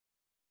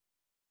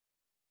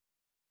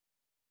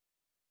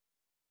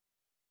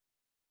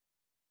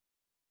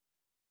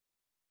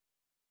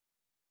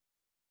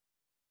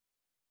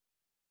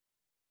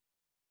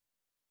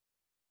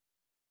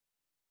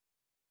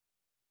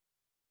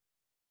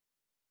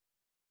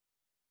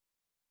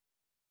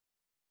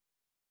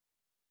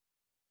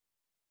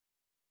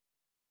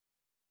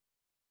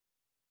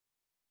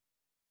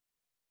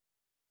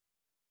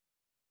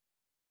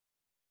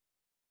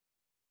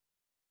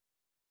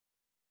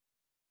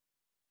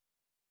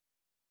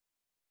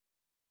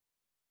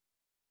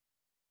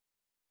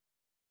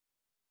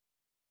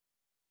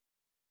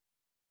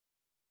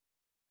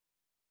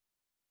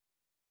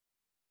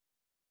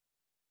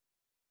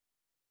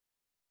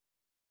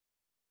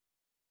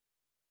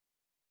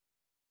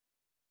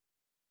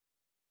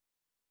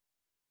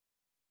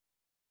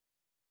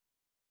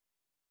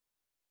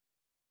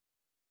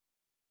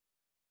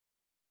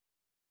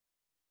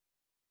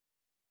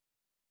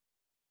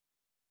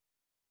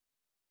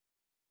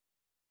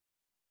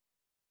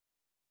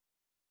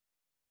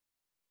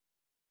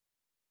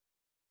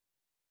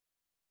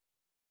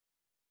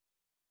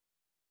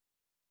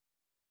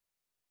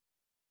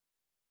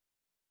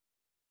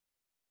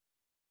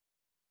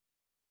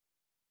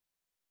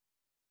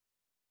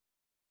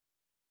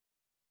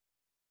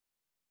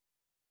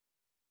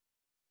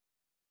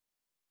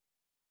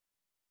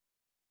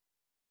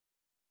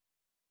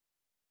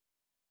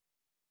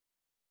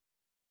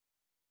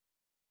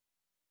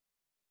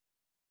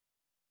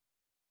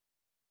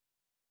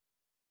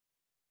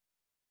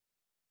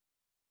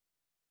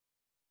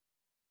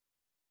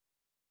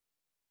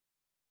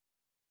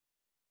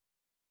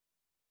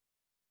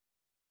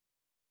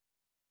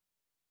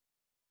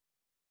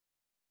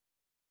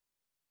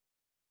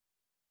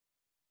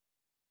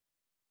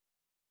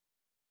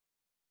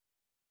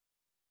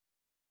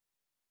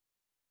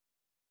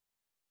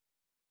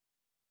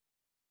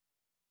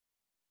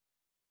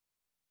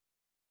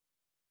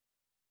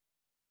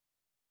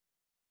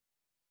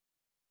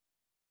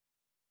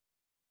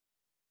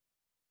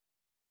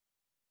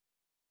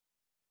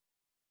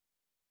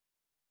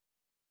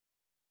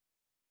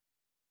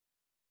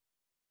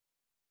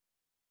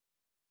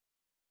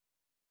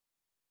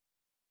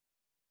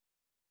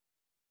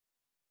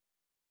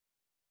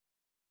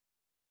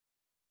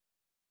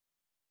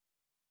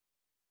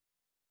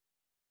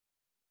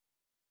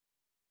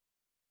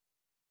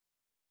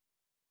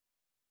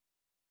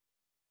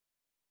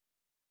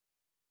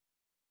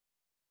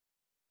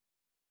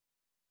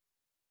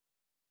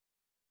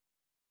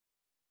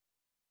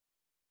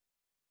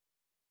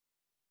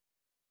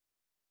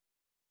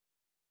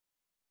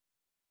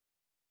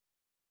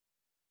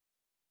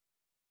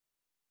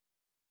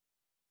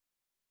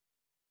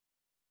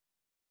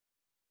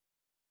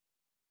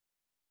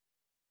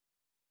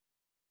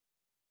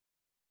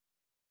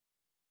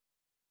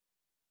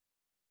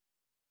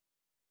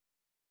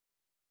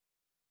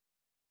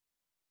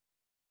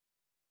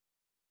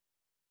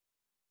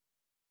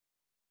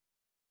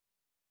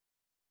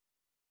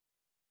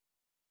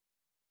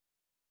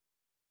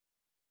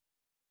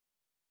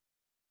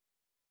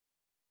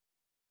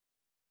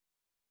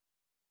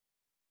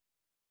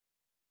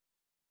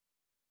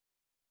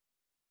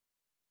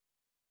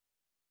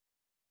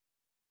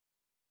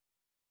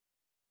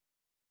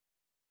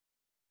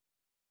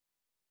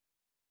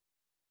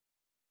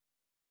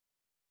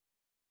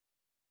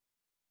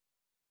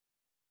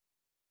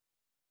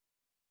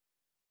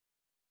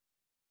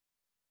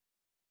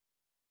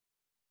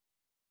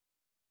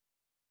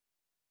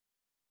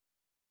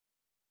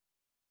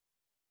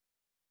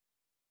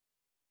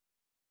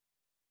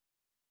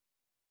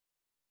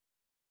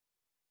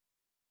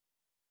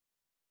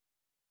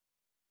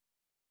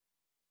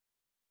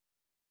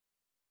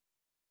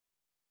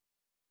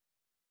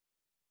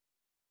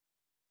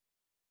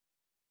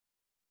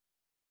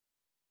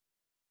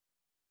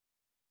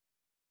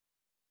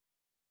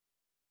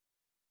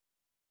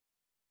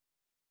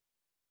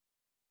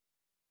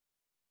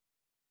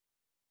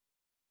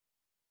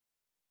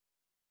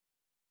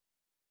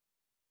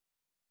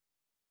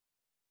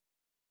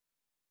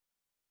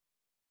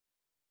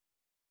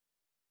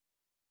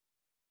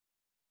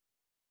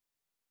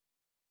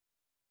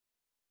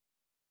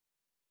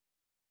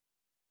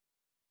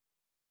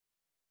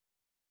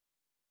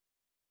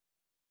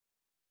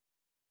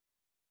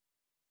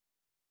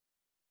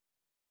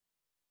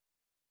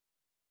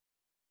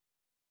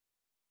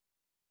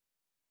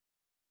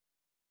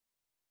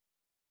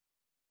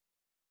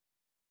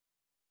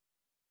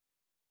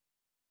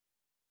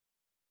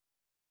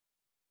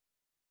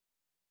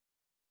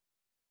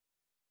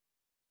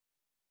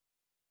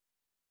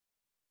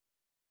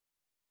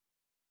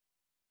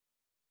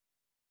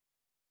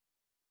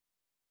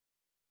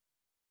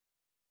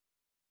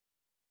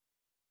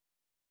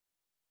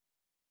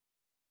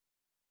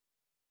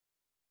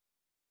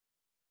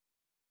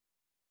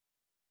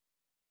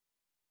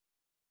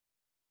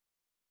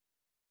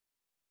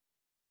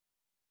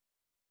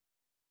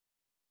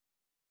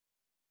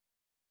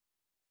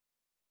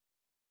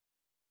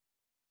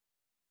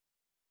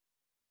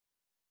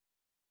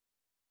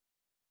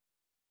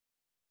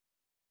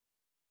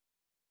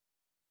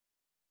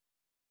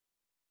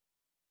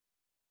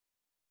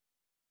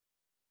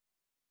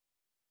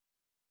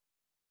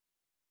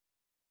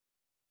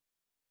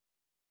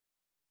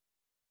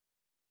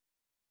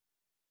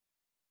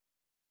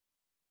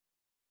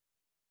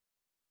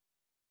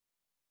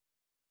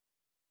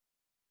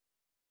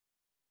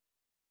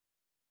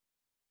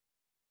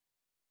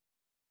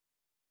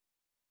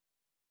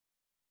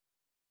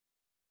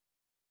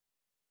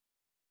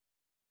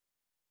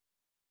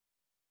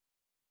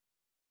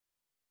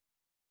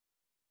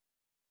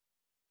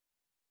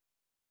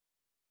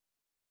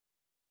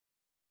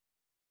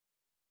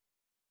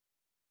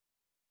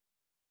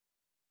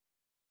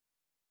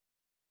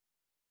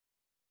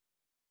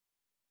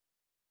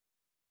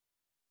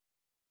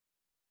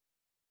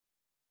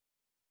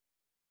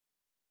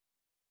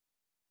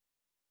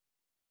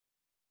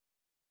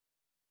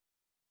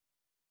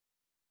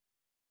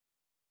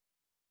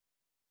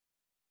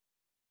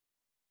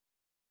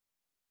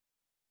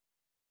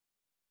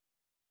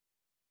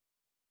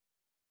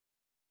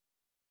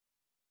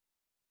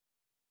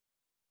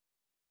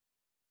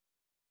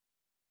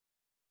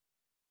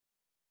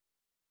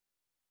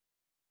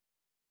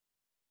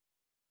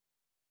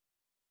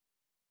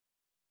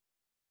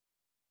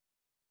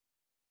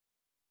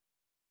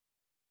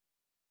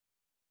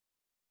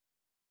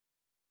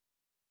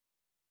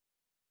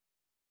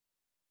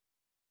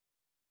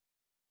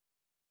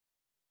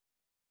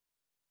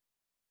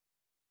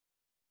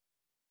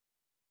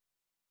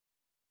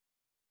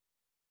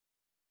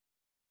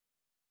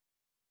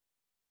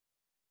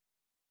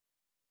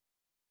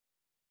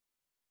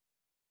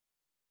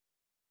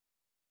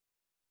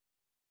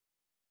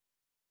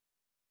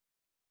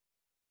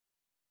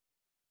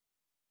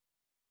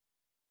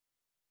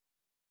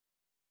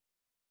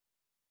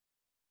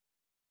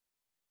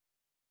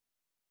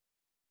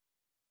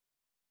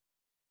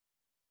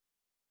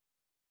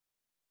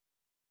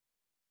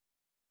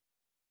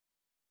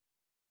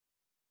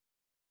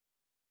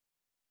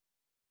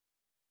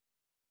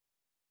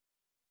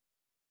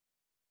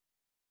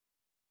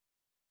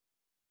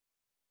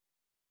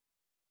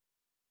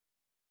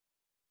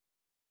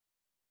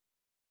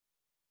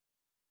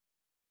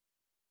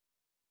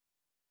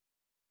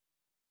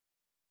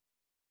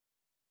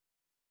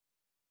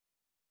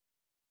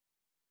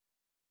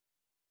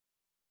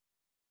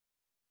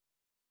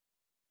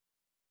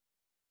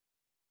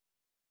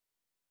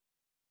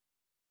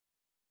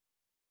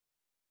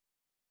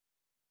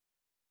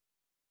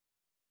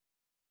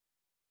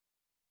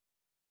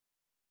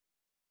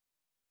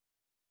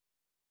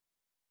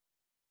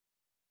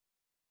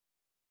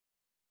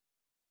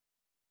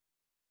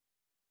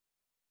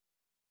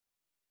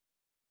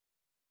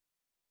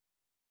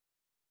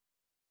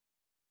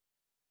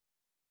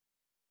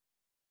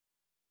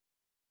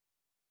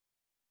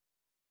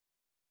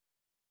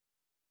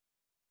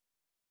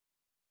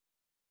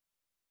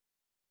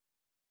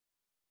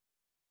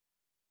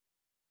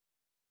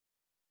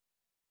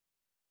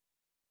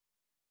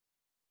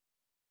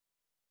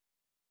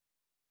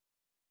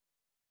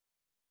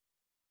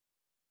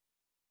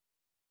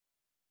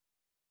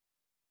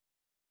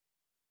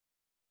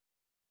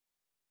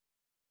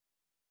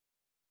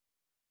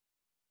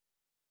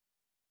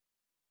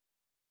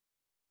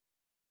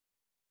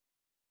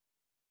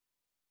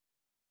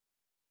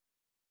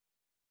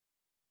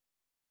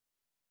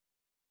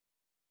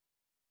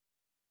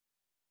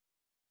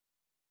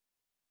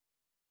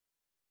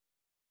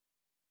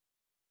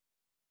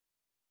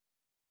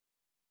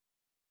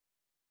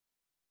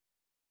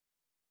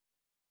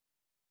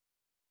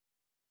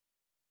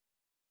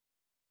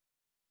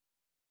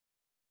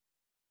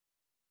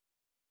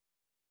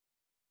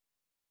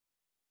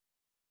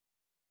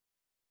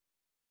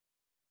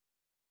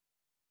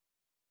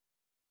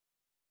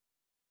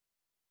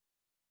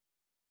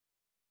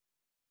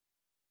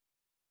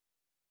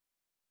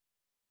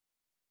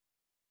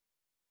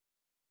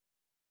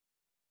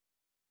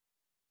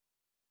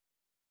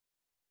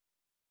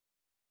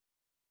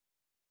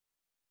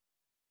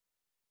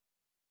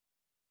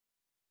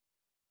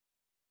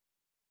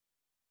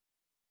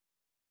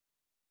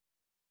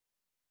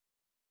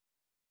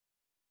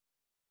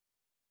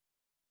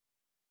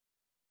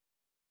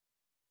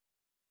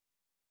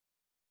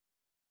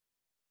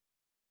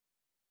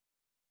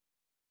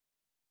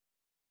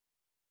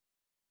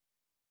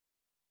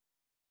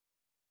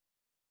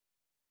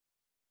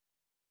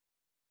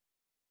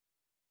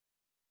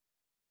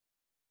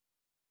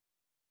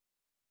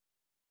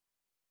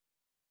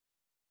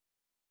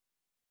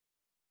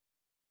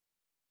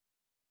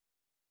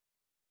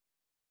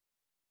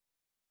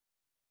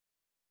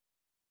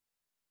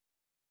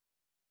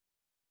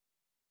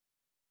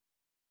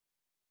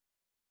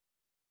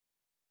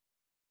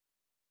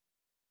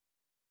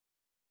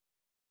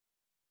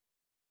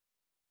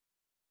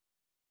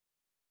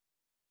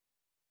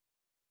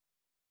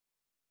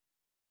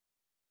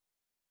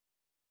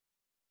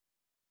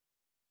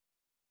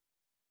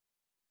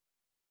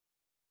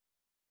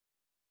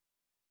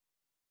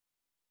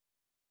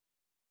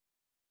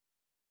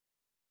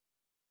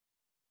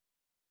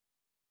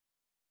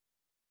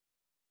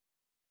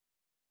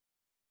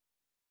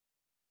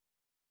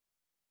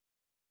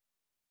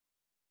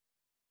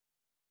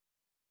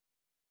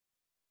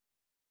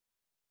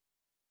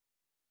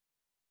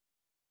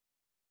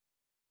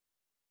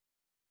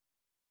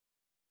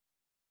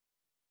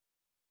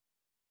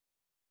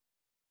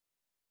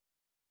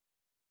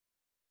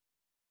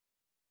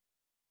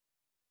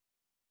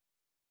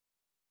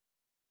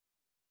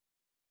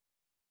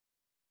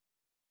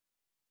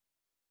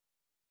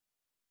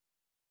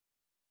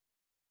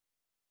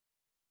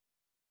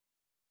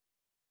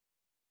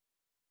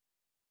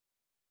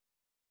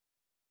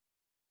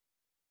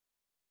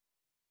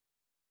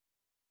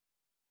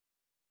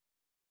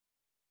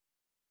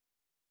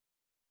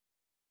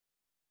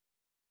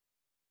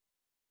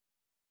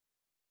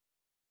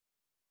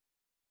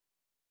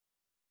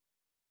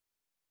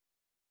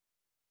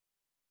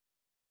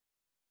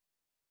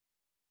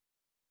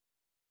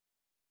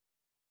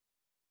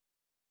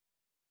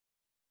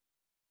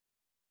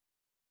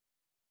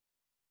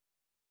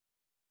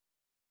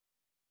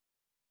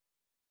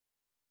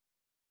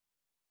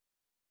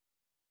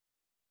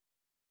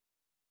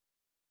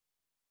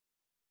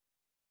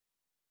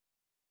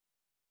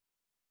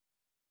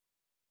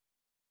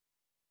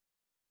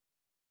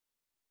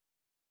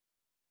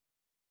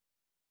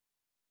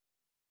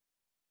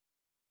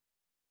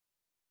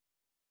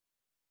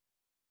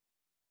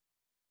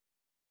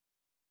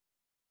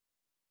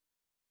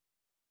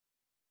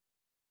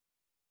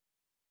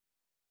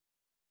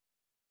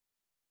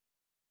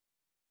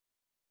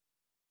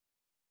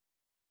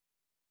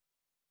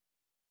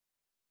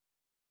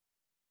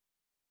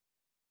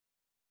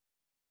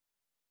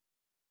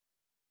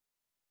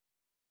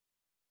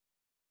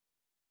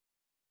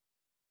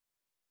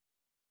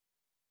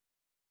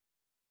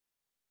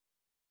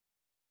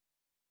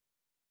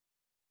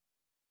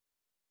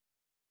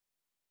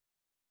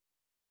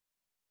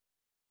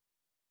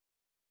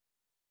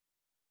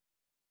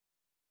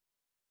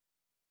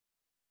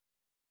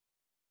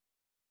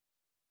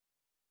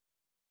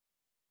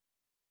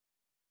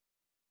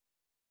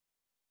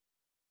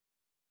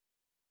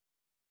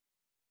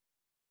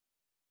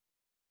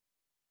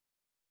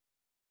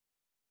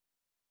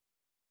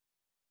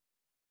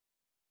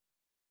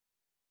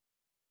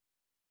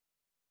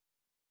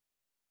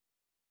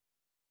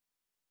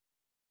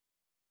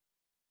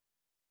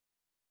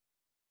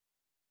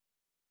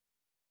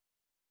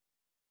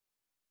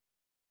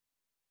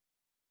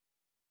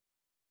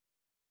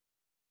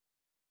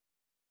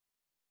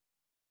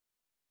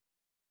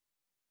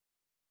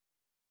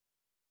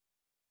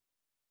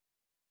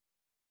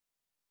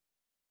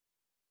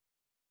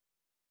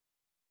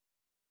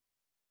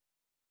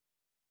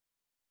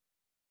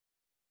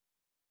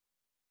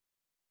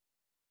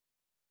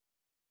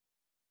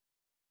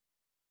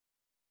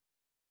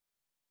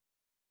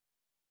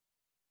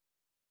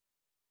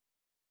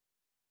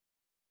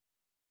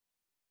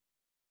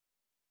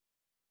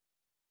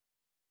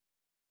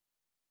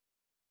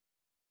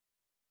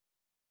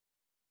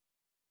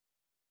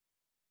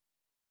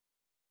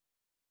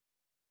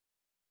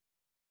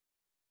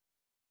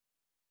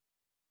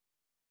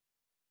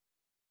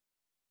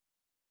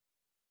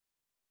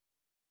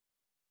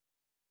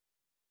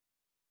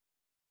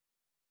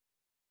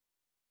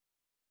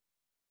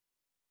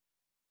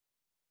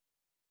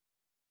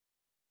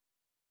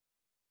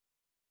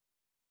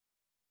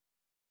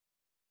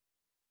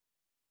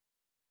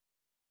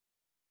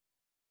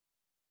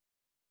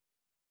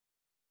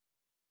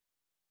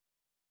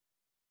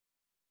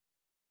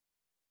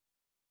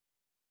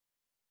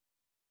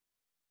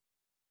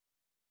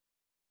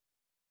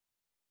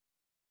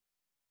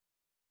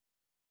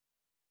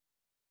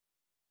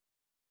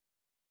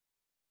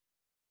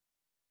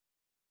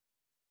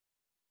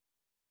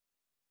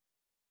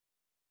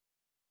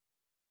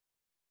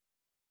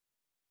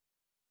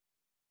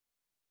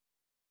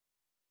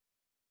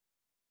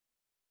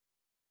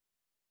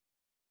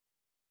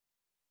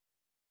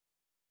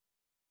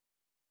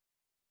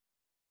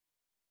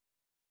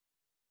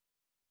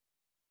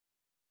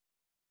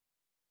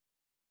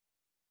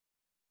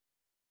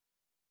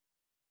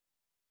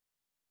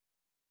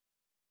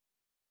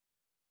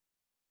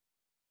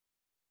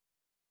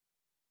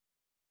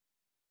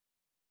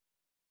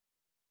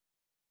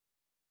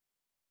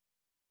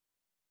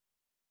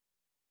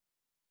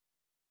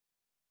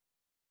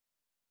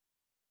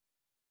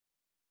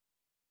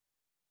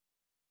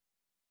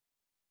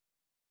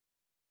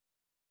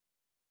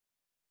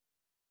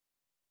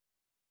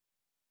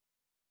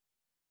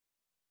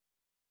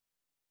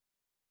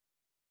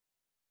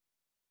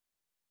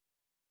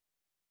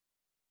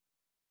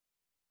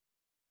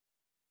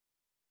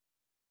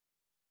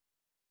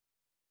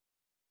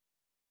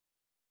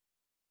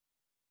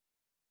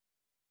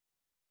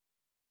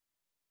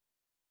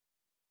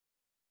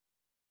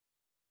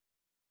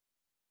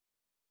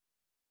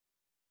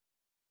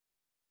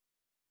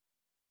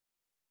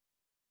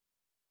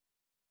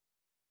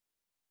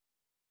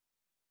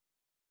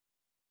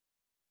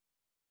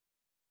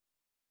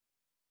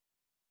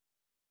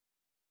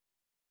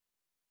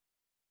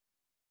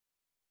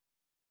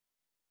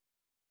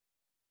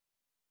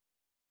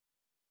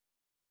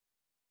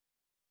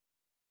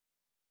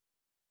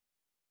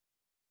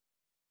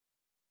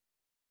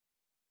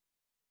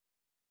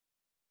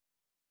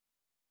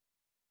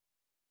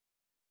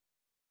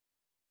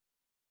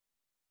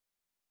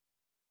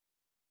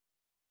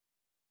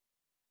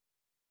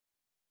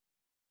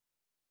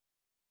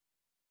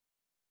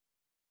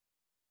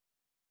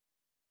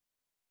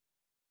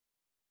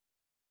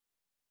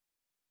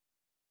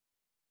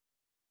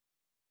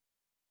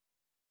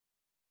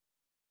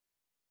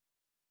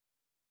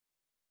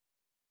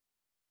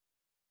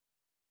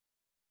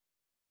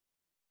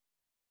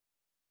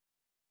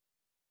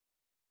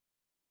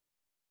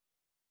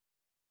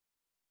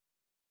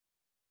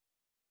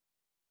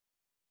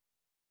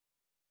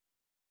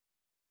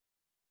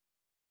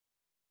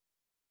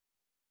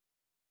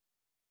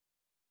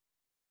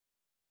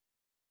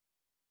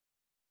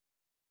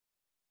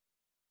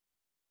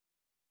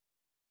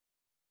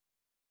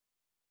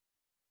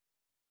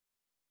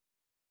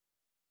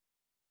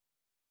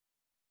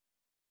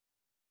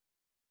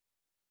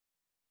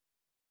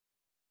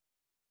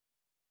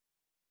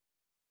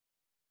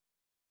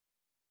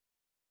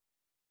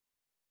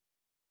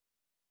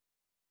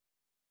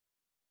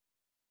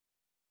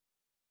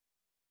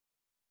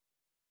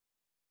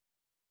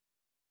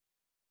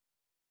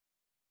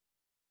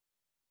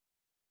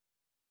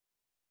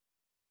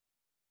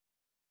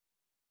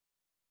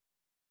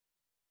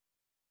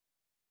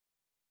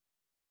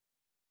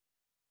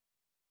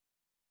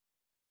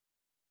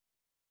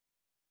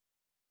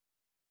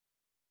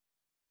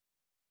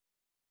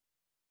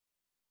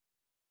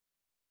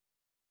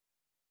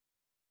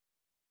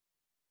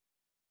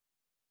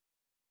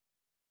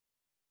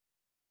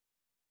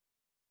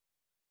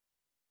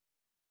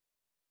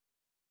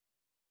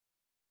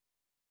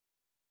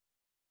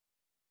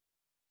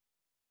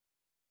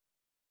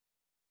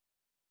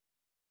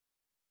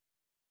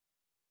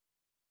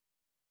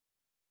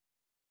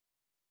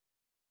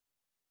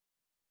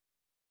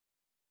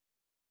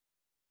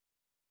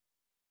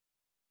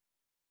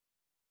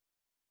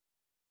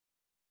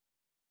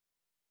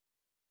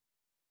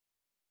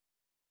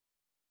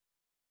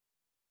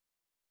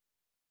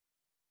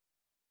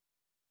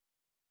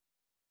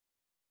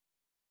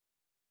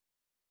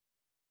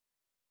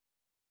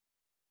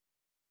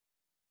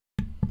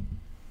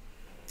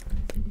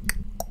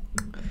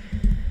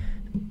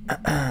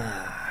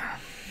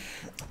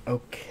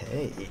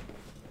Okay.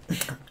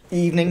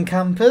 Evening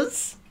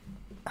campers.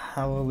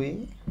 How are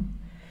we?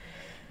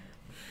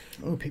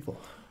 Oh, people.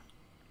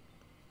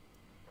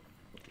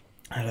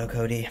 Hello,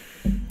 Cody.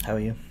 How are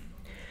you?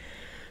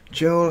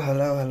 Joel,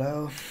 hello,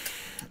 hello.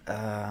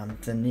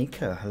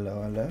 Danica,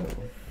 hello, hello.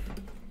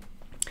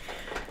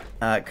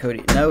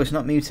 Cody, no, it's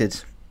not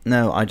muted.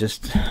 No, I'm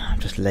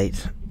just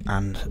late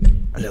and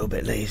a little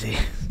bit lazy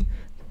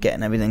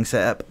getting everything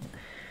set up.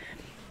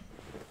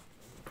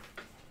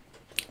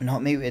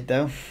 Not muted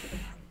though.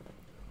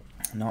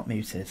 Not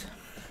muted.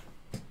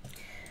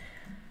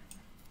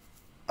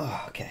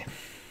 Oh, okay.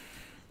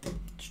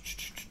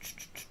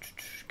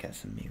 Get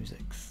some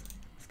musics.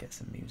 Let's get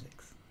some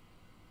musics.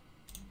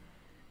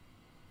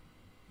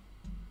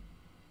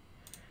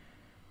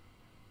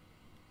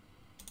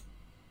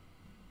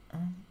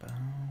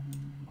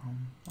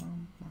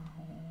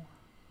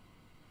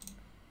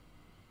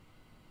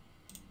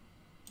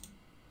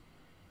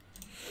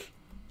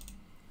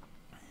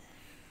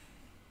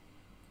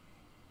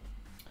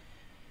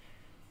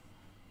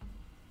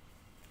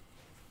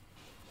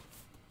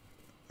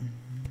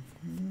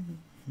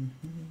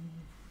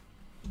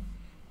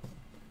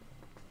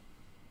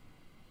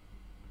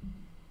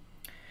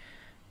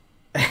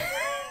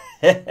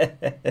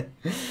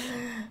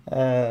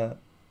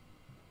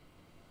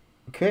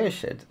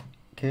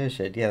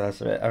 Kershid, yeah,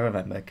 that's right. I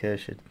remember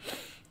Kershid.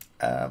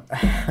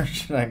 How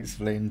should I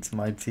explain to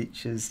my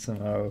teachers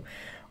tomorrow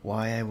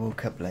why I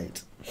woke up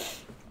late?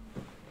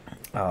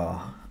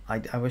 Oh,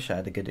 I wish I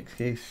had a good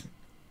excuse.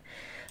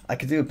 I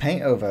could do a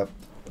paint over.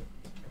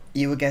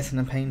 You were getting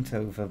a paint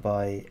over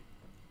by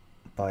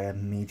a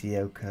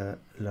mediocre,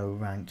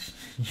 low-ranked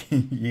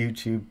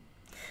YouTube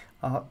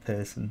art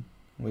person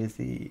with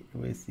the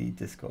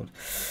Discord.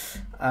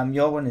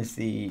 Your one is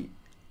the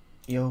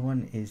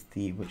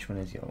which one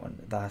is your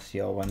one? That's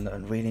your one. The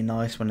really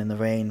nice one in the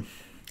rain.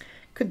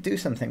 Could do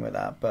something with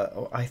that,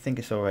 but I think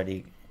it's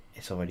already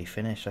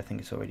finished. I think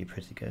it's already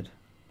pretty good.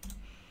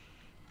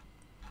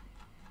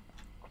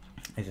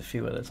 There's a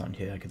few others on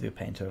here I could do a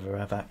paint over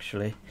of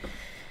actually.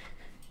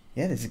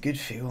 Yeah, there's a good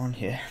few on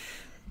here.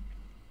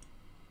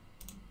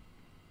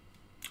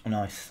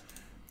 Nice.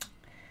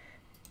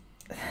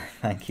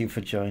 Thank you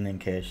for joining,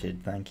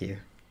 Kershid. Thank you.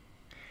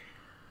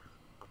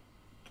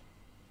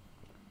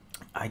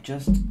 I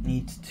just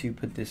need to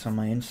put this on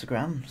my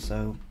Instagram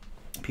so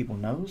people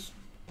knows,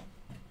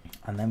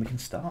 and then we can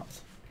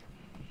start.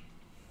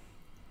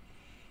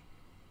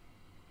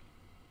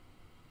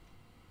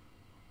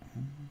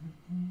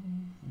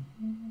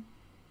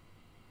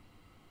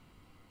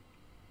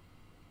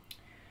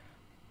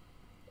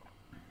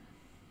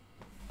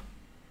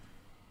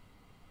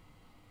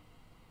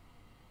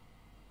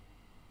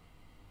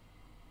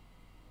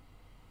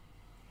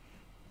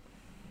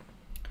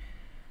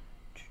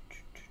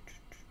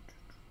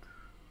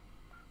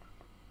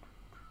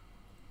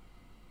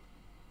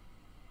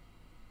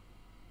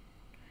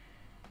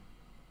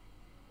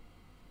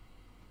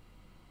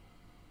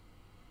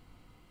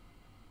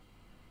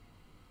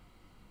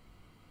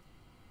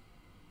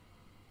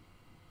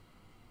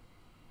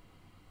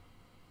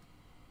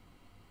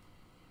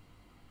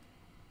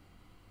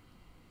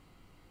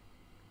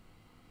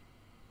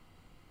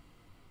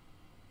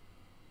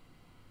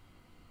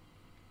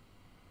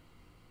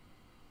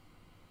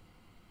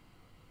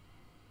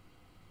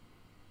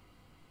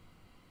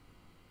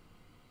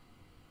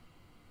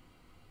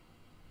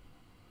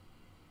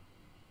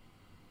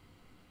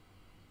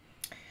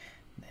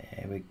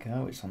 There we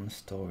go, it's on the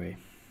story.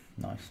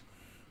 Nice.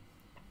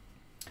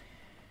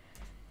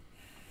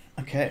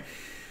 Okay.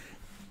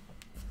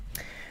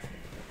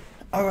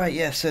 Alright,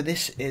 yeah, so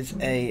this is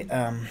a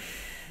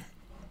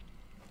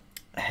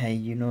hey,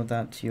 you know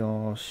that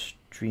your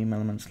Stream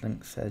Elements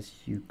link says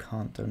you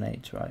can't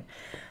donate, right?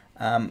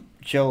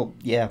 Joel,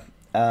 yeah.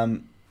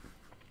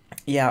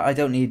 Yeah, I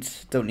don't need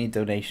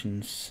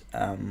donations.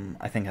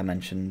 I think I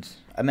mentioned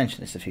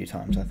this a few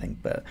times, I think,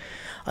 but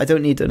I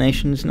don't need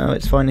donations. No,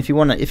 it's fine. If you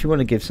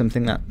wanna give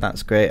something,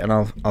 that's great, and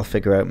I'll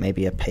figure out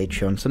maybe a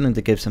Patreon, something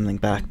to give something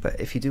back. But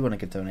if you do want to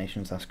give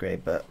donations, that's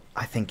great. But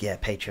I think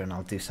Patreon,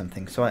 I'll do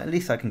something, so at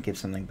least I can give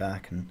something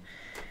back, and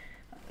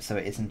so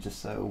it isn't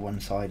just so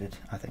one-sided,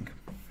 I think.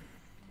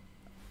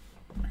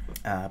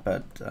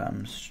 But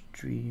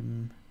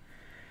Stream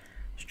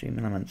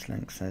Elements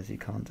link says you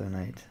can't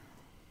donate.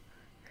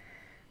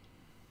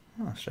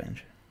 Oh,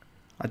 strange.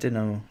 I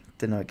didn't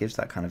know it gives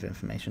that kind of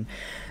information.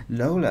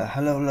 Lola,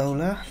 hello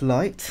Lola.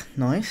 Light,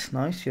 nice.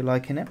 You're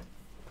liking it.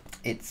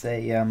 It's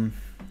a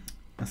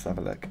let's have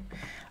a look.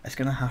 It's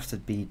gonna have to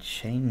be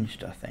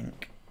changed. I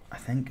think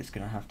it's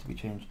gonna have to be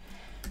changed.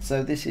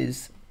 So this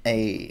is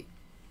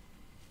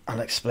I'll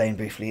explain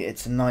briefly.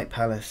 It's a Night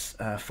Palace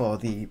for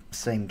the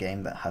same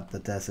game that had the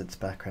deserts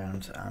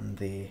background and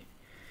the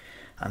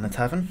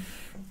tavern.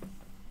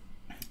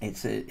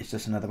 It's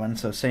just another one,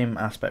 so same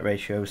aspect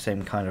ratio,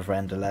 same kind of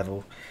render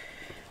level,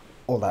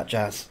 all that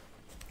jazz.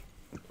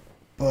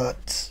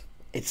 But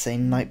it's a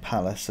night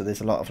palace, so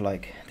there's a lot of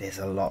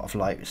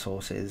light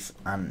sources,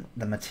 and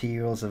the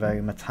materials are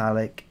very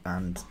metallic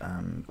and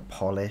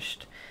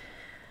polished,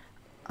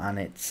 and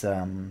it's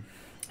a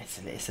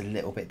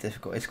little bit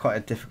difficult. It's quite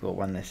a difficult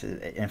one. This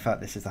is, in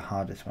fact, this is the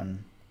hardest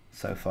one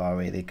so far,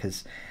 really,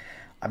 because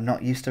I'm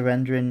not used to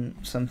rendering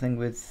something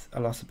with a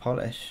lot of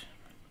polish,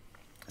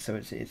 so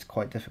it's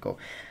quite difficult.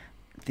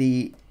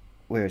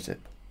 Where is it?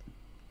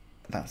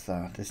 That's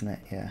that, isn't it?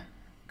 Yeah,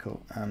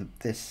 cool.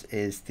 This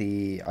is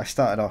I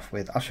started off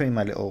with, I'll show you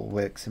my little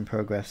works in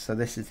progress. So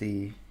this is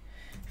the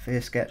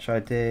first sketch I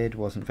did.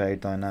 Wasn't very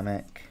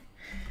dynamic.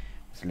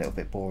 It's a little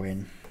bit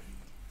boring.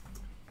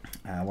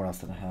 What else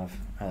did I have?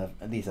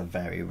 These are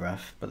very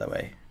rough, by the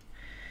way.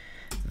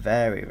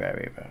 Very,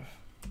 very rough.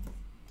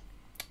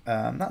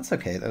 That's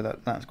okay though.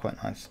 That's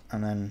quite nice.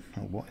 And then,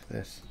 what is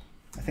this?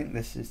 I think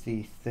this is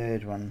the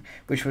third one,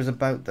 which was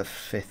about the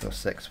fifth or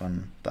sixth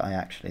one that I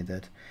actually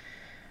did.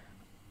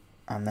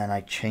 And then I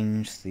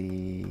changed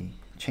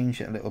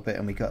it a little bit,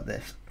 and we got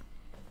this.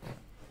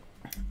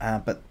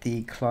 But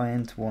the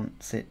client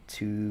wants it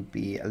to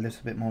be a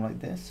little bit more like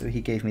this, so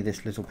he gave me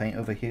this little paint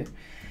over here,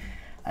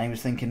 and he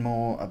was thinking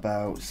more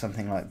about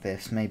something like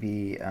this.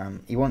 Maybe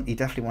he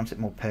definitely wants it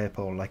more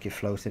purple, like you're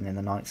floating in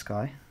the night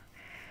sky,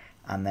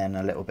 and then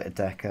a little bit of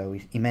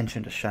deco. He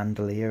mentioned a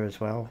chandelier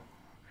as well.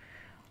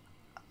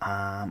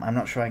 I'm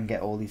not sure I can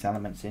get all these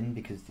elements in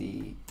because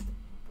the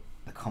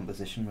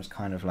composition was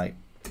kind of like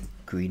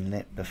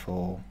greenlit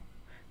before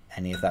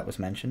any of that was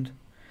mentioned.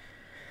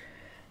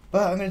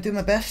 But I'm going to do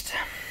my best.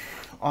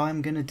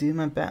 I'm going to do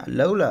my best.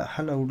 Lola.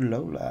 Hello,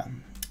 Lola.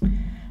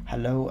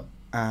 Hello.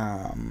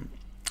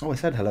 Oh, I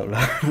said hello,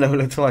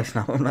 Lola twice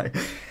now. I'm like,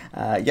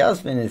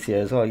 Yasmin is here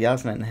as well.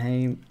 Yasmin,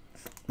 hey,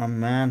 my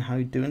man, how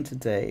you doing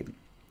today?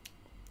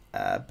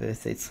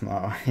 Birthday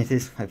tomorrow. It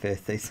is my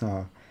birthday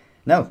tomorrow.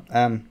 No,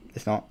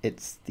 it's not.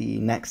 It's the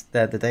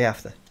day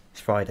after.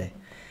 It's Friday.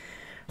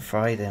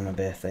 Friday, my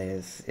birthday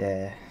is,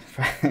 yeah.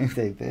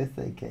 Friday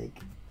birthday cake.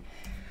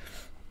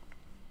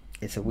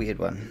 It's a weird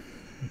one.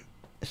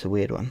 It's a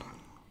weird one.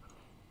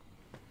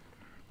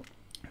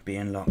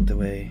 Being locked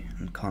away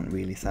and can't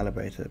really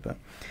celebrate it, but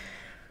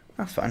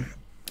that's fine.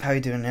 How are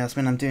you doing,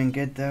 Yasmin? I'm doing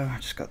good though. I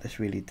just got this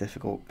really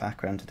difficult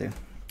background to do.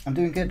 I'm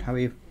doing good. How are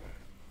you?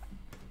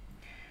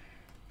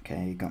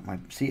 Okay, you got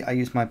see, I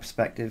used my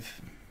perspective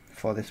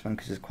for this one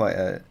because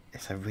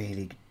it's a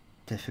really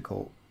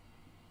difficult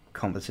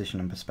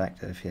composition and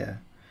perspective here.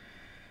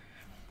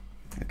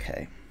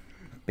 Okay,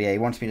 but yeah, he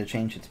wants me to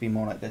change it to be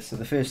more like this. So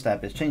the first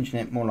step is changing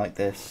it more like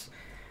this,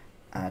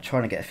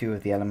 trying to get a few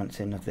of the elements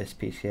in of this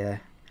piece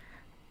here,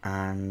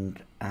 and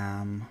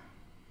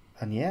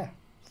yeah,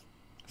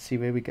 see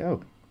where we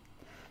go.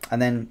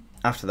 And then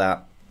after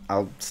that,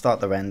 I'll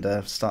start the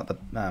render, start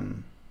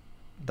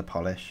the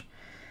polish,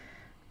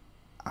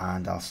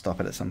 and I'll stop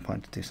it at some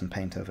point to do some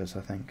paint overs,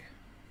 I think.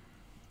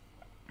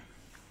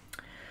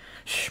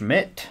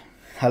 Schmidt.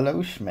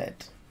 Hello,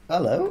 Schmidt.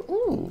 Hello.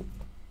 Ooh.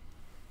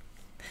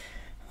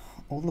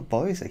 All the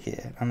boys are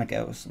here, and the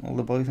girls. All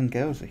the boys and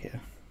girls are here.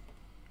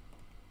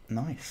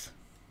 Nice.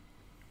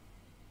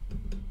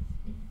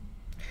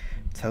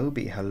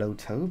 Toby. Hello,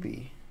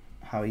 Toby.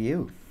 How are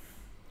you?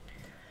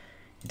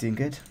 You doing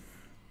good?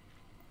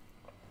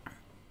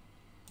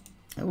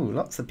 Oh,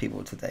 lots of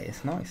people today.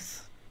 It's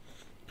nice.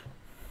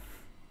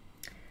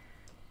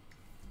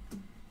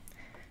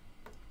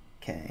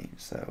 Okay,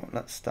 so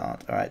let's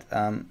start. All right.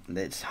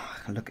 It's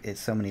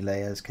so many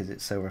layers because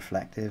it's so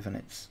reflective, and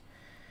it's.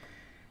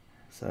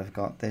 So I've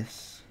got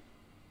this.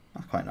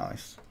 That's quite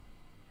nice.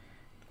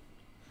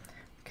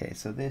 Okay,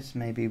 so this,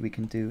 maybe we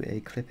can do a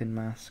clip-in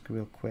mask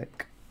real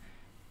quick.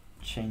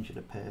 Change it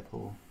to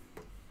purple.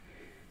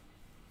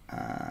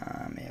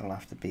 It'll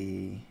have to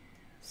be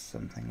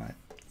something like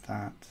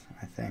that,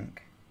 I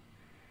think.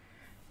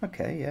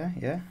 Okay,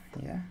 yeah.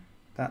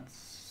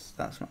 That's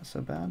not so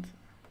bad.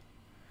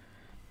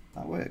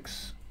 That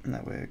works.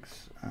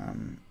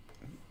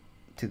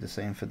 Do the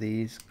same for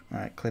these.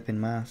 Alright, clip-in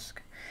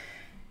mask.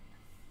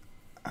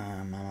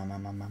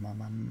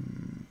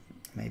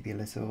 Maybe a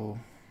little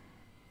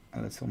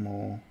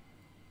more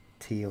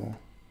teal,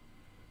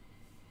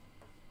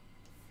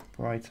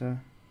 brighter.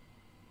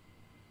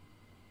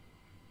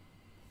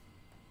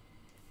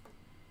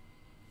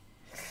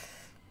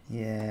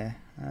 Yeah.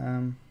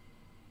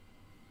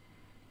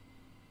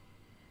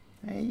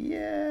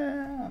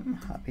 Yeah, I'm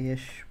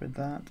happy-ish with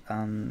that.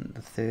 And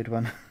the third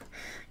one,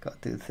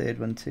 got to do the third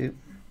one too.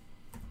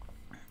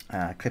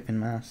 Clip-in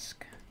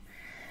mask,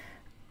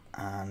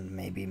 and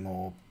maybe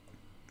more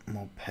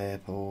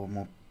purple,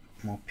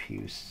 more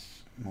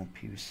puce.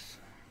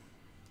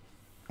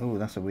 Oh,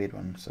 that's a weird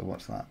one. So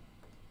what's that?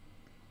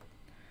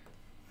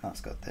 That's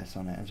got this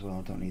on it as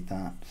well. Don't need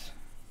that.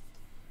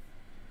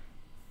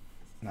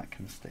 That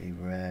can stay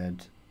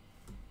red.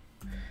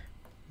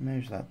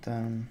 Merge that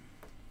down.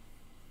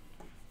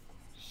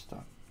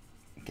 Start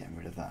getting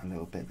rid of that a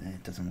little bit.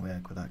 It doesn't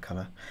work with that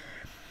colour.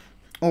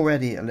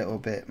 Already a little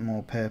bit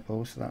more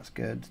purple, so that's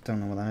good. Don't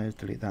know what that is.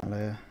 Delete that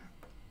layer.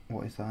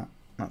 What is that?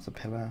 That's a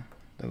pillar.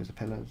 Those are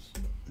pillars.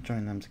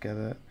 Join them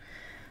together.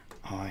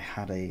 Oh, I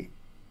had a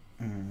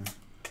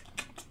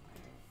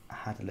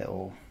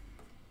little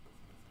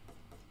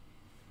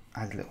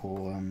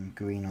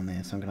green on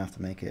there, so I'm gonna have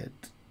to make it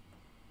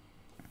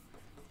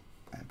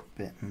a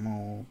bit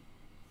more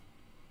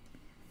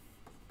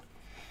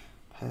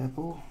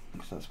purple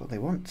because that's what they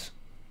want.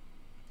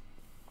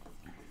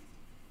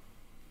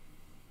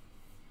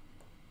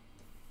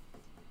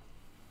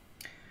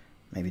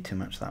 Maybe too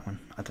much, that one,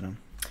 I don't know.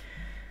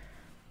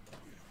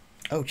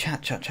 Oh,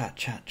 chat.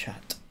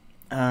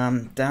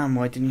 Dan,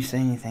 why didn't you say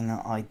anything?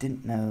 I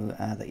didn't know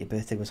that your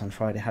birthday was on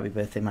Friday. Happy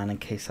birthday, man, in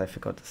case I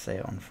forgot to say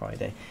it on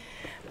Friday.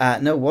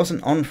 No, it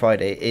wasn't on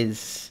Friday.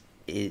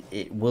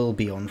 It will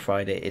be on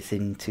Friday. It's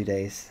in 2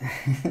 days.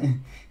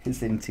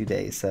 It's in 2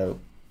 days, so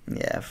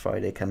yeah,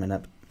 Friday coming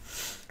up.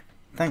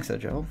 Thanks, though,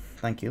 Joel.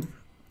 Thank you.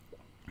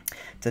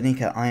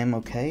 Danica, I am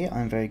okay.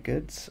 I'm very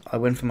good. I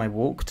went for my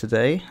walk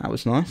today. That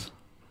was nice.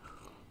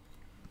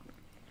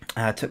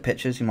 I took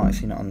pictures. You might have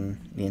seen it on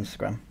the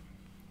Instagram.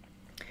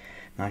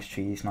 Nice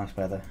trees, nice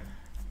weather.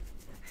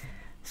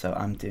 So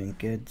I'm doing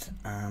good.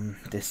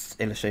 This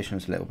illustration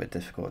is a little bit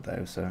difficult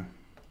though, so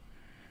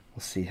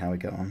we'll see how we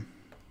go on.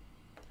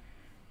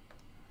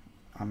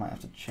 I might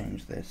have to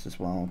change this as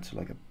well to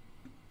like a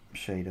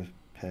shade of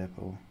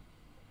purple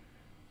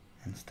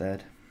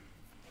instead.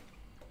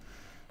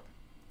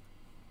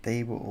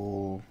 They were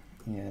all,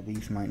 yeah,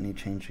 these might need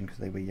changing because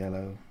they were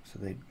yellow, so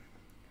they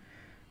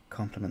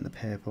complement the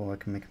purple. I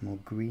can make them more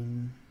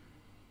green.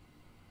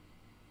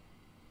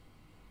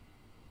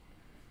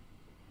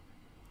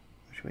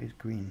 Which way is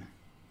green?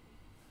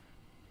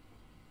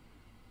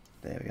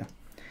 There we go.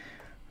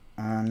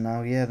 And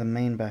now, yeah, the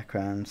main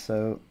background.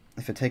 So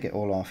if I take it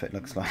all off, it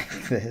looks like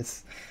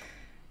this.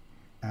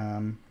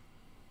 I'm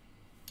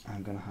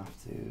gonna have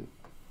to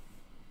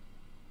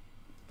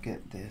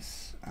get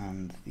this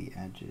and the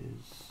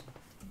edges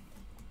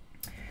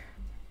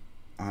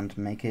and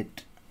make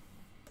it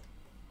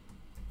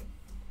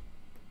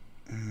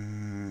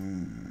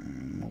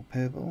more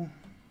purple.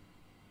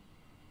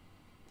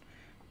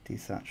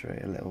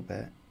 Desaturate a little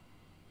bit.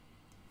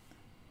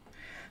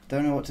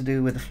 Don't know what to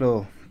do with the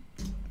floor.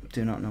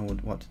 Do not know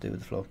what to do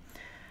with the floor.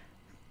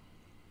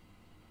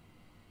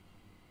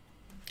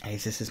 Hey,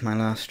 this is my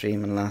last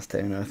stream and last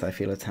day on Earth. I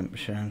feel a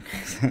temperature.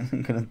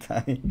 I'm gonna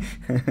die.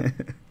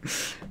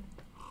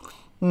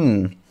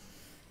 Don't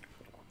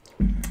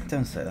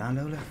say that,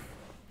 Lola.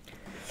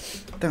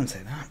 Don't say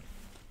that.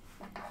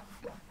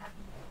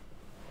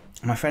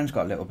 My friend's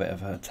got a little bit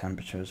of a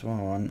temperature as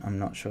well. I'm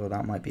not sure.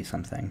 That might be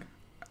something.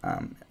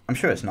 I'm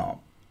sure it's not.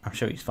 I'm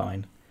sure he's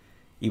fine.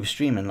 He was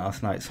streaming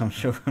last night, so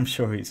I'm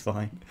sure he's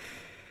fine.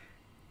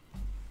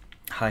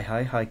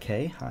 Hi,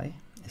 Kay. Hi.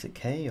 Is it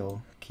Kay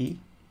or Key?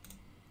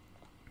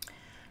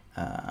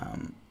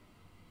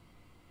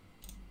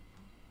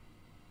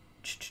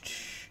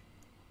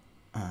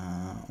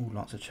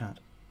 Lots of chat.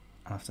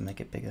 I'll have to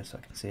make it bigger so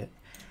I can see it.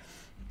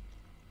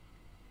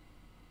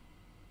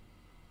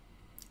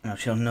 No,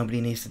 chill.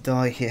 Nobody needs to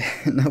die here.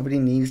 Nobody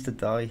needs to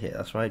die here.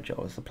 That's right,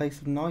 Joel. It's a place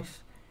of nice.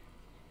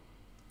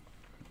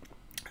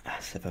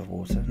 A sip of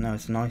water. No,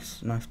 it's a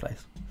nice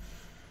place.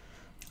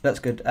 That's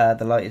good.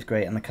 The light is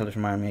great and the colours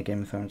remind me of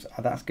Game of Thrones.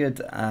 Oh, that's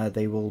good.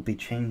 They will be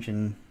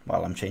changing.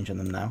 Well, I'm changing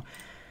them now.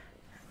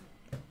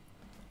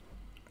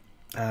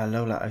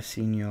 Lola, I've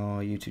seen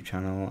your YouTube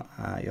channel.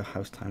 Your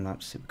house time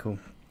lapse, super cool.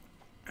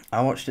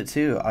 I watched it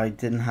too. I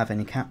didn't have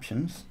any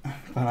captions,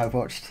 but I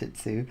watched it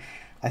too.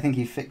 I think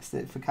he fixed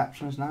it for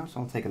captions now, so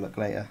I'll take a look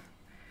later.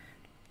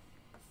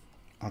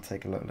 I'll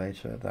take a look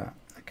later at that.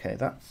 Okay,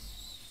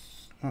 that's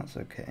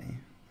okay.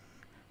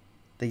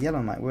 The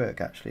yellow might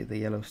work, actually. The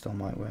yellow still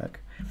might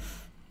work.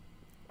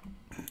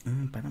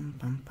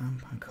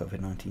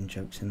 COVID-19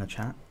 jokes in the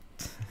chat.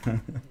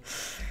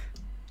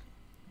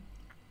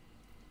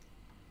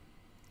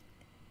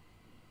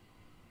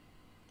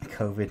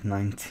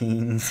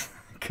 COVID-19s.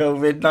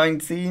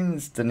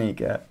 COVID-19s,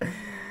 Danica.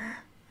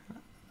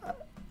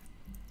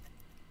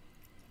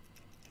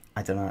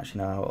 I don't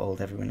actually know how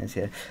old everyone is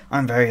here.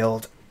 I'm very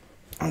old.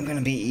 I'm going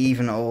to be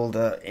even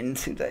older in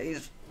 2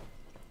 days.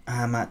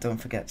 Matt, don't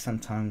forget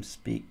sometimes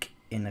speak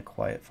in a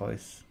quiet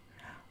voice.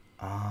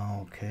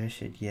 Oh,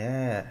 Kershid,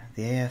 yeah.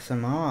 The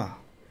ASMR.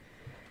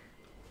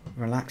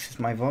 Relaxes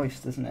my voice,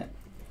 doesn't it?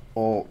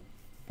 Or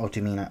do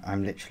you mean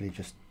I'm literally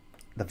just...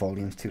 the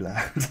volume's too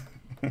loud?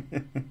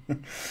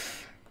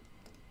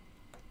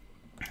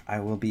 I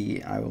will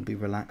be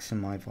relaxing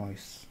my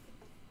voice.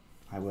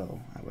 I will.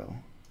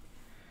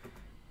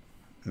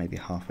 Maybe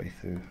halfway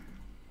through.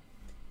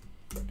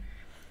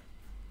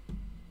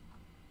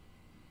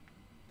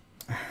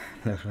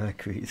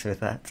 Agrees with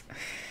that.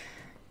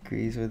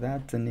 Agrees with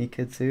that.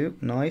 Danica too.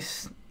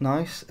 Nice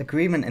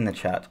agreement in the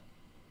chat.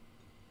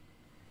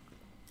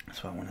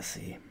 That's what I want to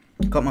see.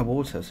 Got my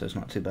water, so it's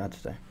not too bad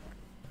today.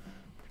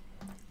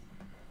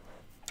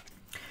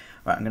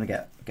 Right, I'm gonna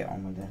get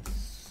on with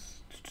this.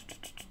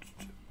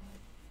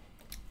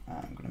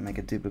 I'm gonna make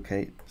a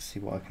duplicate, see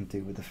what I can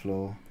do with the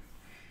floor.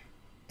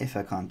 If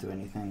I can't do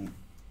anything,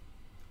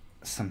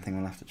 something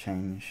will have to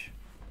change.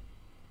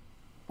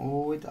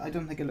 Oh, I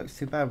don't think it looks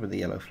too bad with the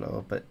yellow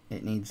floor, but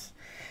it needs...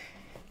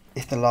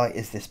 If the light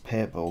is this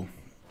purple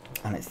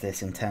and it's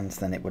this intense,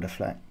 then it would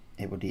affect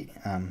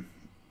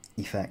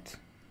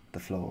the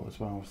floor as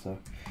well. So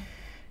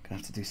gonna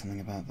have to do something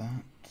about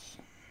that.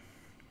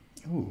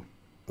 Ooh,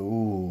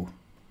 ooh,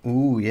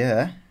 ooh,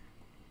 yeah,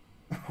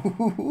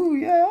 ooh,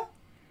 yeah.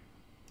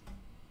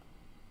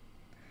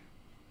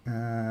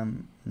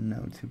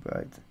 No, too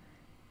bright.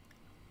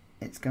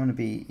 It's going to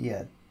be,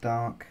 yeah,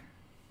 dark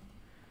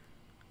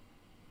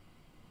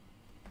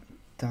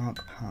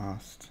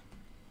past.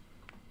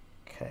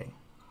 Okay.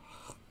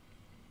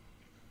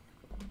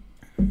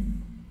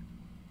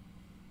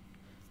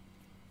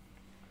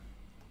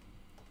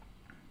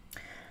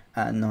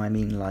 No, I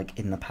mean like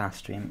in the past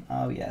stream.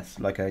 Oh yes,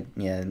 like the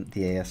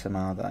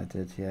ASMR that I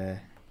did. Yeah,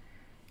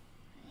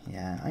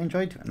 yeah, I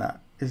enjoyed doing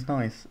that. It's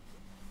nice.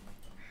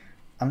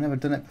 I've never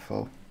done it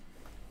before.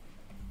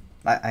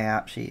 I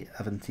actually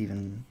haven't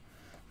even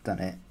done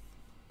it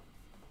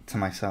to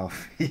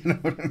myself. You know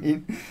what I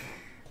mean?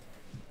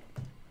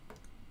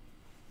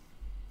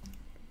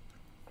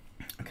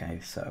 Okay,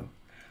 so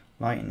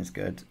lighting is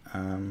good.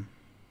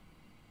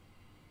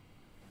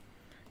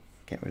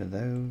 Get rid of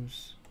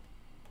those.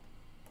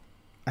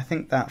 I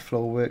think that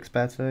floor works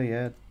better.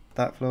 Yeah,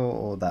 that floor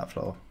or that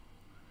floor.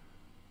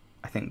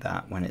 I think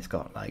that when it's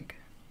got like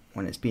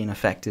when it's being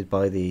affected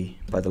by the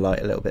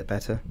light a little bit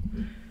better.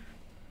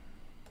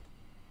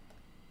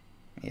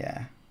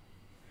 Yeah.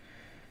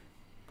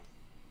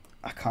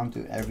 I can't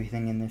do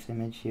everything in this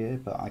image here,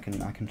 but I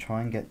can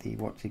try and get the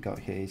what's he got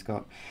here. He's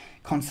got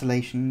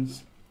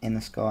constellations in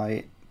the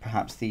sky.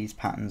 Perhaps these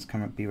patterns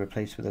can be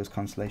replaced with those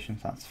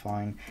constellations. That's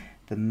fine.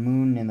 The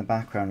moon in the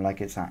background, like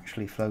it's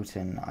actually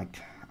floating. I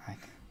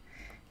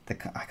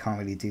can't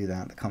really do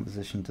that. The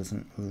composition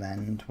doesn't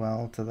lend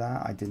well to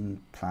that. I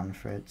didn't plan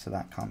for it, so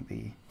that can't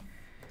be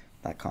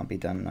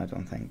done, I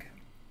don't think.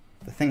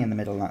 The thing in the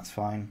middle, that's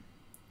fine.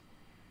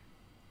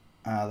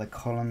 The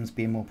columns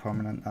being more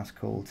prominent, that's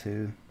cool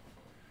too.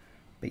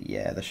 But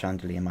yeah, the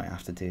chandelier might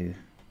have to be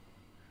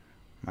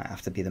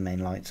the main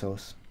light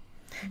source.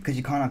 Because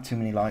you can't have too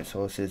many light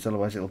sources,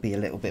 otherwise it'll be a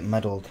little bit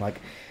muddled.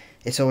 Like,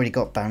 it's already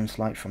got bounce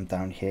light from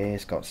down here,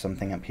 it's got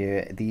something up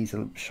here. These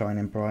are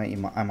shining bright.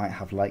 I might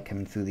have light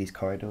coming through these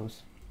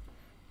corridors.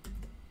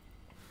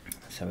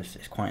 So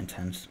it's quite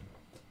intense.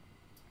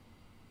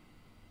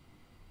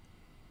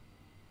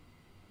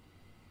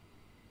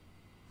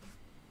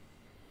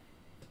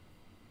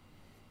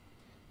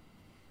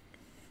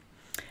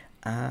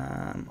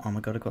 Oh my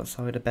god, I got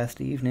cider,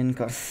 best evening.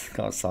 Got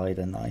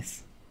cider,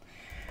 nice.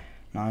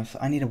 Nice.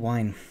 I need a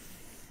wine.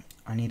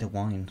 I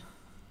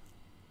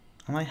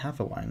might have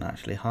a wine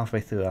actually. Halfway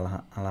through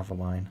I'll have a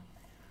wine.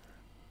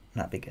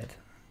 That'd be good.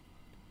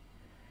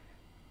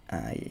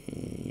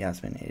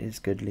 Yasmin, it is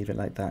good, leave it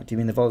like that. Do you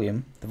mean the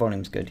volume? The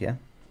volume's good, yeah?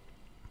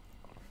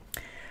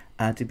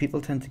 Do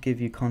people tend to give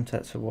you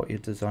context for what you're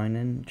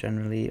designing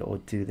generally, or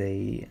do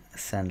they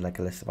send like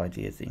a list of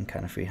ideas that you can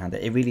kind of freehand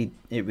it? It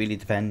really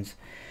depends.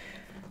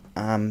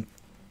 It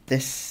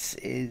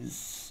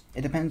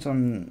depends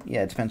on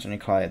your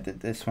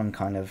client. This one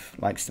kind of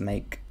likes to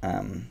make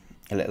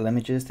little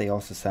images. They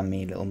also send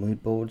me little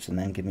mood boards and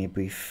then give me a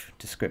brief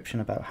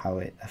description about how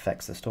it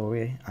affects the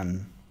story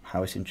and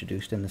how it's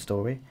introduced in the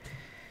story.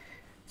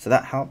 So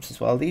that helps as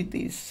well.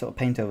 These sort of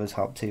paint overs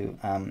help too.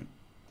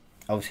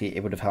 Obviously,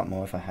 it would have helped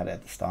more if I had it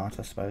at the start,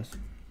 I suppose.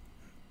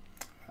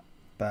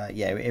 But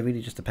yeah, it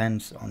really just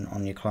depends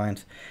on your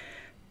client.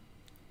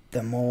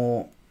 The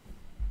more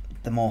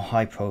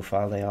high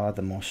profile they are,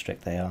 the more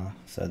strict they are.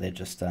 So they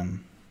just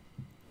tend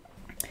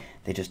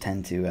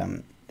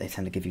to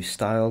give you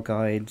style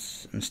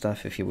guides and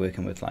stuff. If you're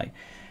working with like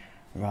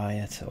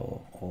Riot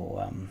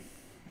or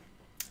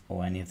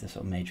any of the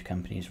sort of major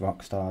companies,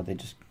 Rockstar, they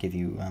just give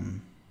you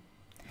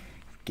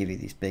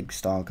these big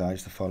style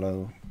guides to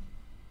follow,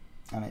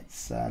 and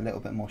it's a little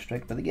bit more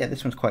strict. But yeah,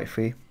 this one's quite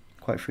free.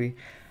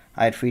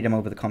 I had freedom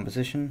over the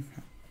composition.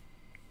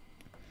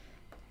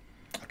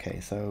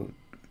 Okay, so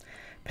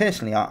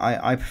personally,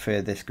 I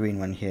prefer this green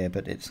one here,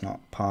 but it's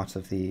not part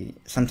of the...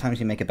 Sometimes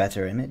you make a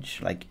better image.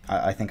 Like,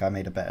 I think I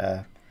made a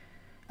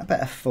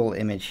better full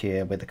image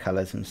here with the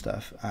colours and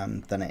stuff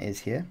than it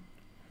is here.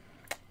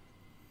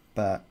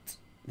 But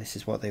this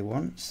is what they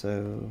want,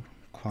 so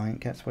client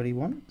gets what he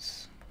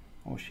wants,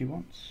 or she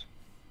wants.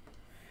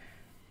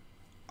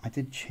 I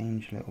did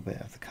change a little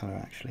bit of the colour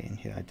actually in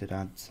here. I did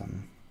add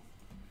some...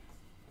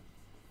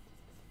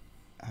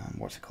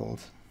 what's it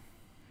called?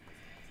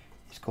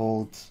 It's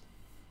called...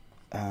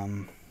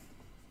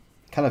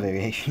 colour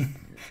variation.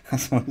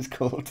 That's what it's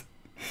called.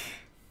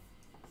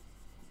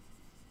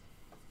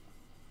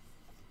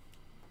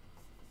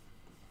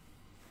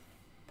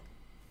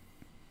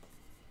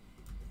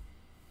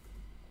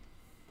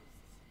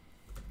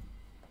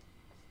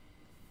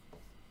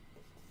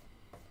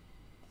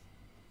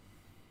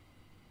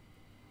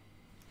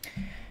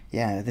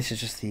 Yeah, this is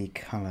just the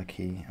colour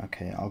key.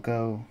 Okay, I'll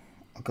go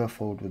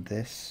forward with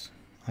this,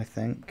 I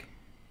think.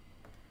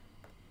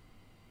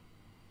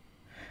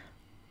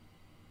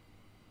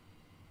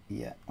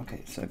 Yeah,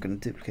 okay, so I'm going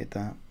to duplicate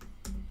that.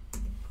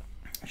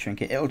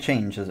 shrink it. It'll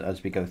change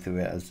as we go through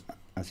it,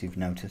 as you've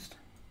noticed.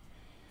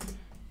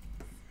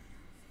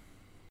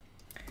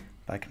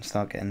 But I can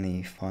start getting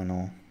the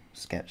final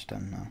sketch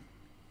done now.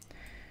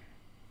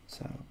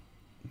 So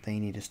they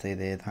need to stay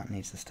there, that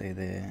needs to stay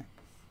there,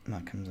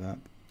 that comes up.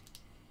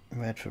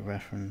 Red for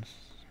reference.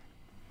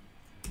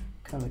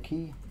 Color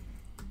key.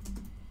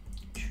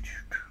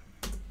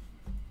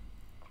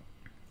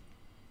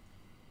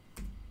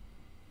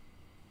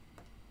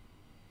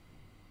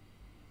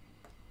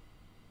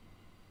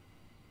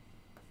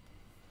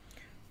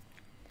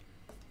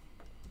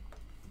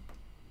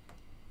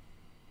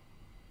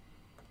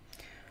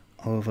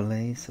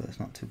 Overlay so it's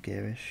not too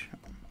garish.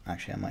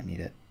 Actually, I might need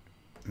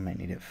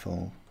it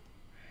full.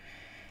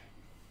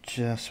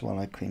 Just while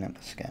I clean up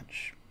the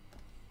sketch.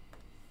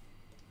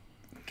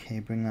 Okay,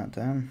 bring that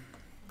down.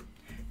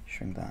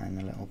 Shrink that in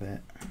a little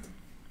bit.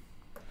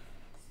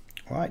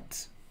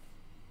 Right.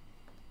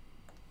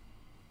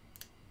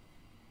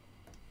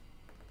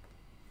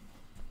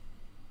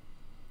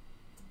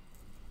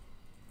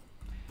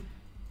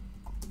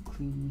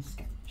 Clean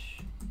sketch.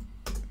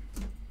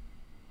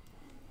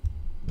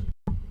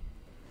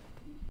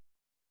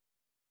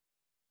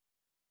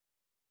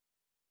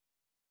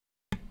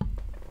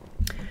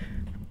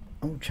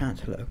 Oh, chat,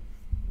 hello.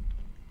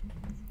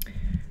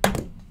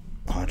 Oh,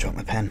 I dropped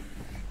my pen.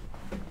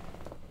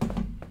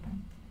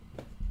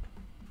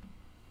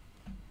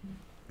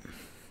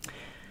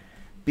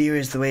 Beer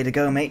is the way to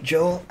go, mate,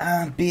 Joel.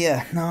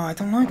 Beer. No, I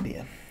don't like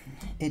beer.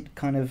 It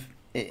kind of...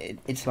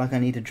 It's like I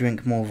need to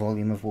drink more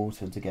volume of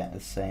water to get the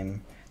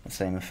same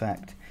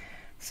effect.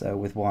 So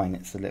with wine,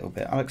 it's a little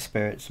bit... I like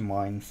spirits and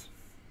wines.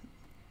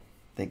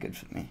 They're good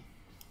for me.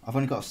 I've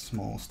only got a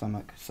small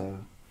stomach, so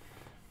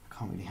I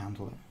can't really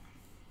handle it.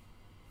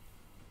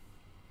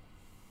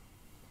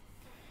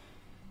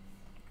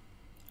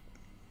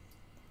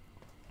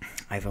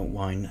 I vote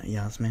wine,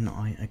 Yasmin,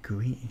 I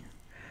agree.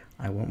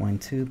 I want wine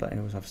too, but I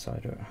always have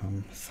cider at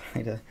home.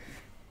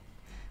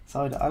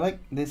 Cider. I like,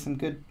 there's some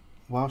good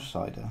Welsh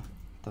cider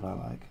that I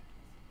like.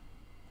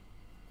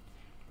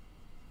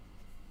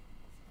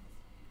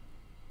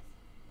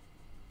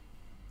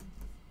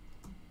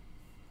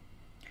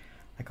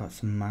 I got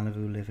some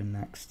Malibu living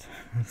next.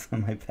 It's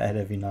on my bed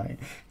every night.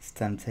 It's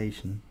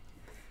temptation.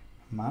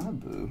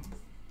 Malibu?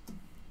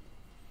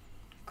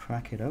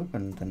 Crack it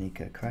open,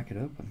 Danica, crack it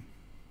open.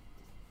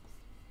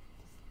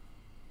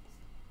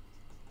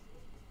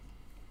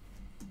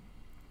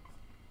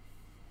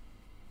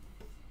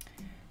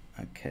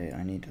 Okay,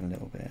 I need a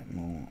little bit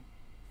more.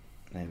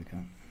 There we go.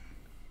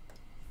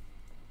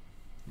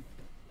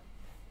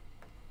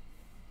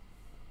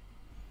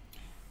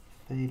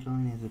 Fade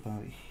line is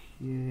about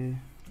here.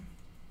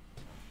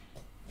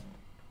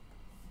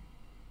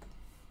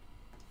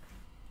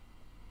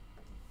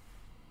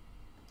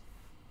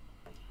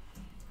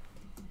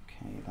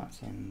 Okay,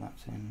 that's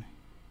in.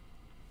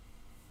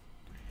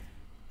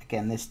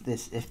 Again, this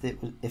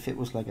if it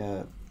was like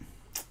a,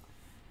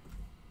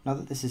 not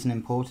that this isn't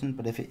important,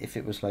 but if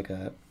it was like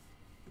a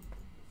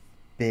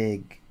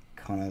big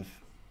kind of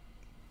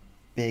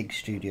big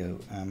studio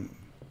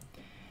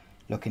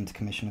looking to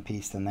commission a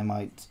piece, then they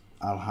might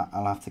I'll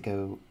have to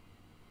go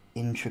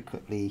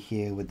intricately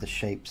here with the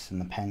shapes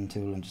and the pen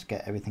tool and just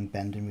get everything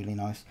bending really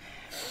nice,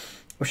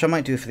 which I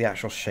might do for the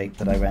actual shape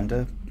that I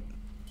render,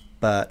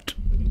 but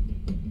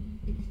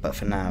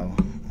for now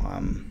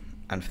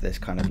and for this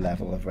kind of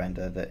level of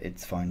render, that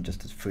it's fine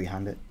just to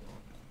freehand it.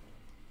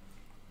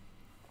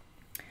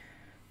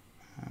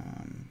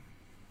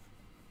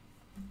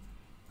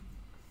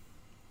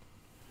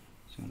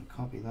 So I'm going to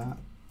copy that,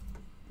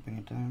 bring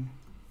it down.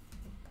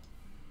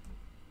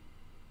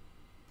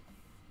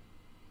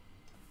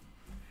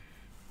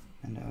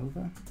 Bend it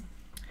over.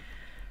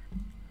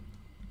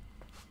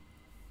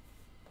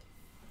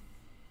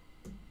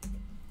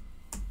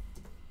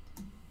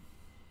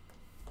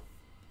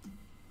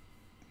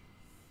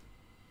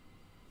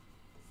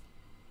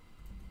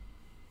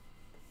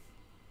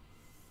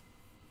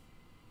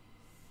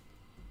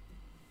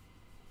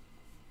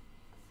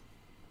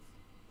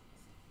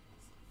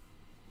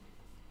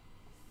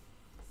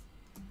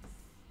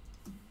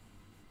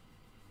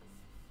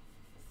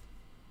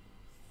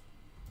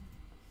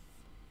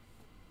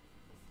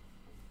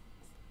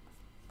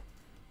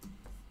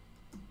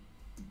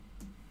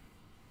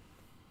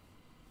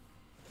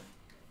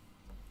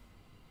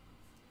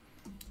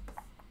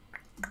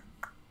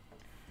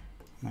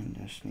 I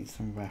just need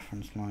some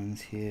reference lines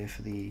here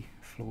for the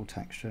floor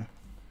texture.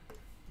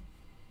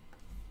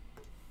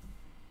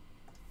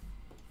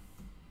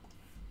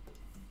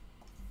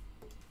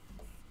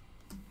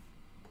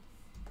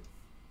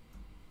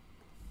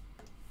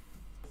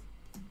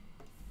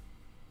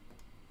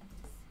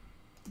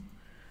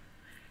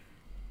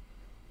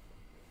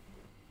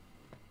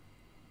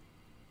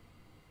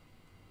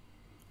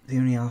 The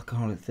only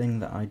alcoholic thing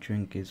that I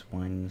drink is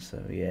wine,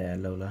 so yeah,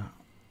 Lola,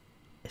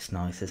 it's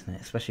nice, isn't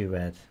it? Especially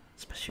red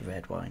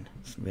wine.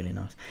 It's really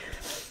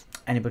nice.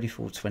 Anybody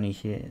 420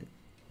 here?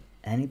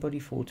 Anybody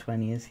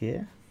 420 is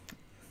here?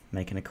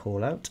 Making a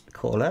call out.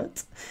 Call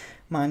out.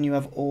 Man, you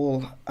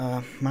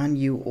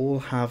all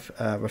have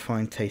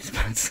refined taste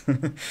buds.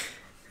 Look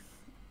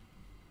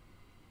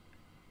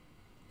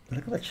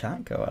at the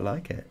chat go. I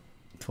like it.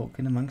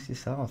 Talking amongst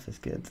yourselves is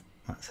good.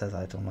 Matt says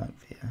I don't like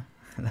beer.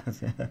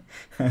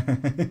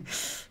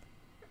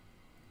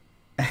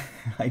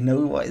 I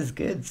know what is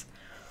good.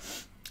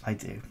 I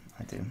do.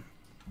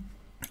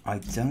 I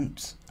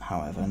don't,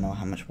 however, know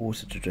how much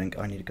water to drink.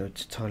 I need to go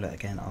to the toilet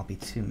again. I'll be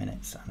 2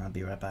 minutes and I'll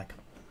be right back.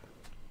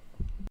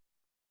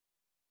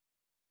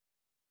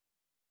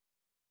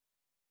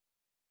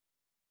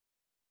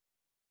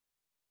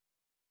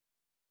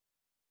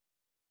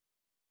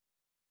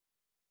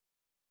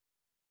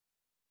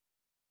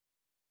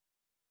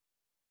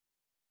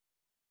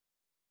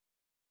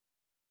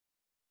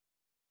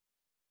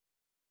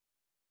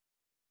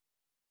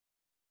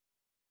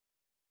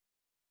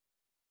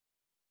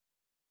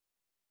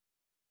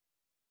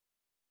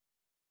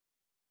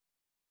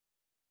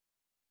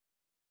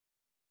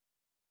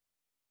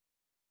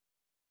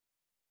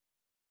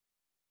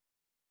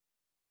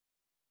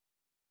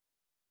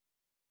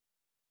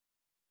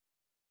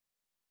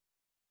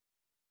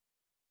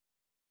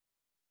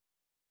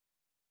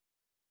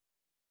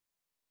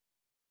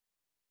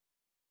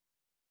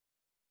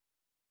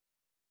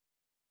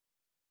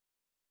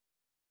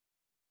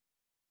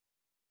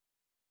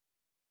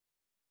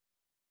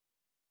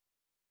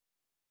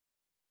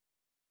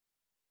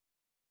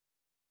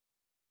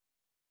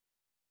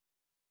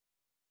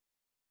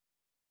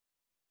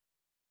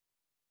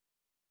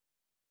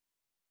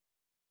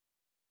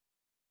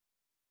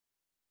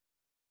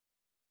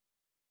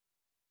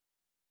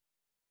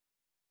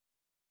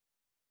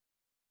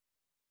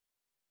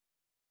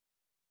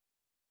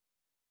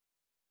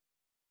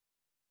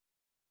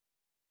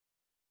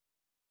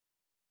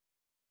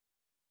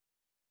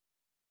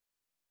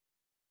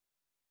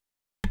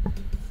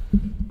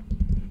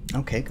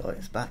 Okay,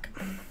 guys, back.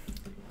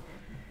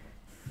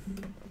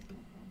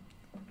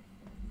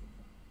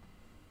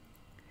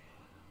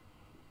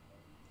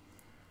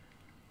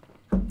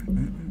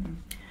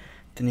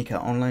 Danica,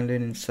 online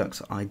learning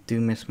sucks. I do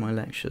miss my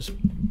lectures.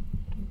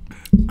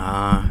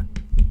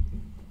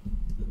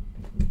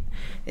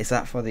 Is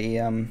that for the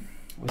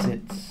was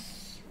it,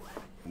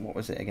 what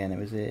was it again? It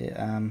was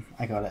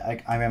I got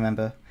it. I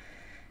remember.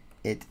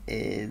 It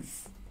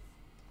is,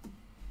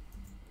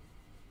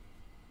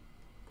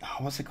 oh,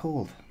 what's it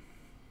called?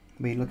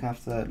 We look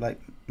after, like,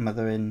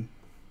 mother in,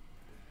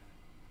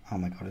 oh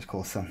my god, it's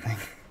called something.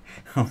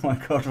 Oh my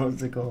god,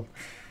 what's it called?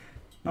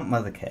 Not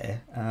mother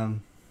care.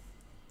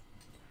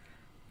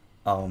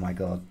 Oh my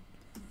god.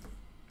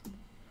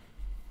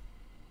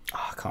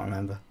 Oh, I can't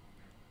remember.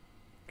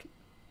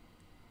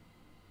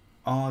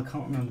 Oh, I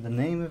can't remember the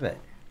name of it.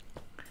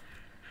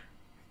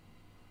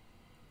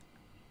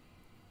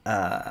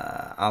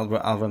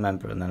 I'll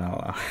remember, and then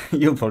I'll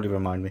you'll probably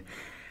remind me.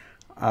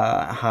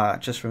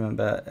 Just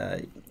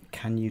remember.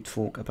 Can you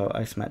talk about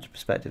isometric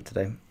perspective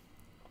today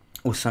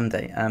or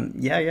someday?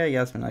 Yeah,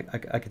 Yasmin.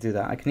 I could do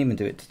that. I can even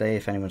do it today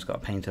if anyone's got a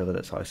paint over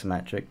that's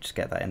isometric. Just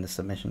get that in the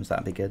submissions.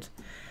 That'd be good.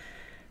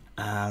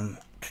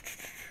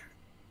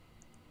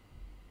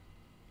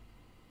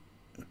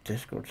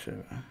 Discord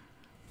server.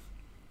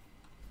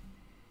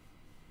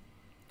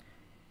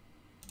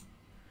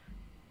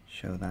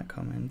 Show that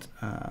comment.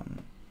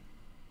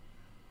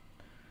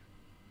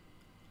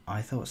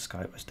 I thought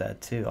Skype was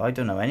dead too. I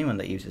don't know anyone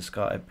that uses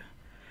Skype.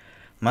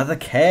 Mother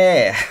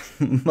care.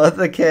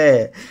 Mother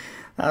care.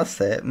 That's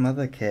it.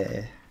 Mother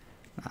care.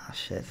 Ah,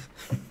 shit.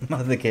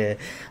 Mother care.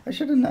 I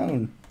should have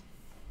known.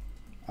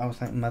 I was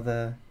like,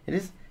 mother. It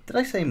is. Did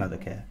I say mother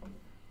care?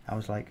 I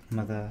was like,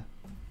 mother.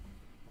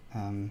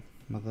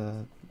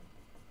 Mother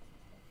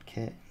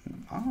care.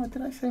 Oh,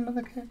 did I say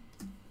mother care?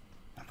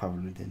 I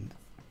probably didn't.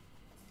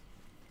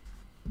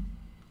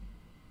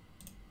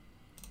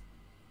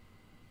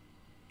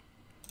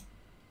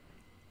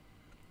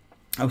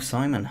 Oh,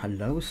 Simon.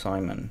 Hello,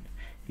 Simon.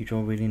 You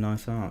draw really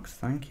nice arcs.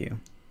 Thank you.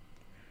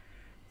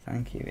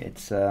 Thank you.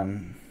 It's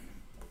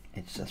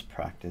just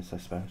practice, I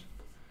suppose.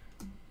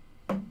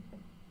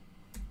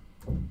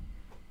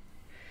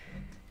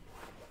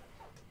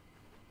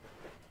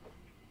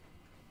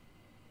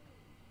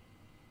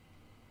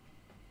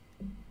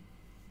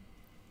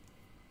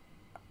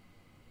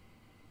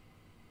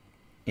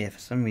 Yeah, for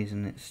some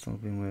reason it's still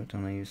being worked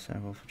on. I use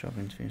several for job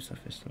interviews and stuff.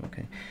 It's still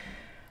okay.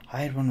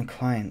 I had one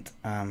client,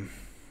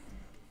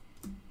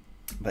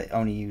 but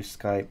only used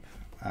Skype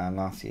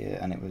last year,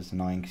 and it was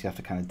annoying because you have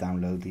to kind of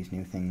download these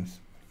new things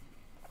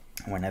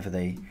whenever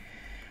they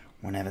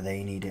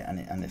need it,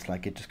 and it's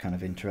like it just kind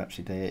of interrupts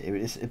your day.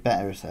 It's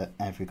better if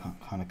every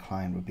kind of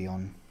client would be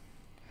on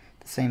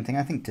the same thing.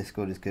 I think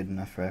Discord is good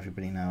enough for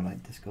everybody now.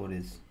 Like, Discord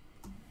is,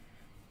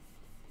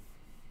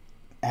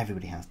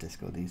 everybody has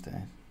Discord these days.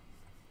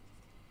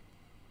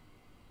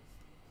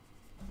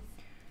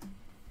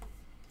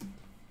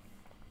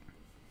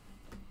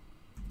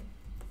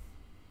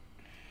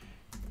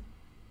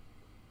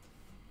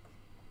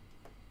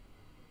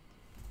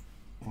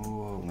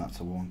 That's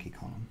a wonky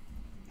column.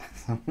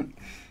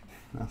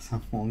 That's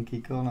a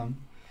wonky column.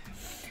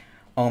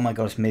 Oh my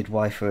god, it's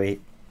midwifery.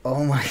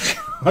 Oh my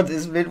god,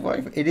 it's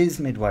midwifery. It is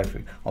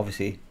midwifery.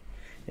 Obviously,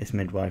 it's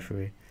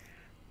midwifery.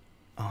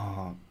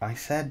 Oh, I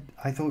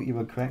thought you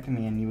were correcting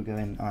me and you were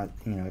going,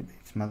 you know,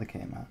 it's mother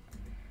care, Matt.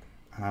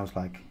 And I was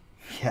like,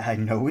 yeah, I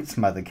know it's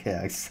mother care.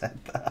 I said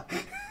that.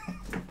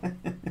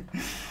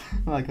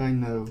 Like, I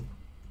know.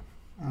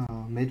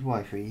 Oh,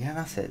 midwifery. Yeah,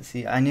 that's it.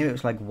 See, I knew it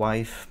was like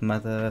wife,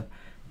 mother,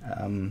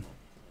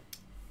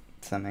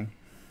 something.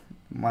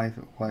 Wife,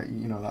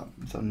 you know, that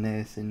sort of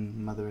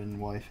nursing, mother and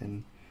wife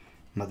and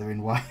mother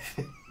and wife.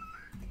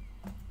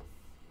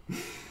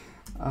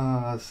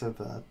 Oh, so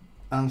bad.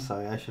 I'm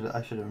sorry. I should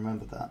have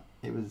remembered that.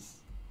 It was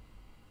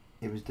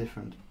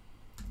different.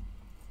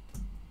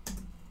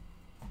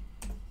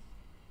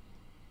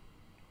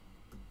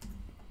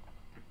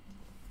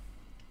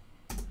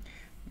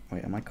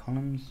 Wait, are my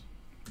columns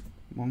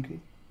wonky?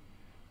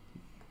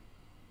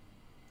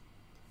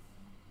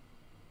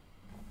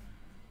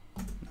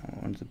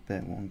 That one's a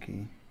bit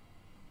wonky.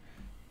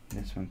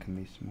 This one can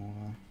be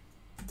smaller.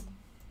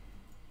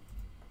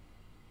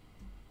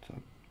 So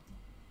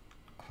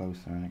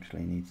closer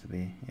actually needs to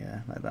be,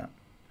 yeah, like that.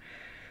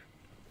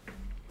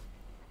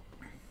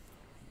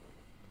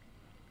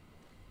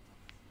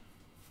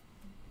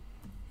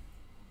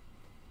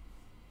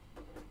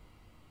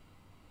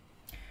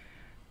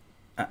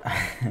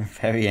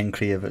 Very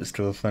unclear but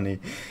still funny.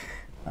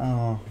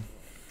 Oh,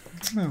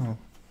 no.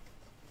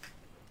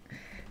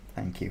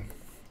 Thank you.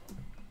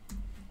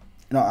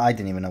 No, I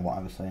didn't even know what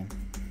I was saying.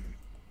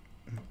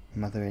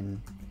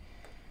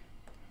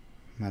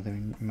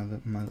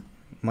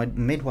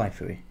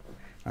 Midwifery.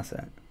 That's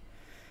it.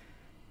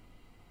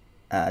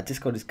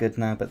 Discord is good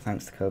now, but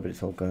thanks to COVID,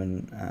 it's all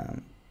going.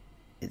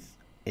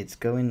 It's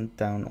going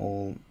down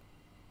all.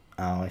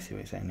 Oh, I see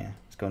what you're saying. Yeah,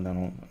 it's going down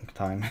all the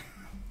time.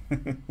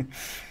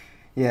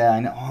 Yeah, I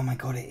know. Oh my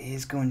god, it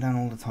is going down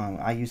all the time.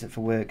 I use it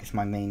for work. It's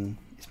my main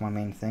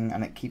thing,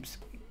 and it keeps.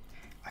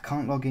 I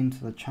can't log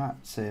into the chat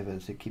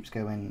servers. It keeps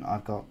going.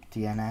 I've got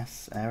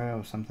DNS error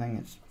or something.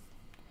 It's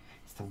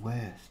the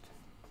worst.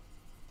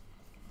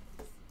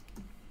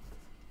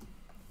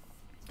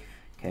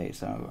 Okay,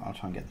 so I'll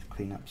try and get this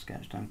cleanup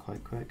sketch done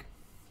quite quick.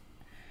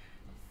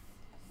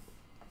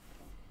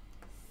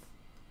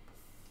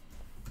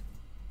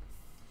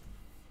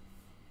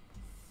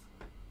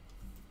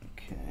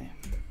 Okay.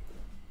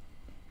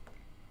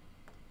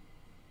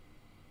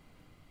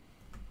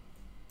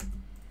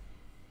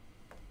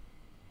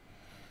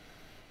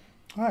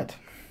 Right.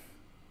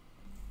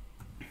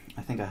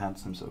 I think I had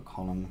some sort of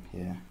column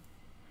here.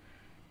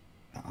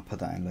 I'll put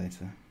that in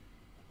later.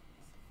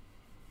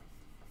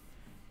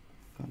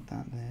 Got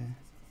that there.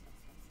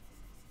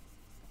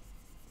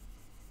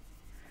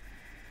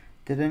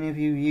 Did any of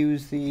you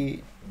use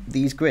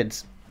these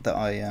grids that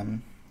I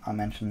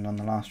mentioned on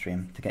the last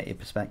stream to get your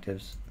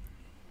perspectives?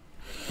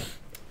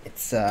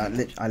 It's I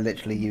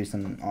literally used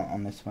them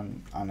on this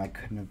one, and I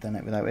couldn't have done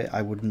it without it.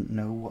 I wouldn't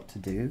know what to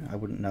do. I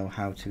wouldn't know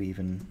how to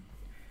even.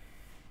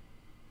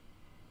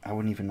 I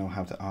wouldn't even know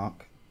how to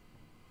arc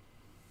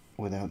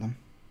without them.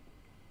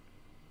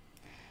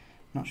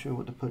 Not sure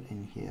what to put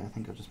in here. I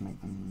think I'll just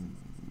make them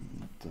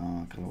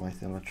dark, otherwise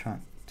they'll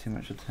attract too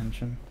much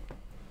attention.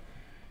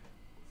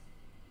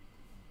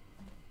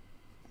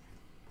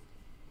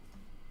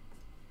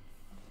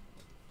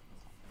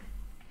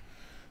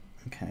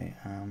 Okay,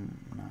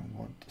 now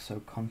what?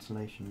 So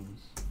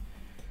constellations.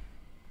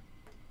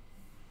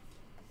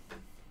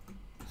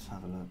 Let's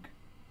have a look.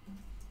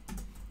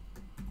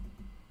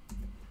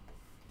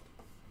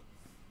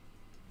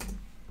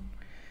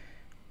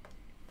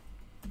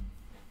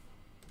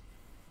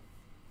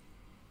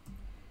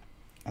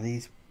 Are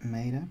these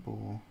made up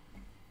or?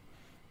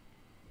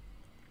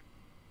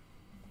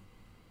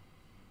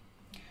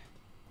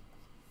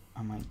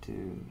 I might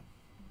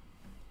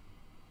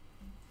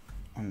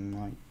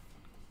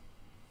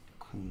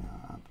clean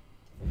that up.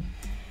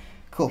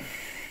 Cool.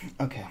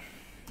 Okay.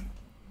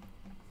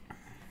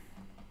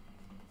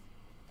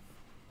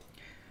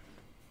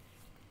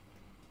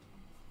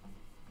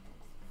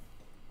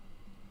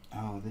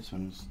 Oh, this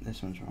one's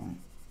wrong.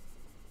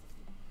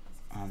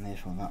 And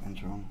therefore that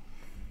one's wrong.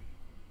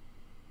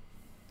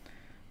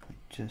 I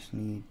just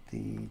need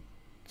the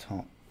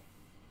top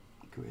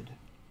grid.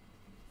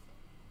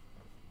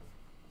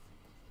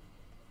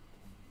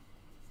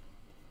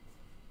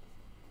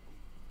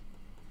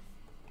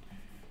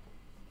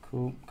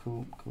 Cool.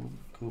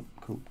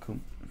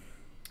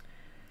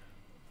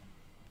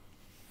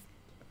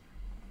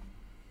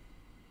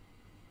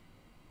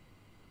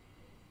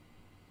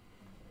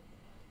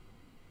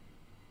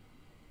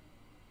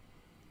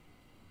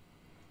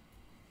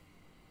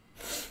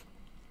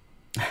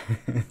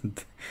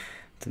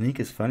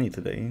 Tanika's funny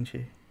today, isn't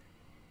she?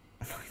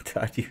 My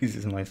dad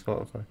uses my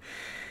Spotify.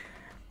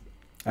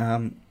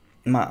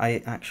 Matt,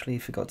 I actually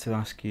forgot to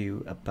ask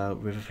you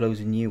about River Flows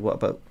in You. What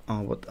about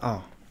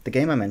the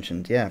game I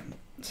mentioned? Yeah.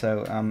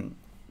 So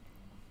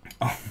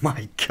oh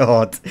my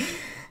god.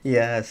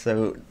 Yeah.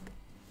 So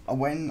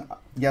when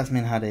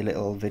Yasmin had a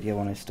little video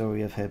on her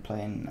story of her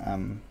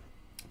playing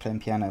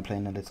piano,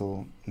 playing a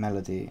little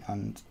melody,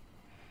 and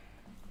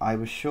I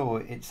was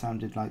sure it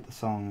sounded like the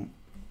song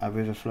 "A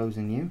River Flows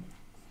in You,"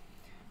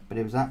 but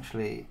it was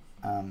actually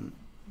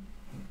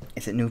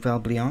is it Nouvelle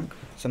Blanche,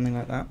 something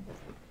like that?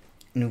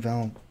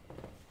 Nouvelle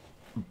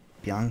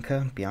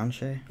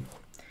Bianche.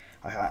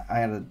 I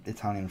had an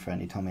Italian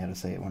friend. He told me how to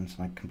say it once,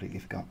 and I completely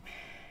forgot.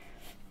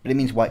 But it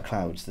means white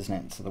clouds, doesn't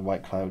it? So the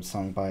White Clouds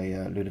song by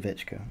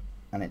Ludovica,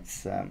 and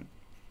it's or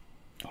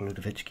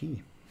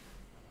Ludovicki.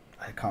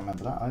 I can't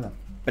remember that either.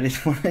 But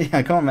it's one, yeah,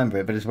 I can't remember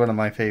it. But it's one of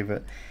my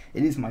favorite.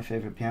 It is my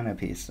favorite piano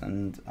piece,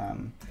 and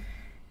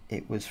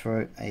it was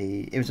for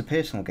it was a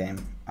personal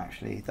game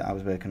actually that I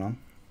was working on.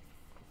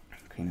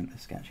 Clean up the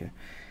sketch here.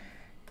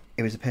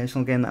 It was a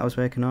personal game that I was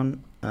working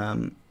on,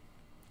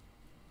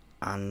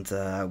 and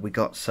we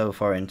got so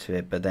far into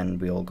it, but then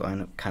we all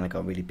kind of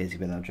got really busy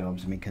with our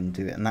jobs, and we couldn't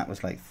do it. And that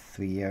was like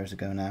 3 years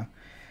ago now.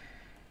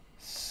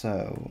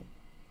 So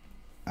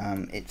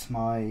it's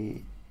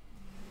my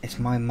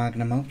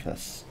magnum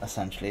opus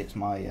essentially. It's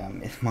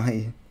my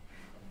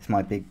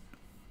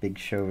big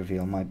show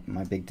reveal,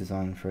 my big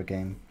design for a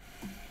game.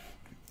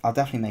 I'll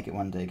definitely make it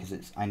one day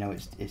because I know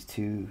it's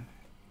too.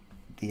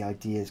 The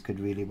ideas could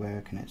really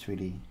work, and it's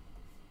really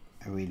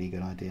a really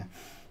good idea,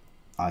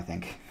 I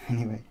think.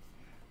 Anyway,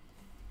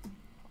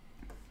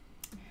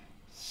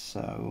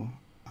 so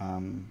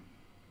I'm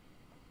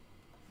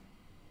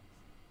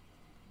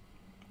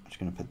just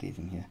going to put these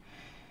in here.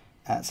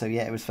 So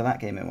yeah, it was for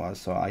that game it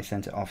was. So I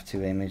sent it off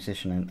to a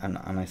musician, and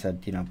I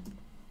said, you know,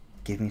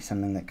 give me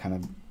something that kind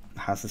of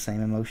has the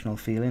same emotional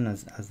feeling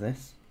as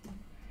this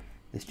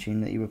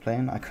tune that you were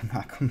playing. I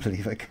couldn't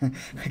believe I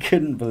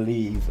couldn't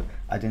believe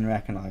I didn't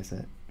recognize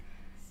it.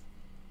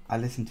 I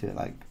listened to it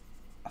like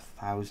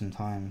 1,000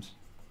 times.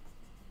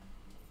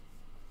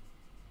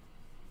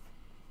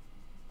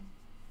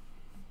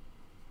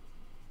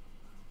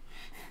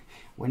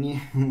 When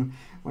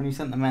you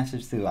sent the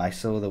message through, I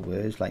saw the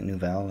words like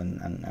Nouvelle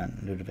and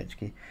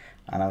Ludovicki,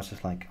 and I was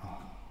just like, oh,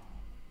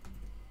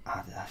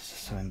 that's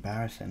just so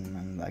embarrassing,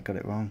 and I got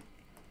it wrong.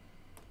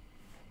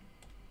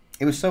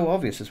 It was so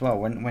obvious as well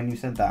when you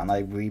said that, and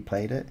I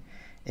replayed it.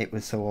 It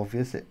was so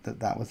obvious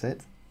that was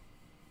it.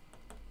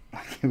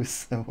 Like, it was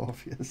so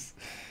obvious.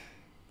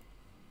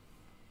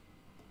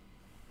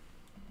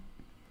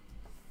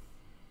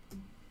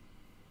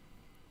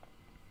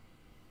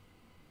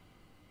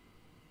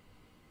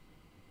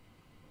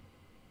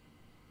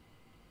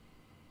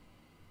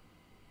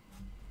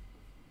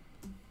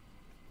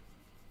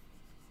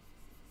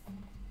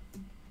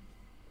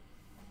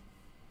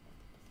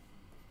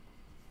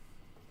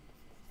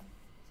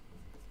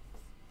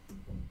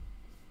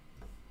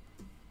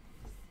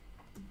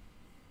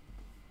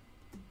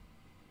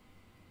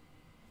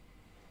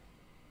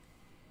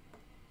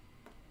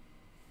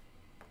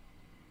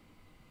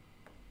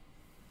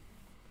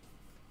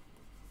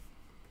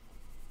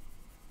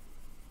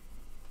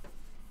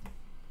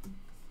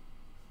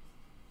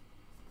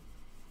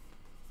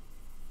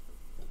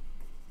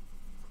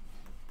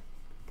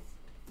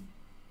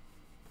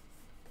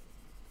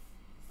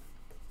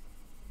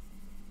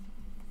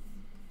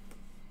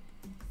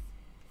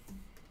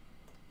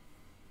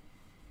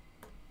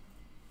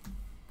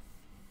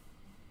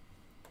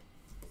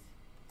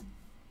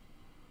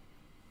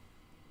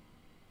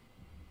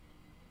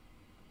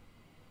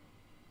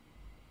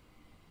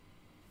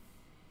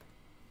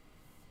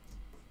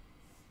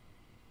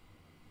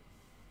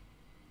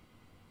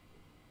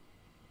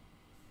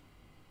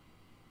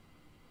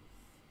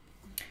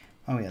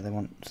 Oh yeah, they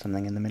want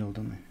something in the middle,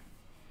 don't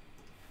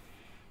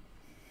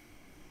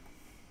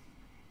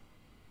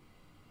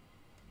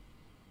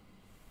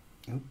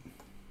they? Oop.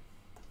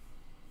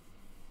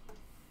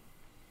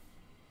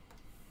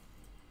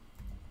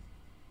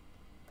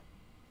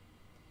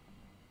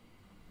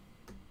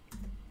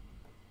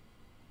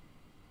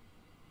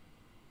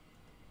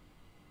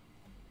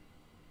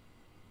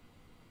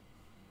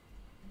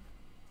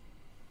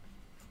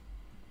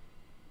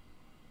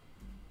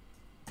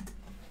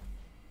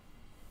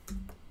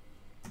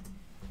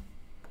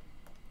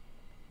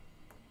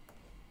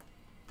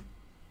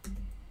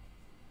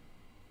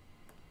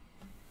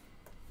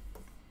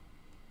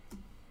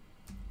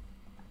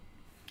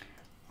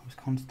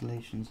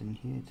 Constellations in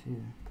here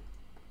too.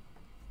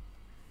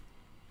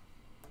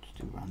 Just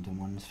do random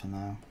ones for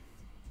now.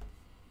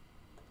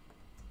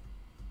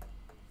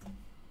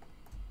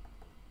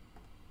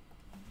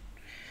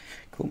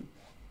 Cool.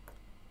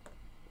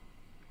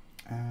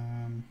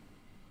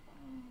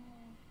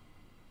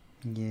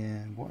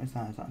 Yeah, what is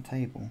that? Is that a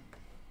table?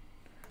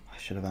 I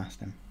should have asked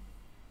him.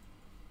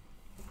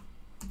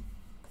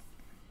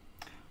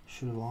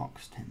 Should have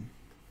asked him.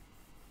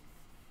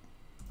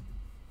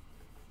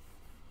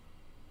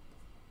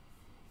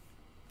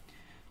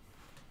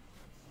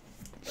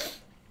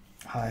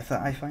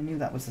 If I knew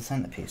that was the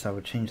centerpiece, I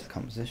would change the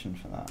composition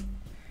for that.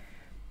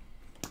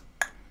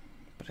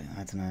 But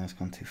I don't know, it's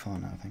gone too far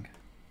now, I think.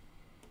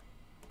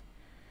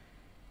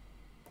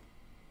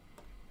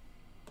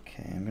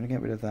 Okay, I'm going to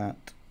get rid of that.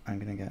 I'm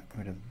going to get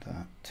rid of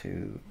that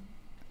too.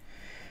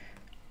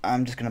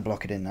 I'm just going to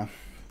block it in now.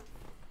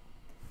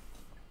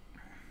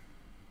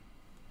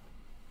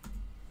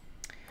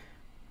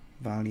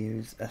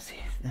 values. See,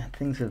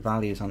 things with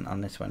values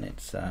on this one.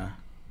 It's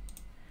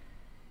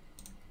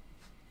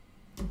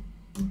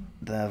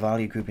the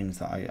value groupings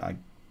that I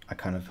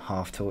kind of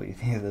half taught you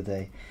the other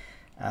day.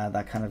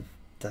 That kind of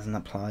doesn't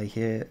apply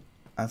here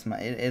as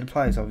much. It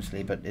applies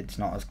obviously, but it's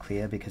not as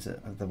clear because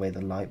of the way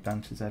the light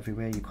bounces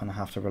everywhere. You kind of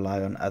have to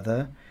rely on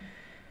other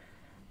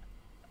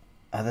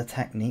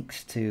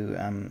techniques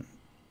to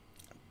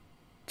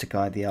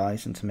guide the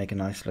eyes and to make a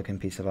nice looking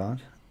piece of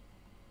art.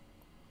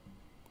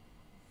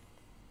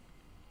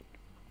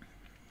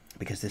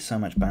 Because there's so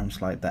much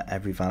bounce light that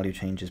every value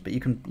changes, but you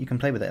can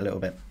play with it a little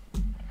bit.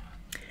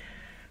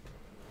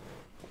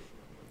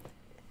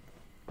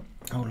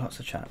 Oh, lots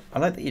of chat. I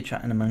like that you're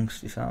chatting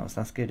amongst yourselves.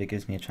 That's good. It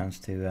gives me a chance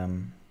to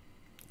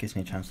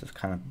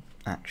kind of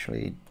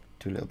actually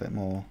do a little bit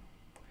more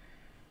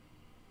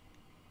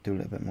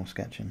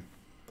sketching.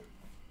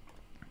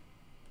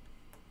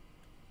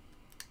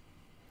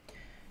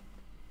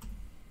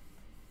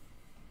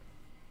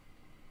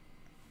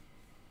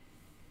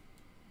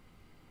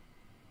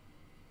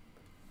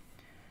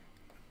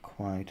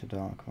 Quite a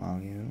dark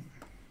value.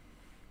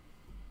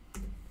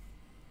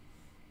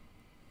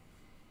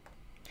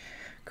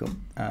 Cool.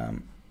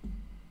 Trying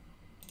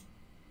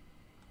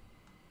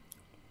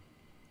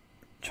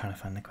to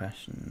find the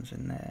questions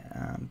in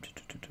there.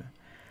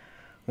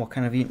 What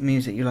kind of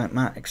music you like,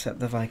 Matt, except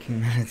the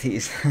Viking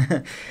melodies?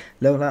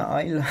 Lola,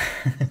 I love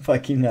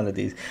Viking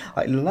melodies.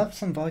 I love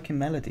some Viking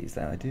melodies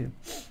there, I do.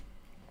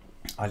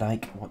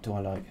 What do I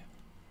like?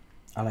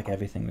 I like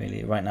everything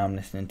really. Right now I'm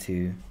listening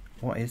to,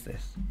 what is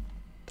this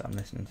that I'm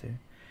listening to?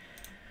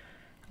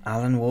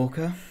 Alan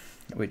Walker,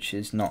 which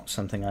is not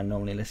something I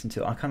normally listen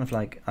to. I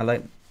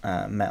like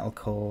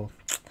metalcore.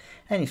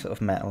 Any sort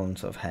of metal and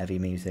sort of heavy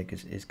music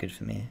is good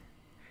for me.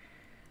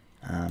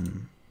 A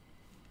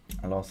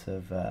lot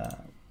of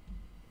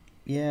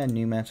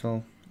new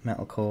metal,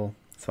 metalcore,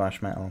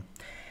 thrash metal,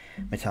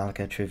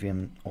 Metallica,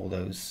 Trivium, all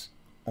those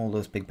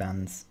big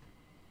bands.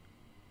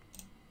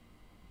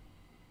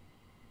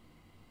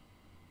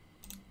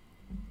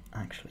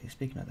 Actually,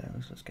 speaking of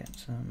those, let's get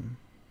some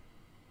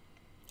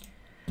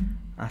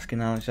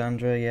Asking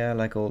Alexandra. Yeah, I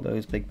like all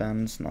those big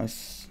bands.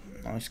 Nice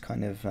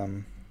kind of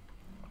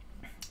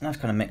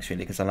mix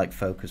really, because I like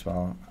folk as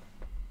well,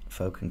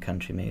 folk and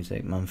country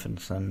music. Mumford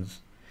 & Sons,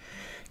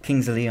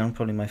 Kings of Leon,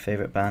 probably my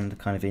favourite band,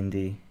 kind of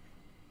indie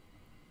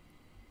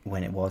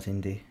when it was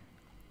indie.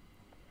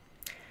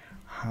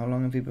 How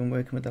long have you been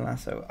working with the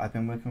lasso? I've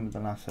been working with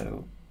the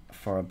lasso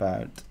for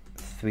about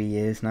 3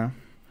 years now.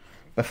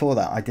 Before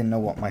that, I didn't know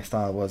what my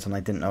style was, and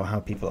I didn't know how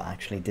people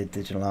actually did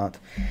digital art.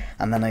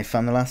 And then I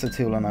found the lasso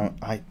tool, and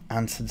I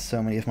answered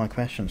so many of my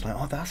questions, like,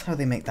 oh, that's how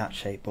they make that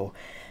shape, or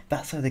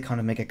that's how they kind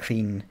of make a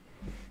clean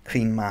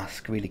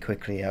mask really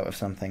quickly out of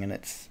something, and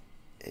it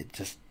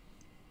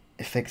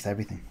fixed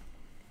everything.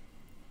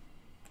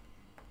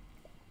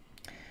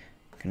 I'm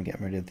gonna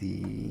get rid of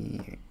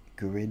the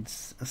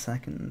grids a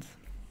second.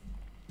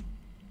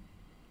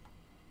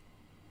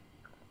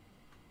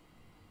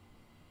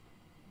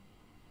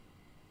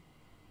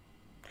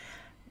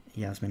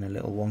 Yasmin a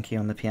little wonky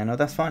on the piano.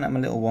 That's fine, I'm a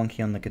little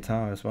wonky on the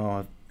guitar as well.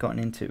 I've gotten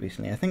into it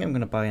recently. I think I'm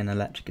going to buy an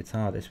electric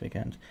guitar this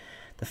weekend.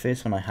 The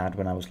first one I had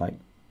when I was like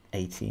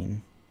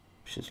 18,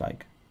 which is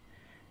like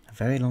a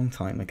very long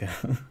time ago.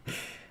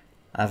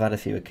 I've had a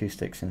few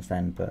acoustics since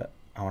then, but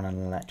I want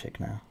an electric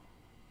now.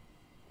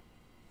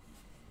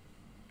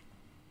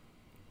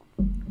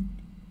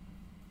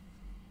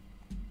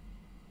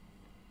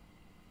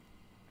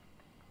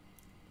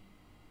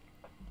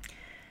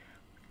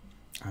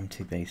 I'm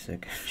too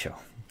basic, sure.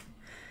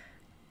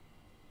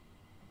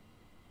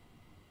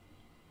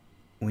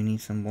 We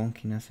need some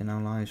wonkiness in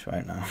our lives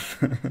right now.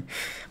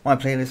 My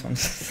playlist on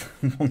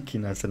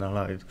wonkiness in our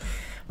lives.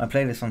 My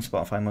playlist on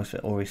Spotify, most of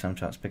it Ori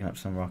soundtracks, picking up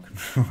some rock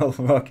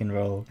and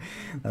roll.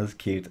 That was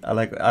cute. I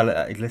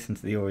listen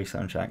to the Ori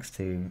soundtracks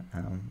too.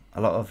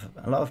 A lot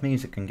of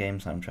music and game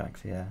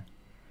soundtracks. Yeah,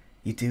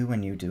 you do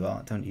when you do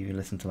art, don't you? You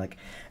listen to like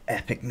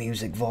Epic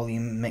Music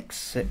Volume Mix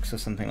 6 or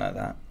something like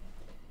that.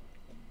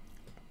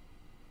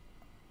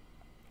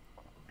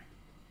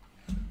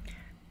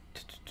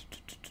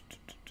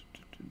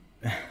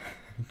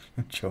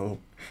 Joel.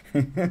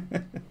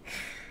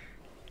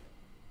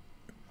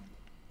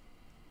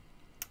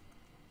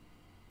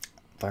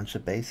 Bunch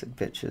of basic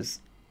bitches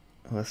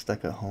who are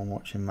stuck at home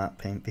watching Matt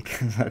paint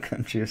because our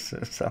country is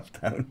so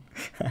self-down.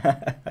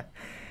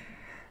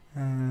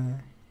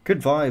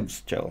 Good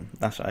vibes, Joel.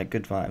 That's right,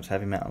 good vibes.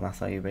 Heavy metal, that's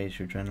how you raise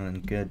your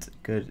adrenaline.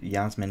 Good.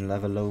 Yasmin,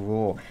 love a low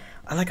roar.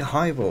 I like a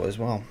high roar as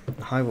well.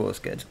 High roar is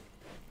good.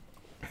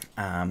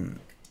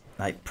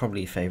 Like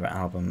probably favourite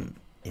album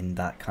in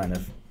that kind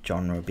of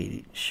genre would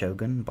be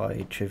Shogun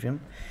by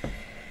Trivium.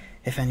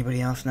 If anybody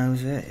else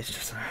knows it, it's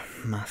just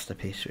a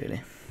masterpiece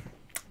really.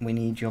 We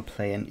need your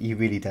playing. You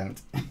really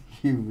don't.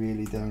 You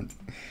really don't.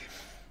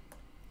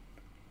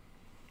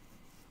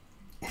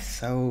 It's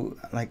so,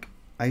 like,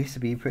 I used to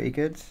be pretty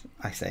good.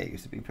 I say I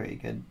used to be pretty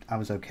good. I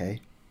was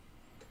okay.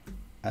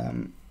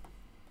 But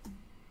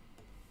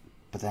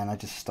then I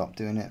just stopped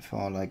doing it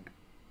for like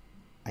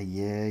a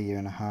year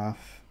and a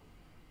half.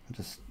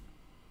 just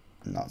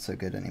not so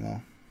good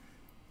anymore.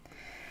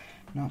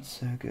 Not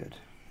so good.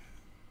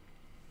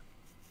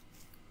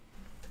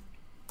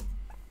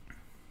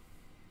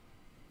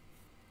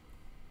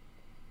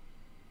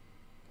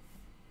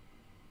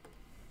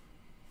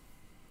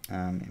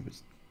 It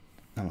was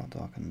a lot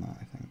darker than that,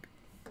 I think.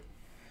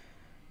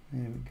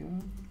 There we go.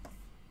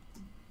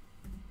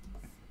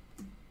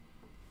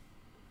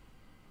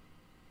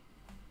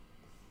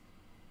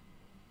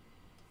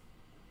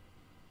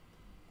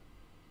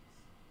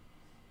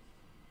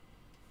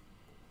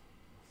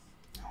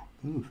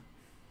 Ooh.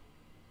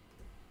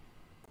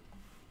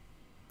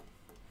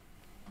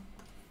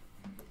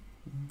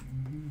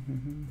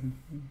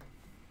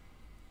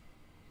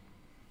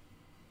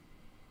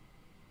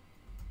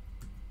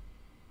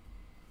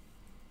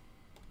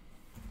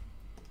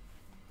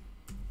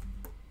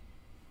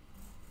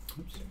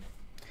 Oops.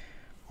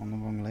 On the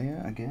wrong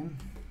layer again.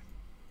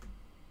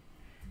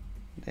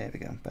 There we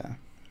go, better.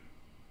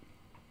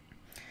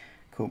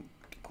 Cool.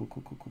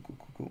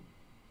 Cool.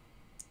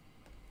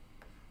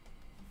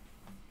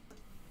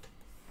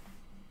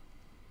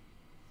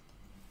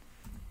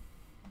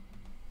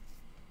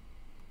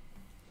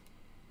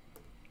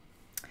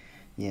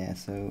 Yeah,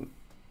 so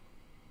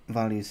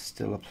values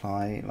still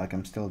apply, like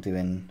I'm still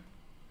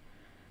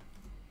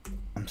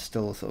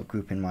sort of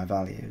grouping my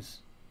values.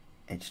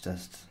 It's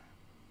just,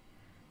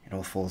 it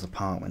all falls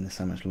apart when there's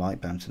so much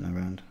light bouncing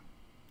around.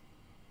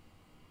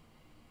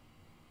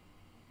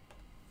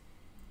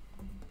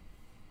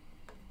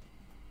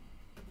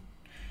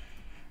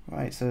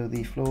 Right, so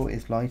the floor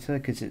is lighter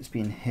because it's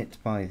been hit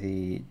by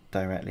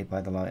directly by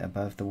the light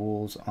above. The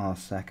walls are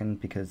second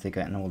because they're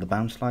getting all the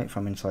bounce light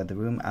from inside the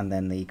room, and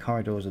then the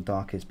corridors are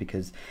darkest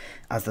because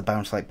as the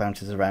bounce light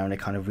bounces around, it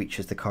kind of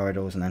reaches the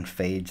corridors and then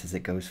fades as it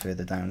goes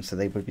further down, so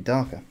they would be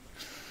darker.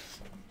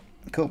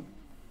 Cool.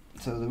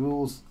 So the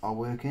rules are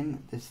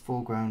working. This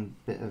foreground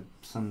bit of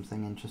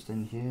something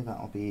interesting here,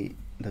 that'll be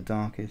the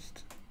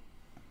darkest.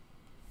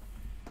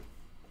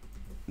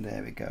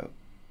 There we go.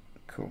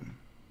 Cool.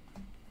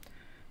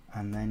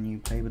 And then you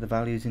play with the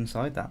values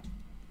inside that.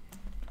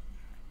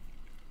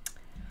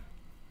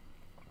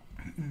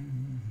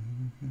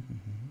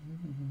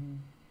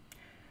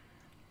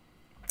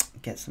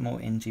 Get some more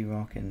indie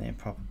rock in there.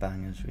 Proper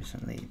bangers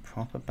recently.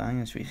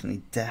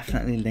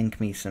 Definitely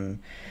link me some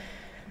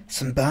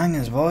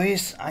bangers,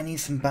 boys. I need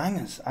some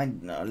bangers.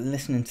 I'm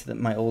listening to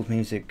my old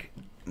music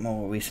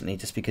more recently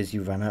just because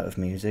you run out of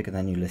music and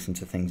then you listen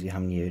to things you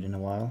haven't heard in a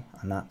while,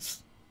 and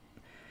that's,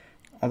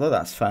 although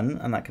that's fun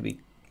and that could be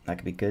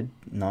good,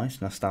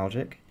 nice,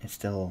 nostalgic, it's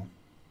still,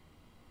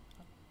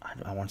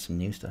 I want some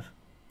new stuff.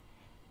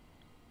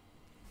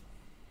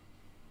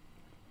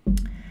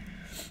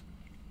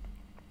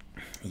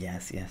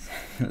 Yes.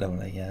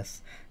 Lola,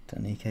 yes.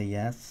 Danica,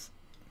 yes.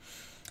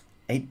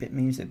 8-bit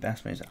music,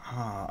 best music.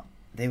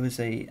 There was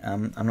a,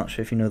 I'm not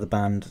sure if you know the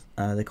band,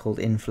 they're called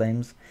In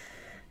Flames.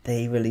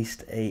 They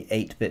released a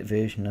 8-bit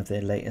version of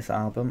their latest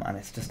album, and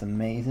it's just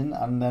amazing.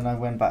 And then I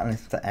went back and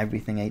listened to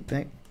everything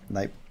 8-bit,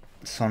 like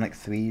Sonic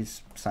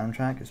 3's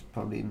soundtrack is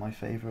probably my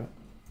favourite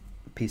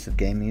piece of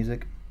game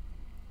music.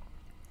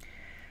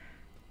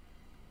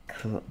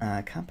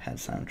 Cuphead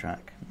soundtrack,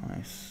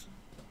 nice.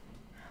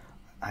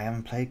 I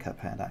haven't played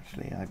Cuphead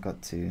actually. I've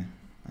got to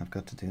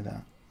do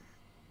that.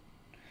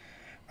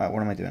 Right,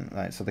 what am I doing?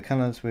 Right, so the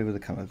colours, where were the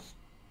colours?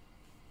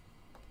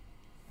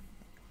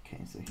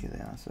 Okay, so here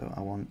they are. So I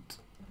want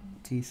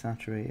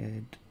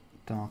desaturated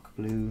dark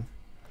blue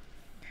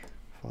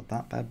for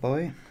that bad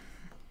boy.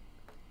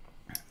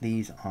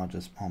 These are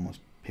just almost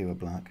pure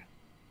black.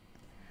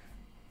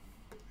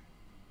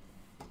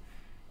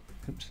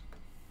 Oops.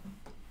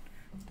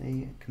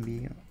 They can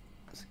be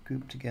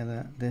grouped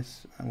together.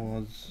 This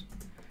was,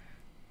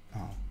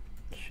 oh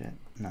shit,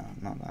 no,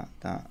 not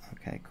that,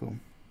 okay, cool.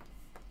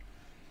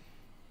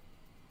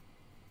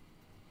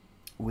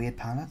 Weird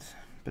palette,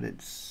 but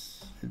it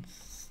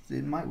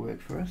might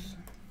work for us.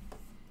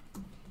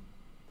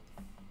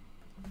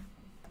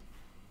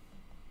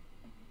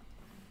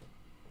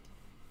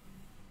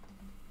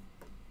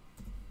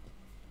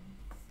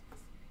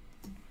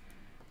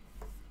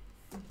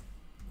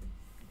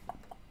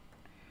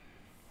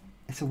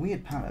 It's a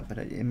weird palette, but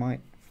it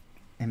might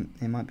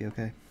be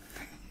okay.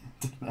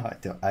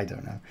 I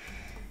don't know.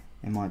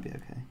 It might be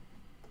okay.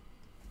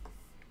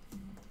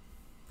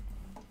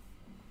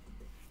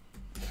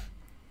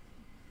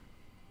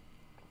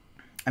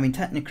 I mean,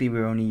 technically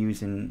we're only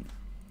using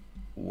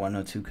 1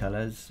 or 2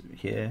 colors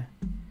here.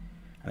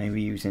 I mean, we're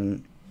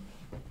using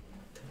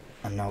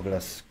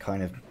analogous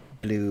kind of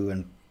blue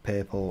and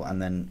purple,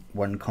 and then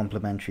 1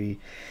 complementary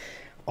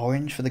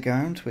orange for the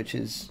ground, which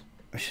is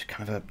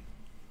kind of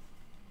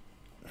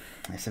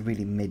it's a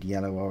really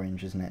mid-yellow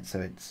orange, isn't it? So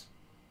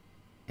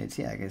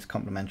it's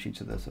complementary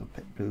to the sort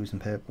of blues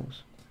and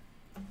purples.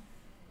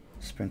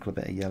 Sprinkle a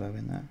bit of yellow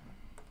in there.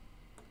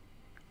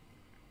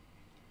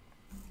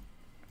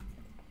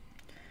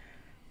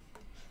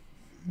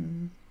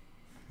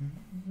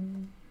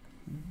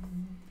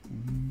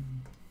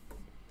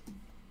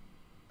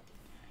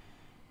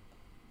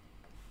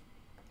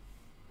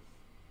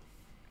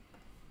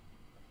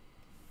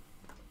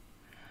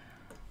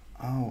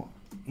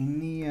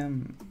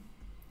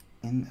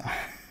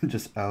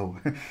 Just oh.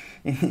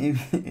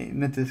 In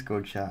the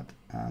Discord chat,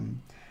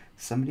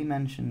 somebody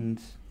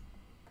mentioned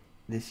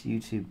this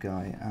YouTube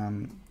guy.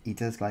 He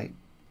does like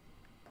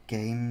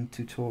game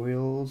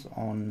tutorials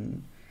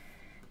on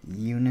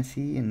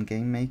Unity and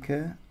Game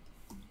Maker.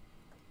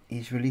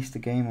 He's released a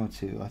game or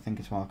two, I think,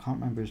 as well. I can't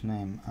remember his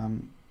name.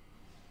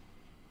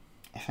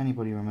 If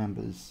anybody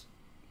remembers,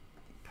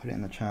 put it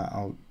in the chat.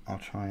 I'll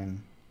try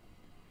and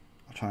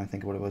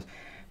think of what it was.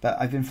 But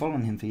I've been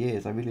following him for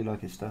years. I really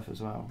like his stuff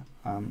as well.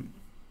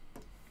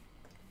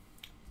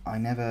 I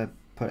never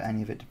put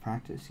any of it to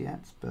practice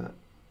yet, but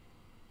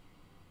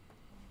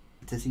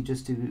does he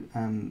just do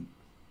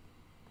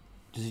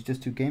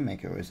Game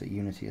Maker, or is it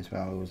Unity as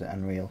well, or was it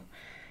Unreal?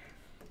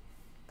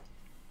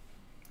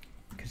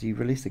 Because he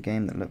released a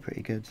game that looked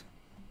pretty good.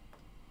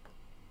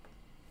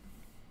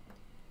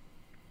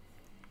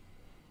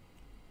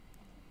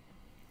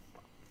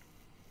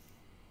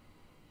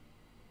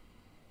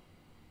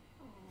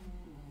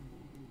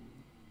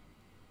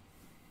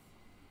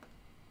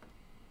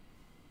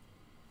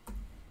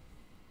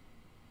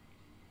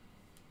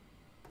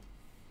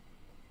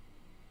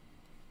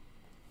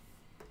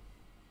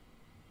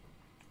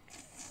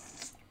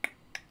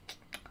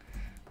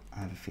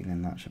 I have a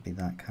feeling that should be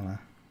that colour.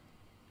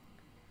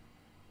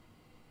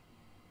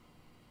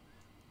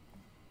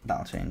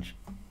 That'll change.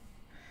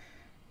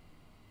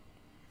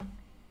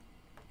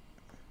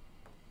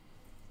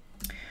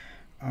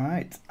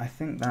 Alright, I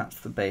think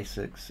that's the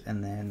basics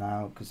in there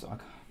now, because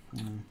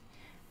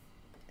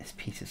this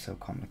piece is so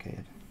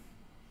complicated.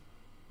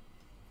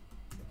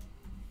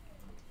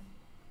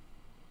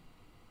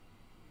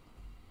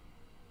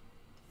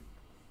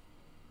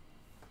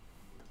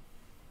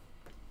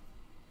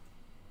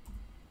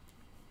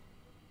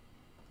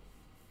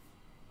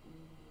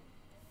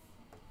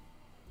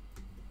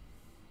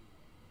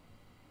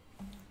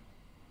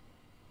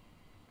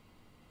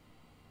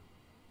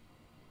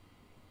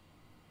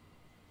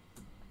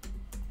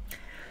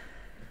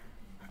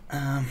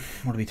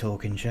 What are we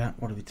talking, chat?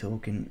 What are we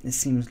talking? It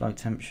seems like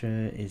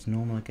temperature is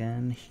normal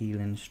again.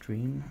 Healing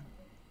stream.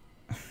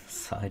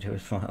 Cider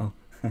as well.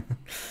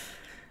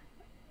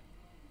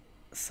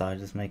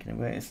 Cider's making it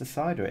work. It's the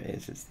cider it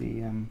is. It's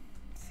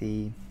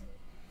the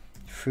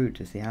fruit.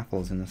 It's the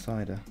apples in the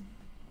cider.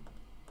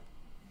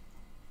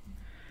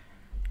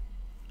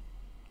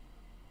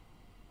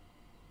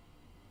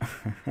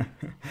 I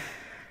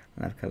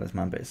love colours,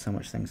 man, but it's so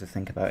much things to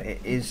think about.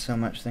 It is so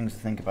much things to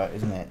think about,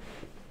 isn't it?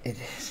 It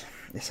is.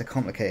 It's a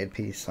complicated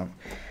piece, so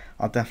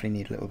I'll definitely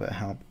need a little bit of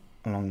help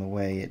along the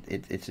way.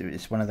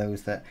 It's one of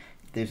those that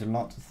there's a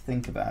lot to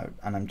think about,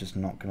 and I'm just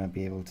not going to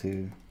be able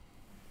to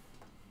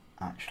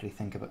actually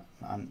think about.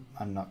 I'm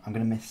going to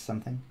miss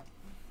something.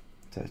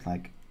 So it's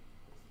like,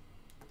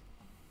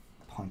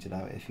 point it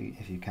out if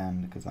you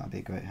can, because that'd be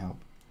a great help.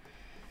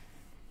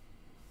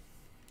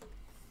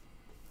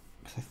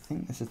 Because I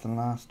think this is the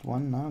last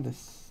one now.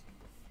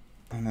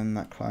 And then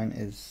that client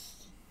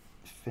is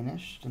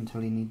finished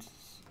until he needs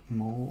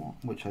more,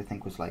 which I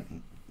think was like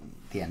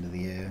the end of the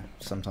year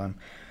sometime.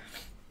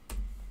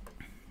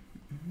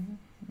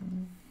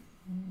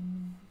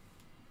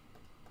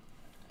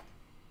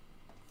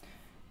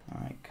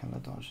 Alright, colour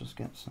dots, just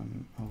get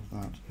some of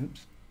that.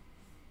 Oops.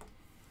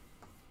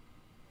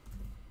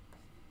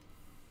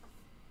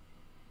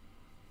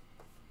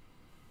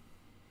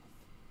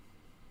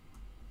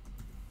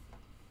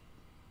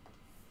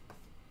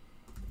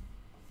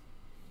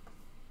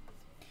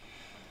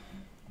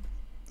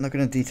 Not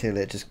going to detail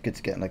it, just good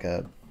to get like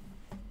a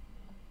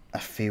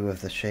few of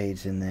the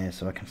shades in there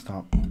so I can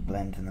start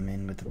blending them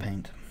in with the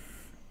paint.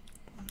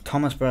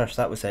 Thomas Brush,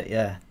 that was it,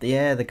 yeah.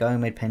 The guy who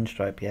made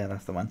Pinstripe, yeah,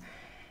 that's the one.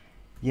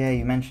 Yeah,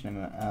 you mentioned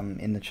him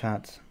in the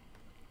chat.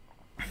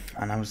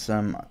 And I was,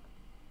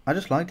 I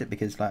just liked it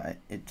because like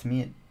to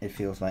me it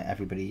feels like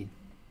everybody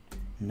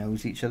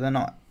knows each other.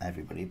 Not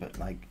everybody, but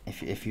like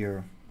if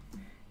you're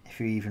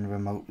even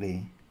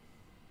remotely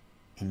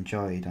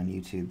enjoyed on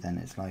YouTube, then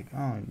it's like,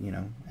 oh, you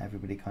know,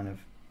 everybody kind of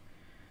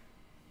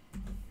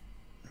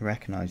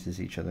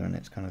recognizes each other, and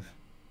it's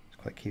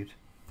quite cute.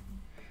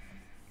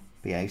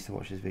 But yeah, I used to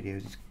watch his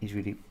videos. He's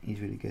really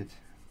good.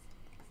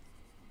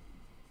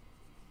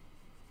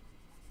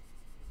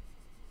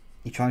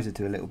 He tries to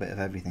do a little bit of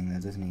everything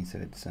though, doesn't he? So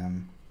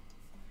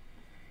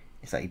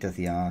it's like he does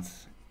the art,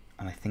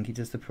 and I think he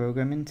does the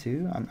programming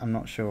too. I'm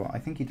not sure. I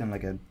think he done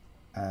like a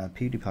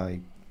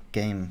PewDiePie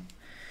game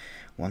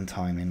one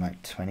time in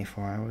like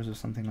 24 hours or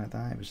something like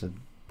that. It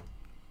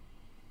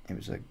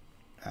was a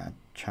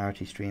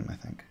charity stream, I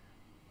think.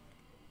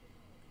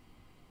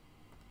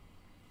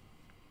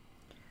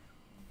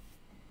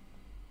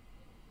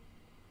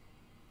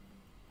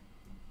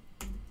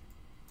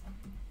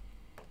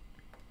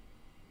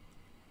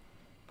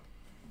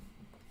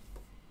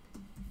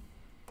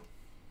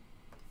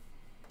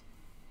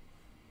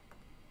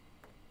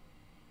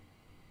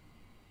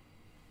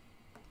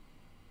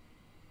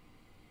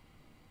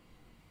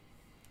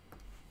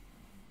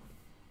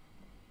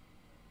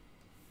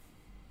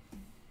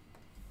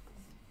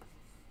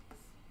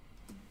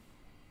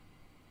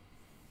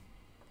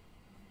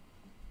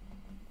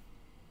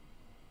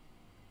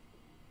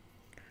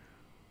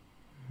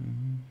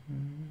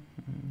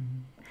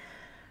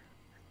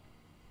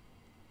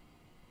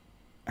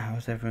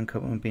 How's everyone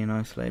coping with being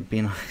isolated?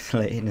 Being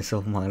isolated is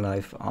all my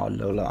life. Oh,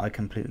 Lola, I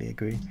completely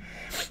agree.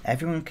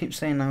 Everyone keeps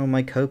saying, how am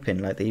I coping?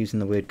 Like, they're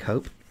using the word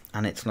cope.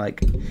 And it's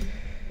like,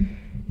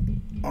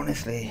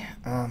 honestly,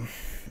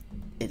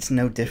 it's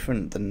no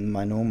different than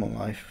my normal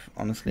life,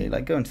 honestly.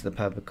 Like, going to the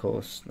pub, of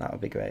course, that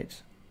would be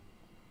great.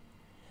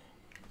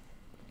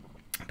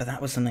 But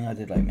that was something I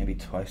did, like, maybe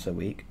twice a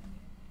week.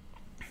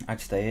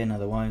 I'd stay in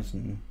otherwise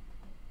and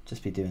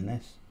just be doing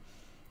this.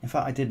 In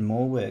fact, I did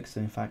more work, so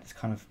in fact, it's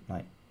kind of,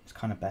 like, it's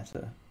kind of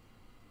better.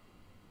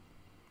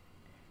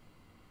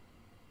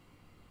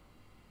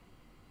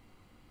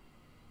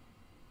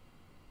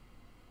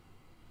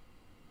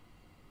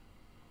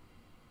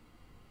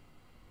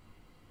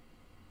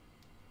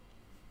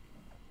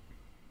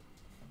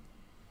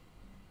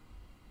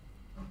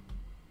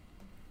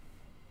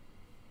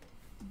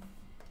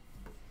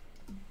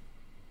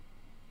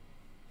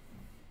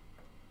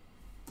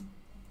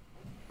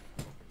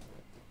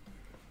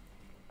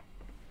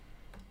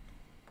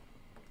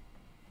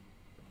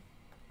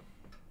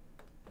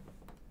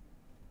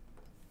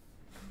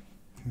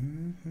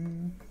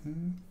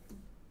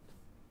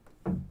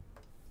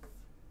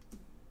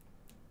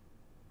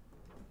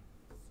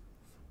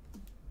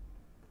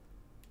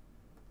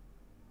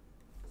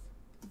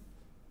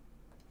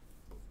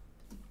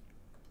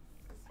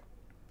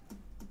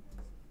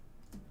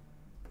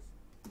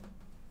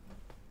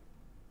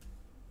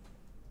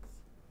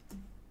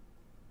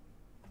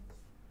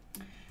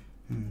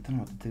 Don't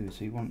know what to do,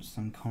 so you want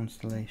some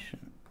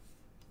constellation.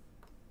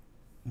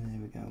 There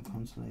we go,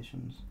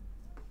 constellations.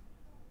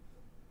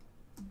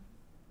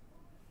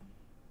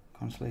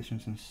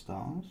 Constellations and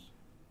stars.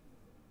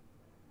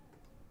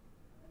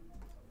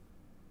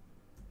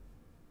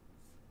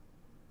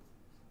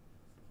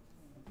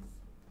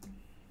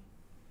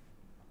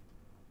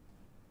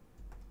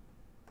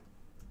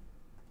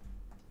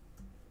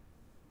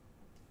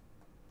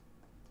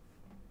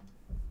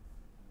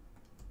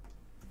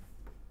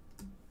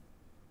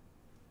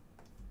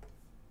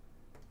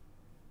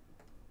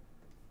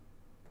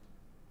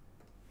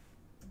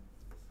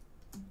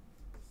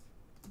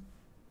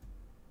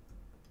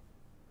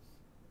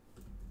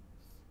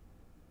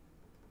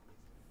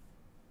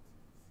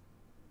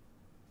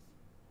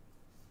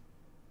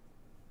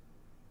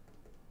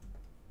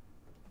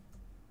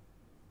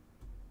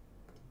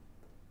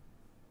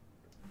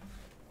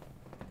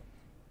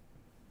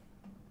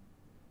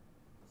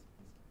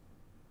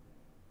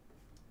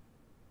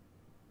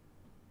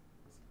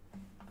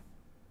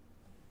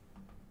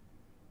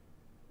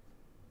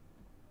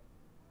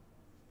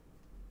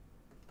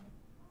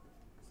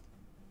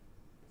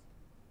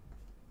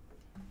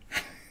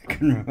 I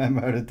couldn't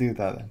remember how to do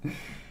that then.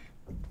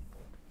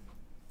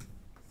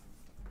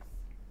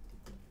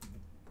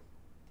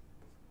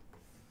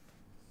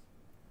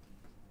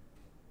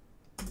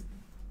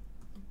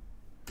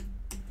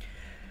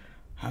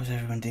 How's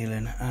everyone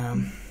dealing?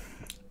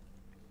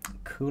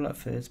 Cool at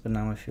first, but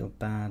now I feel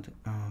bad.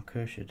 Oh,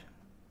 cursed.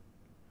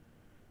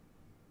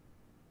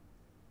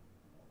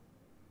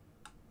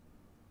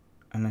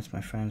 I miss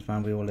my friends,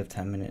 man. We all live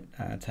 10 minutes.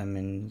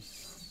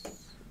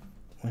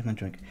 Where's my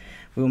drink?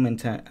 We all live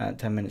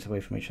 10 minutes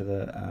away from each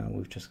other.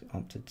 We've just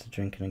opted to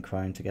drinking and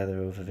crying together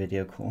over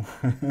video call.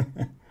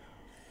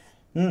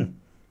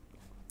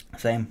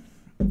 Same.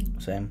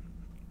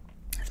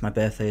 It's my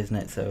birthday, isn't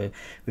it? So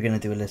we're gonna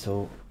do a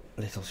little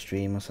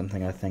stream or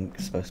something. I think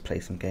supposed to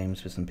play some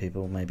games with some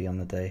people maybe on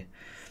the day.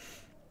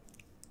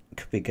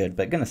 Could be good,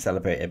 but gonna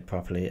celebrate it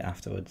properly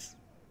afterwards.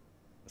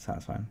 So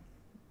that's fine.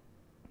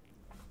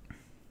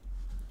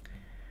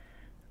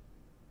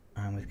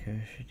 And with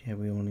Kirsch, yeah,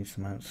 we all need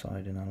some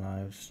outside in our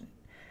lives.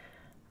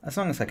 As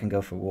long as I can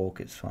go for a walk,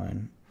 it's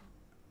fine.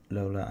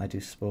 Lola, I do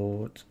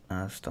sport.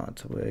 Started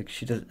to work.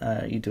 She does.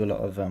 You do a lot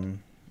of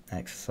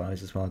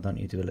exercise as well, don't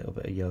you? Do a little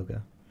bit of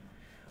yoga.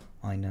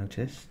 I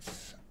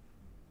noticed.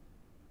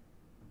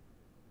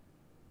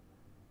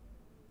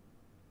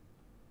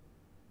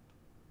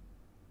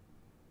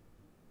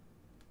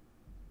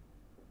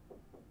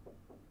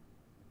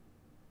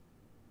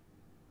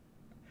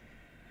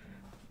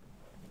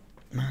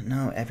 Man,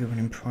 no, everyone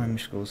in primary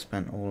school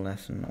spent all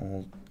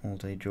lesson, all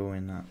day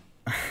drawing that.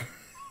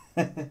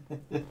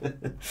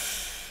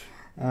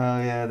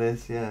 Oh yeah,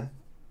 this, yeah.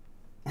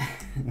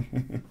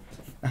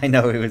 I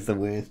know, it was the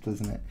worst,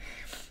 wasn't it?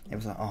 It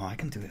was like, oh, I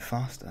can do it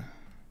faster.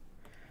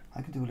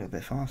 I can do a little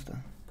bit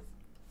faster.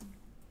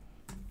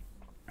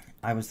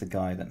 I was the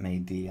guy that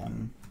made the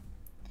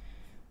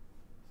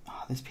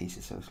oh, this piece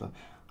is so slow.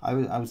 I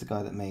was the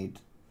guy that made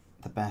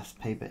the best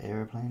paper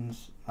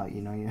airplanes. Like,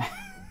 you know, you.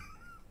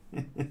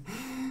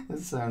 It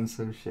sounds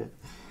so shit.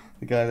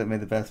 The guy that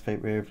made the best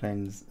paper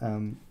airplanes,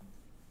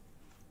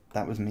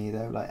 that was me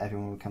though. Like,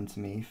 everyone would come to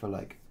me for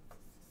like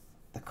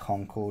the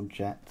Concorde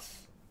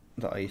jets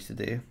that I used to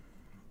do.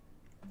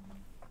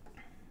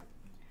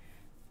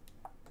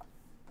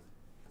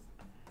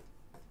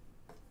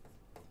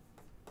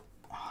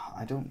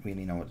 I don't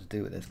really know what to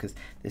do with this because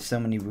there's so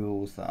many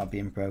rules that are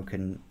being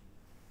broken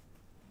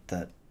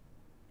that,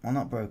 well,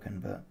 not broken,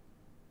 but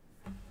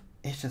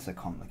it's just a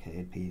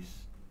complicated piece.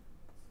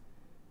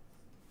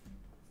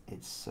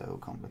 It's so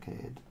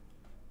complicated.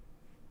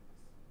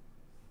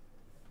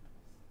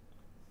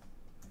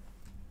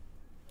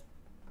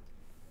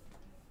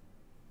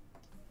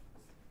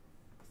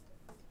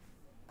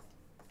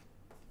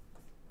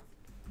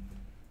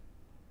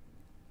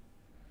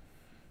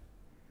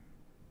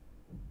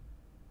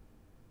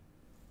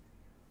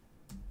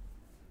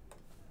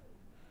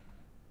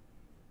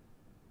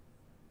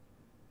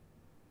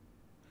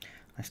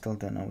 I still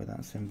don't know where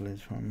that symbol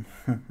is from.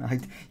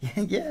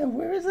 Yeah,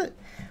 where is it?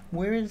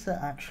 Where is it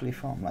actually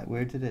from? Like,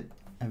 where did it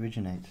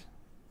originate?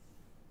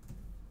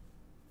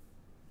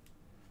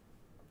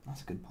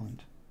 That's a good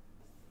point.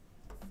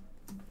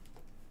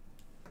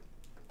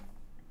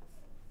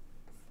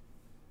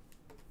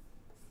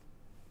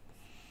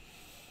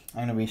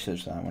 I'm gonna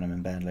research that when I'm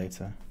in bed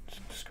later.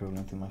 Just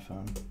scrolling through my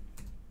phone.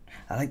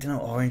 I like to know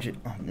orange.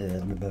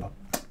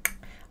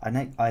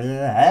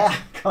 I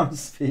can't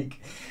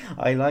speak.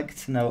 I like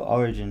to know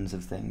origins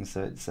of things,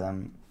 so it's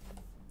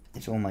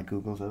all my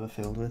Google's ever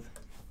filled with.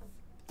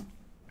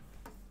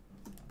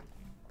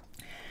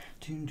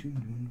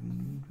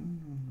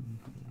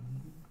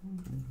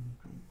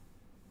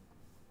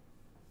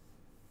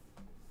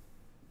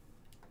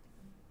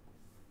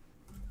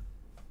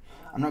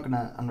 I'm not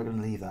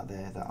gonna leave that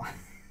there. That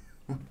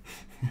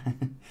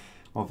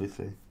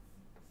obviously.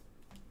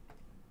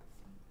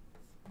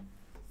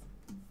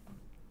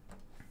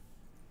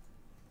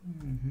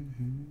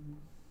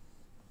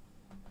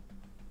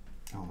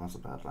 Oh, that's a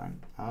bad line.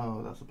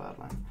 Oh, that's a bad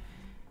line.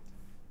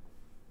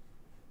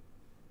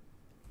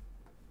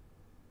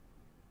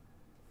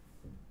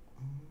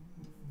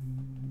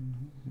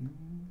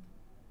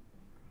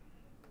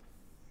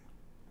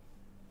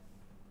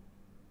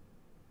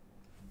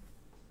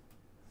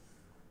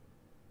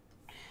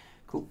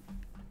 Cool.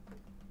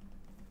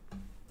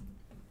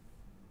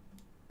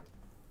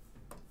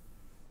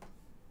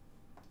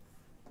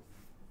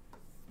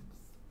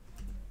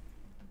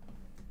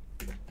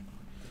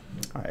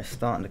 Alright, it's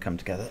starting to come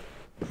together.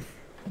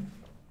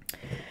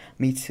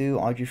 Me too,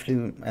 I drew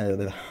flame.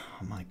 Oh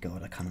my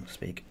god, I cannot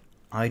speak.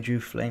 I drew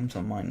flames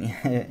on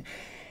mine.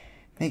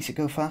 Makes it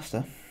go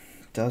faster.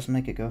 Does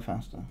make it go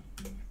faster.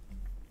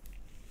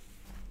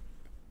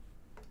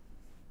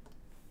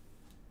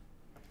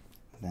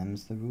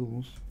 Them's the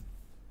rules.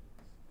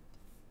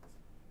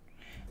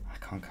 I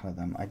can't colour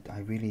them. I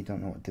really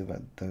don't know what to do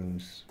about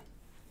those.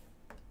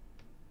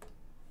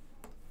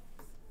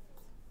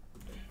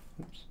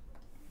 Oops.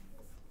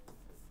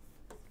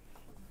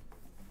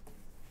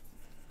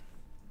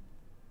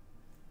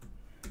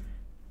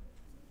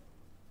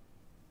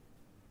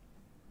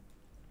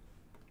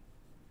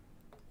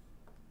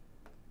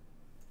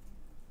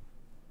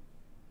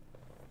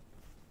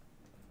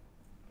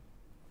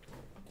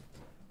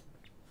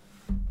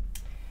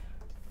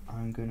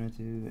 I'm gonna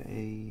do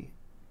a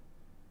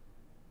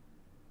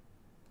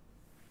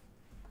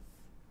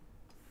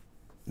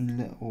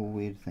little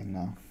weird thing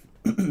now.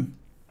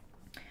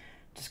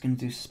 Just gonna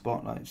do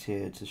spotlights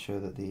here to show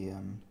that the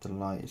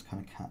light is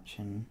kind of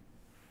catching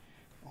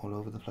all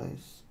over the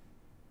place.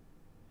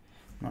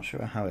 I'm not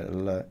sure how it'll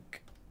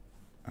look,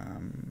 but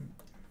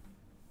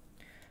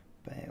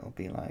it'll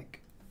be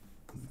like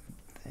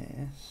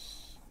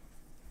this.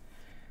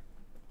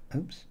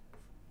 Oops.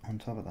 On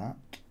top of that.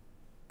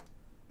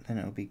 Then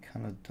it'll be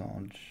color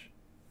dodge,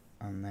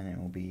 and then it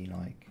will be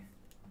like,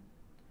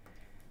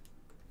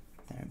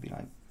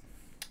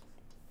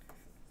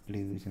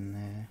 blues in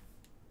there,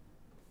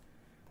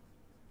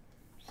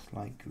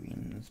 slight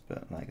greens,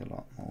 but like a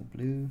lot more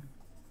blue.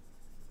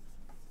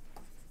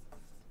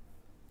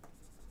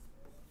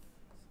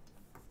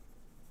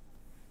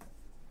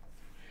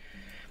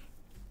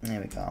 There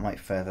we go. I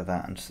might further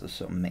that and just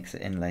sort of mix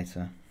it in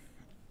later,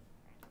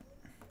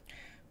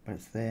 but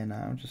it's there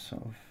now, just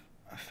sort of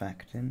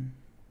affecting.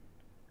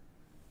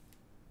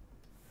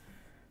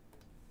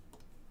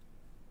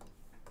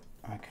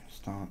 I can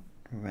start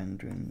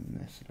rendering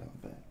this a little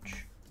bit.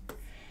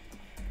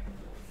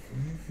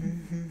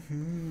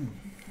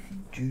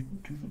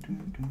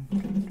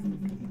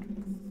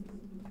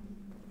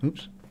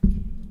 Oops.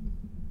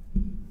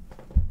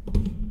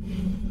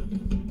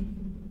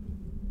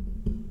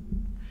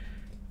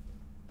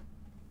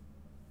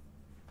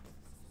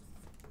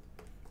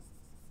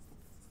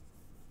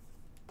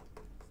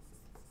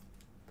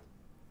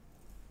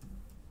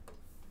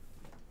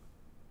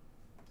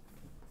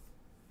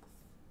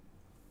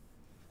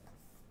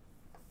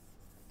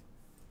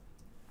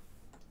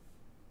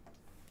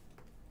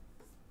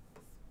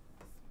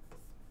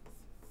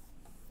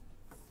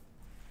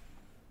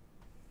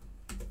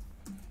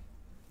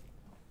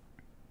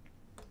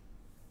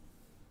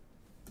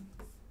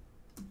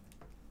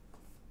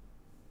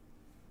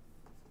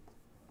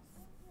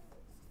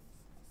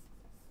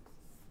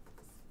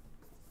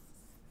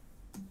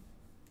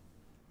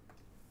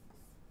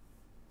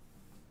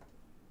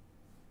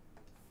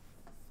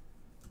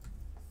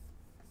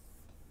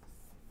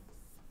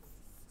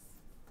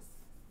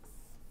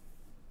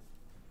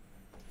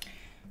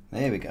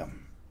 There we go.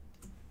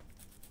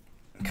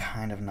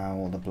 Kind of now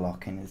all the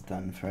blocking is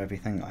done for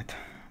everything.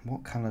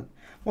 What color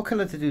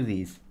to do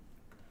these?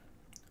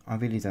 I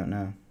really don't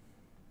know.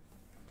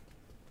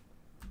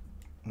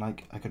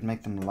 Like, I could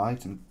make them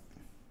light and...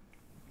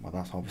 Well,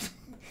 that's obviously...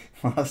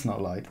 well, that's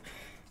not light.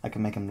 I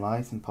can make them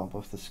light and pop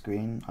off the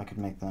screen. I could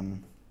make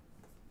them...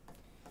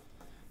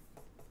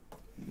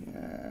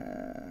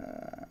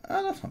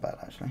 oh, that's not bad,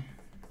 actually.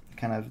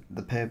 Kind of,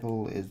 the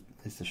purple is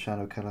the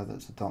shadow colour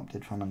that's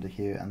adopted from under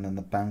here, and then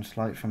the bounce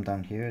light from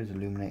down here is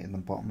illuminating the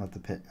bottom of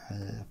the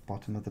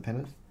bottom of the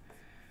pillars.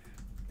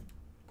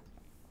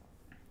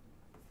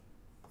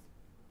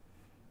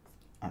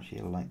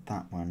 Actually, I like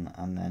that one,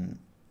 and then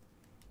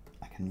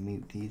I can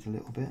mute these a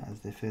little bit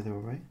as they're further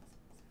away.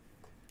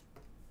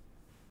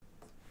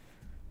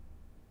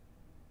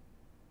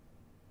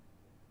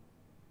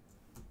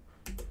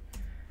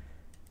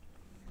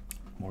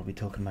 What are we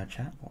talking about,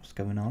 chat? What's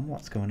going on?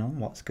 What's going on?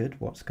 What's good?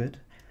 What's good?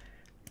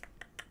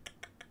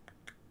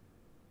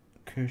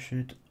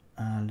 Kershid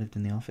lived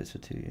in the office for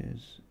 2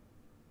 years.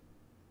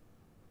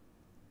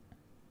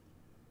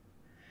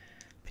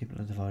 People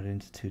are divided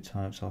into two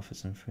types,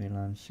 office and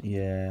freelance.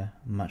 Yeah,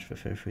 much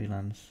prefer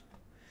freelance.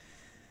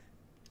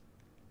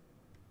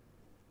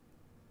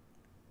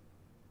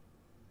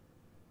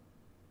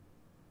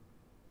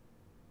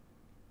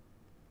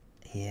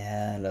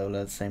 Yeah,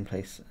 Lola, same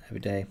place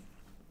every day.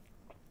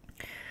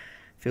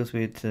 Feels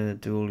weird to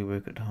do all your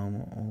work at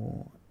home,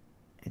 or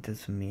it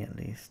does for me at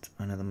least.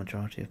 I know the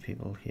majority of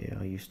people here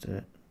are used to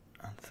it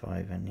and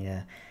thrive in,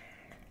 yeah.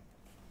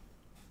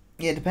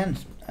 Yeah, it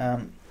depends.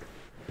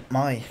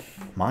 My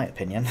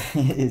opinion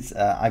is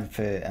I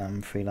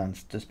prefer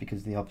freelance just because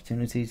of the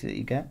opportunities that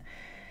you get.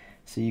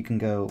 So you can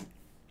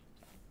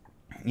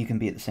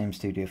be at the same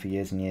studio for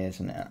years and years,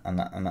 and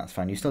that's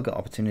fine. You still get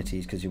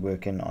opportunities because you're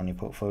working on your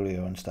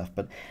portfolio and stuff,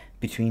 but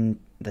between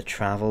the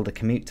travel, the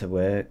commute to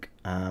work,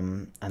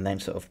 and then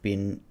sort of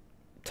being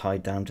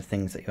tied down to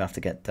things that you have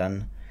to get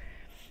done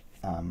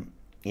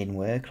in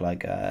work,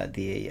 like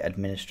the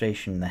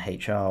administration, the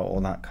HR,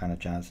 all that kind of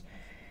jazz,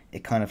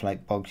 it kind of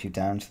like bogs you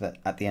down so that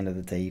at the end of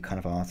the day you kind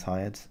of are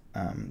tired.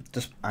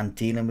 And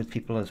dealing with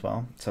people as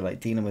well. So like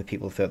dealing with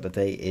people throughout the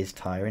day is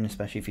tiring,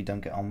 especially if you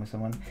don't get on with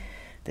someone.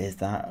 There's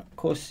that. Of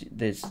course,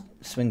 there's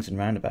swings and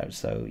roundabouts.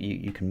 So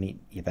you can meet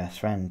your best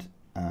friend.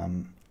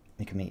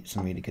 You can meet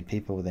some really good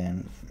people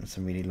then,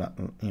 some really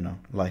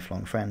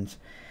lifelong friends.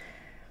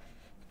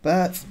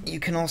 But you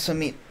can also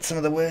meet some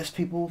of the worst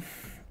people.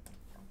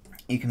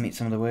 You can meet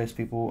some of the worst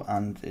people,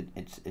 and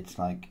it's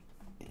like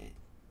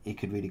it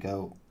could really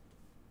go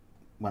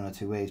one or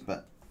two ways.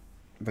 But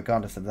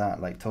regardless of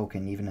that, like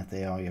talking, even if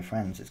they are your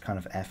friends, it's kind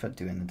of effort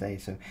during the day.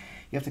 So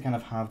you have to kind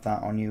of have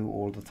that on you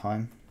all the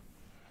time.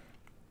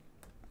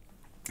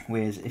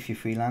 Whereas if you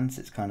freelance,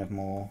 it's kind of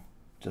more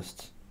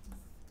just,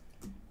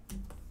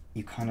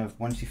 you kind of,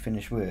 once you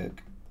finish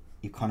work,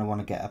 you kind of want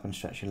to get up and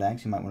stretch your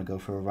legs. You might want to go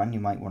for a run. You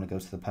might want to go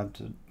to the pub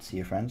to see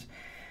your friends.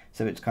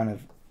 So it's kind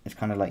of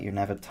like you're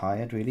never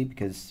tired really,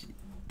 because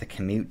the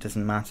commute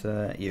doesn't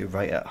matter. You're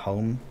right at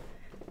home.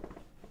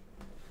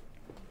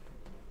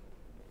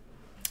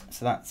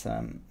 So that's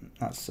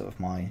sort of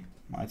my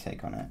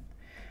take on it.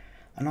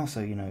 And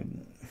also,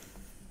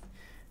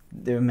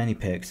 there are many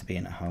perks to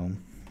being at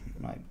home,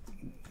 like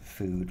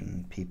food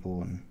and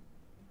people and,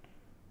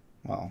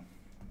 well,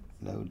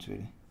 loads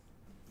really.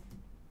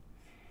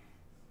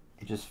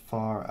 It just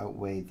far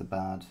outweighed the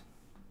bad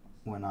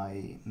when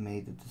I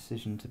made the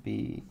decision to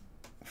be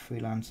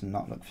freelance and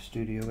not look for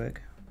studio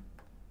work.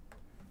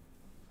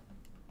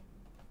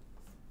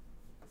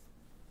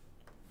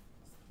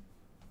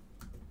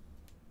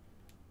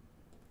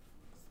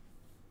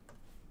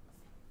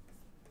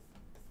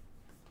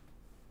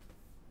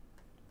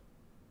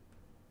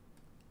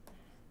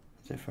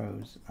 It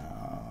froze.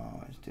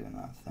 Oh, it's doing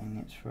that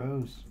thing. It's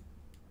froze.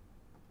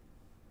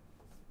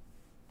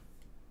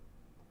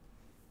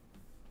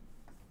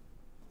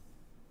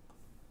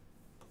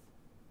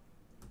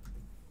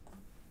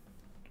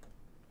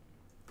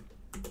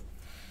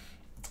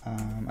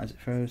 As it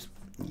froze,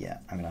 yeah,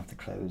 I'm gonna have to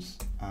close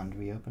and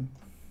reopen.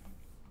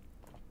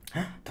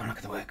 Don't look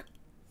at the work.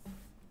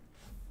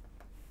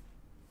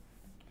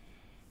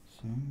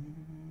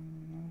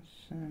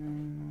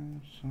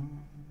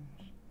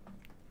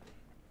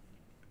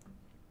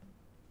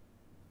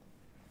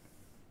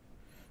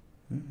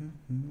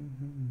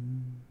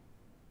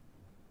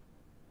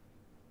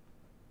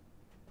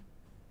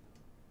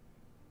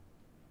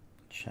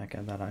 Check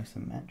out that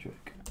isometric.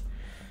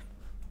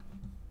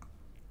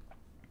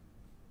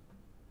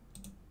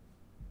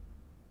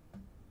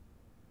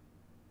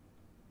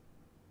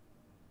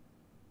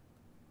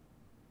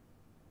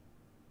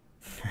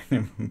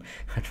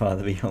 I'd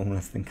rather be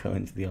homeless than go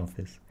into the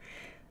office.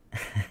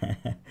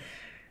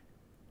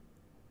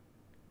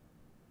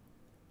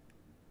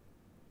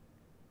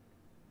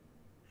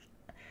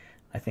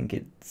 I think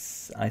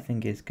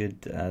it's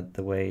good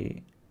the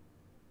way,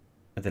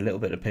 with a little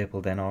bit of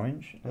purple then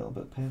orange, a little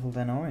bit purple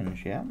then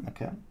orange. Yeah,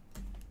 okay.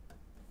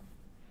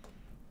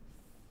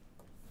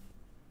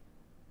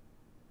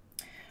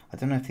 I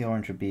don't know if the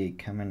orange would be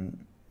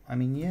coming. I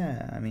mean,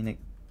 yeah. I mean,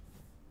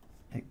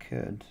 it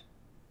could,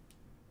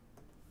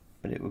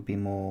 but it would be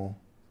more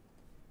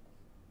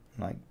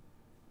like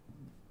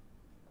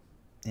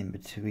in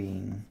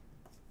between.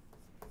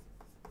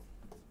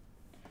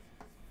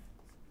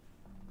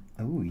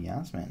 Ooh,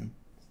 Yasmin.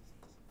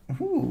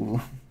 Ooh,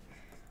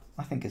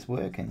 I think it's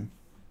working.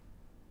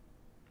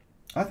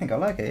 I think I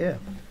like it, yeah.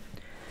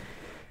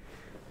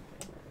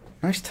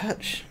 Nice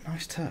touch,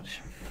 nice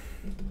touch.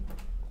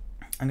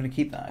 I'm gonna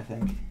keep that, I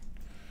think.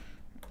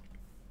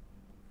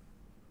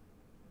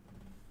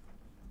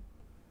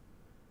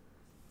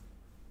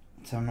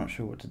 So I'm not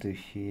sure what to do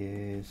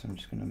here, so I'm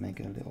just gonna make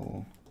a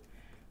little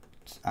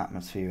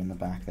atmosphere in the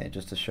back there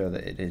just to show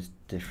that it is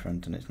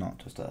different and it's not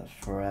just a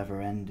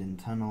forever ending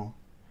tunnel.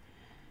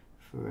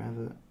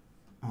 Forever.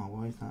 Oh,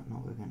 why is that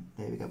not working?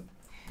 There we go.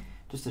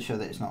 Just to show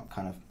that it's not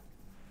kind of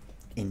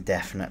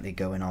indefinitely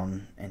going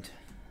on into,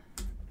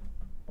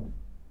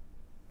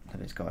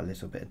 that it's got a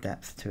little bit of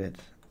depth to it.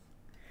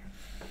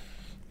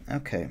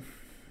 Okay.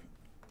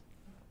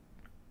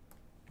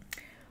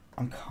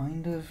 I'm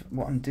kind of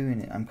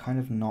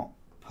not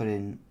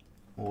putting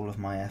all of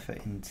my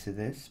effort into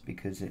this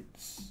because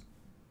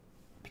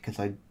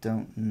I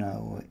don't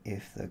know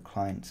if the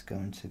client's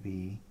going to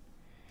be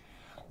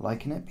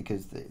liking it,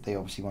 because they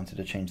obviously wanted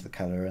to change the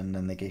color and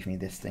then they gave me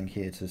this thing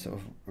here to sort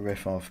of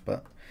riff off,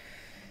 but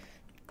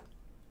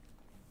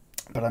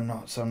I'm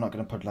not going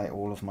to put like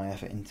all of my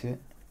effort into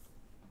it.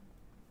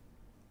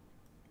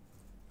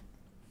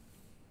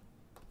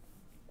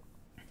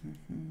 I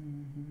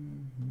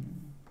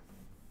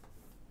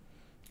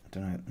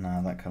don't know.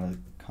 No, that color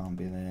can't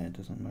be there. It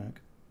doesn't work.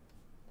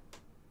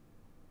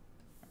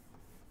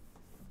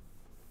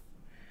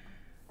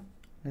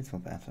 Little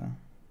better.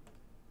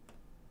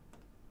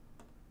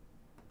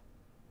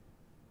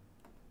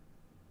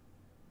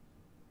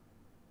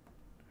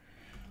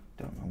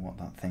 Don't know what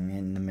that thing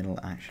in the middle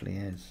actually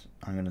is.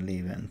 I'm going to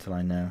leave it until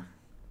I know.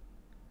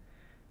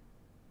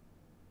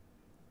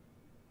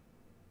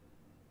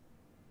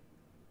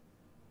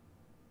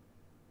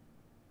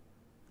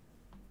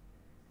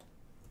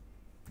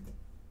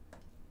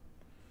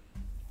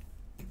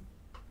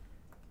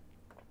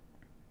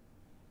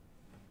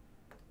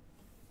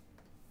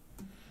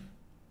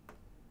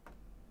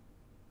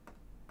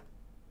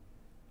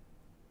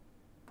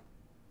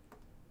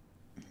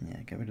 Yeah,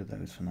 get rid of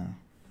those for now.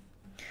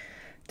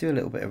 Do a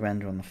little bit of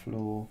render on the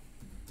floor.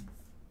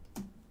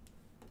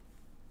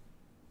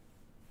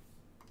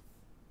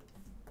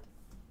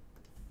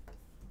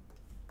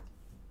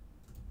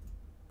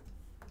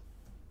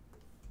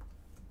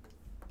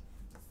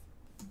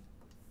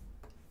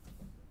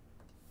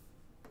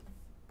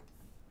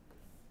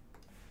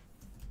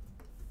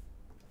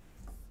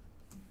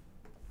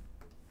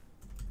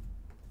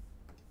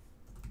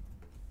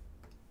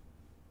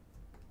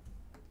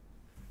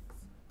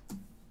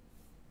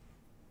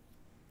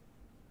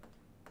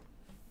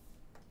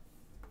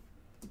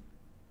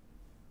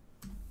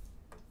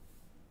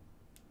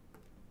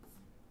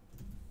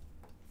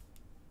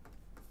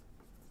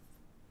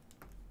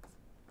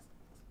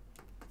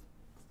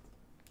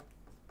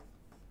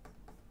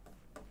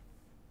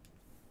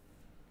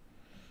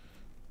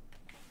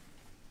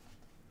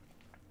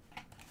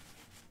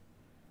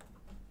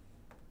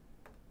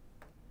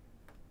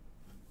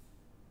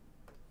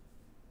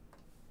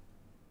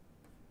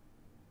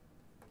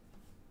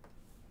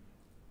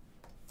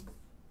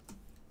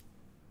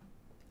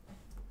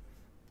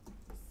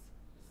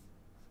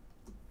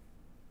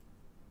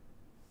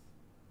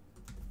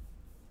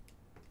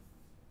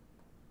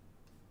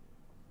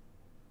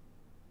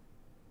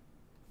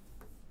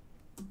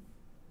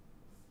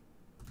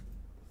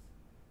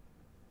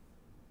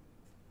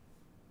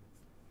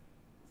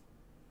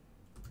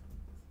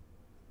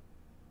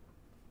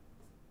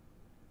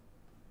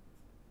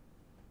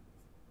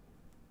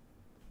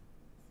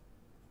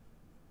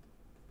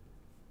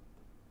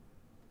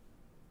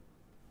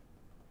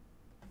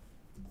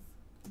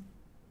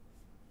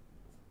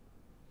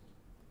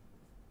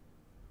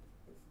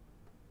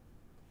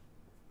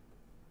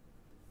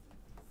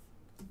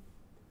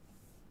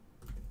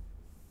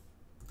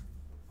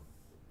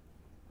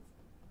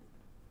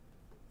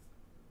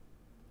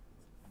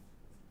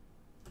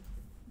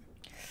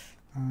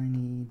 I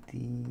need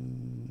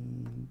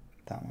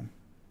that one.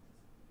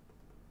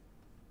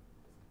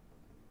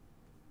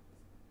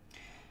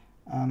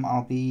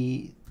 I'll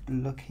be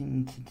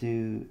looking to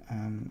do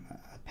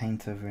a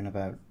paint over in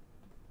about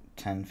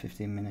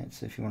 10-15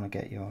 minutes. If you want to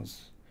get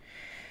yours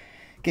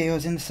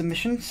in the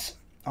submissions,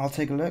 I'll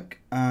take a look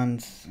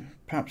and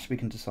perhaps we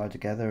can decide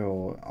together,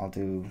 or I'll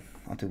do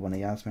one of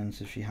Yasmin's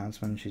if she has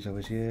one. She's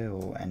always here,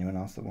 or anyone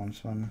else that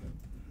wants one.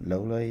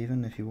 Lola,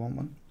 even if you want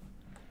one.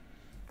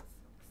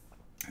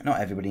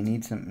 Not everybody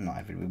needs them. Not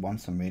everybody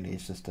wants them, really.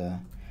 It's just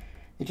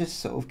it just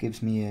sort of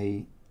gives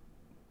me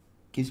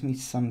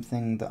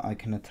something that I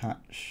can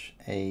attach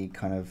a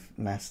kind of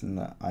lesson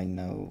that I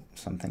know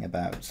something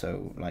about.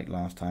 So like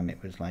last time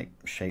it was like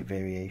shape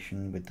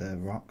variation with the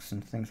rocks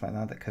and things like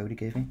that Cody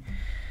gave me.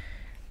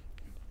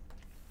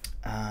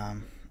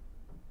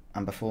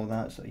 And before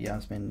that, so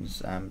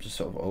Yasmin's just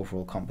sort of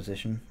overall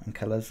composition and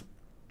colours.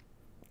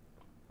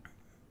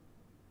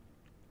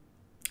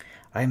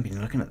 I haven't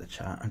been looking at the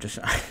chat.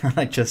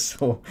 I just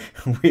saw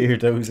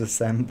weirdos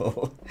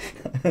assemble.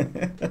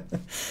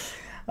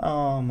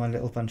 Oh, my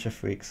little bunch of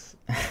freaks.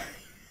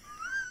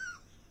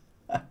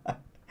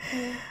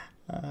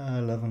 I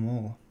love them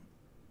all.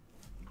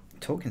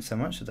 Talking so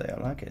much today, I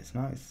like it. It's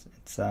nice.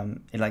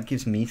 It like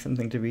gives me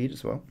something to read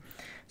as well,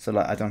 so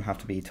like I don't have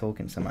to be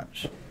talking so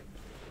much.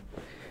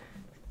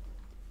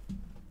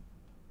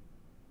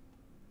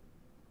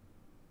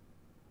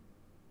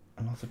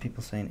 Lots of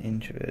people saying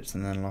introverts,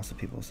 and then lots of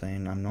people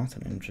saying I'm not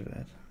an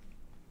introvert.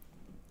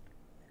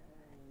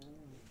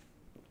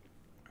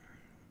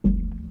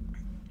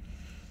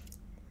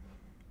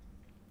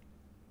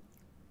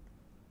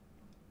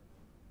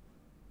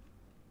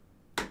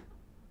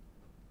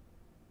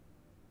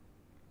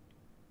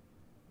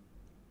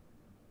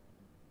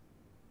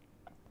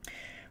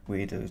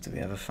 Weirdos, do we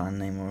have a fan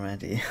name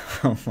already?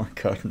 Oh my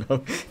god,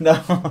 no.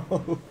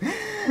 No.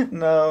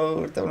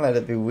 No, don't let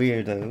it be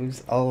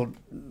weirdos. I'll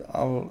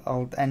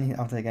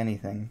take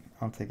anything.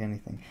 I'll take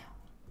anything.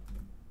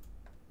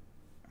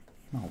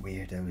 Not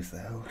weirdos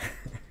though.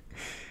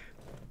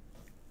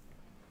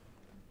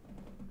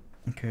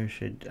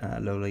 Encouraged,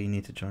 Lola, you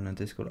need to join our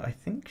Discord. I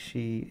think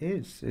she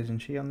is, isn't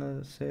she, on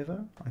the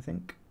server? I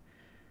think.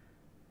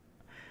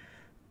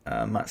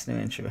 Matt's new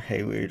intro.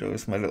 Hey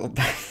weirdos, my little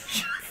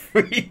bunch of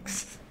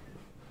freaks.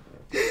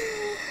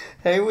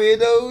 Hey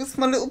weirdos,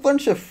 my little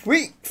bunch of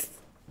freaks.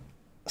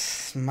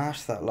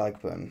 Smash that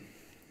like button.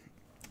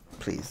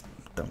 Please,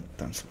 don't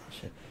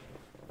smash it.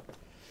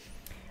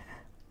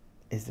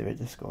 Is there a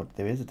Discord?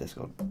 There is a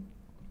Discord.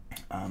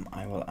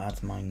 I will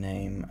add my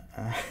name.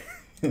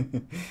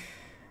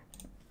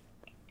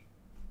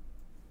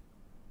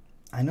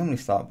 I normally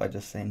start by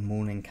just saying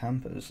morning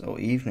campers or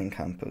evening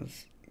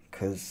campers,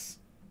 because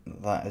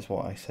that is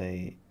what I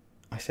say.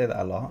 I say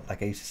that a lot.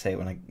 Like I used to say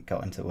when I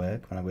got into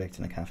work, when I worked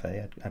in a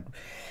cafe, I'd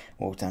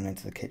walk down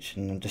into the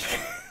kitchen and just,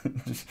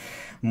 just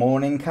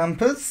morning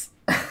campers.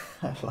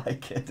 I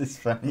like it. It's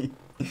funny.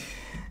 It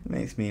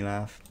makes me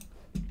laugh.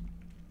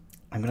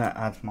 I'm gonna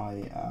add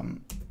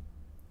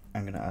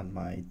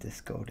my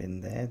Discord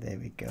in there. There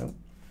we go.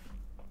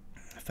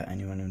 For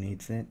anyone who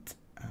needs it.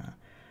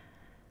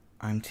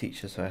 I'm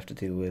teacher, so I have to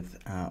deal with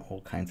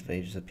all kinds of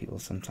ages of people.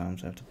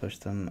 Sometimes I have to push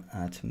them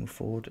to move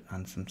forward,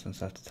 and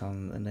sometimes I have to tell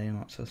them that they're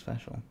not so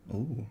special.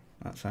 Ooh,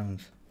 that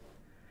sounds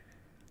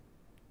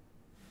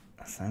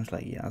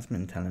like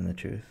Yasmin telling the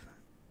truth.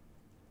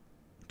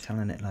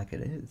 Telling it like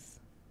it is.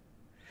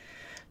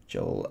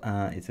 Joel,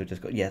 is there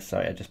just got... Yes,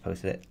 sorry, I just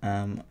posted it.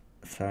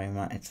 Sorry,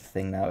 Matt, it's a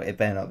thing now. It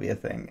better not be a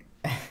thing.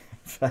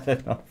 It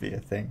better not be a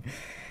thing.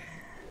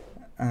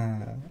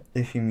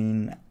 If you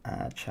mean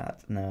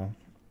chat, no.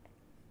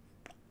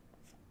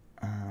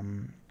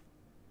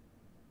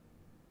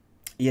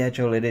 Yeah,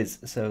 Joel, it is.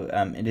 So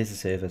it is a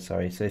server.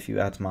 Sorry. So if you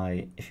add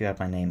my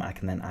name, I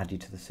can then add you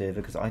to the server,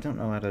 because I don't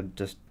know how to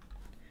just.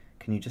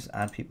 Can you just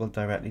add people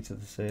directly to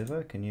the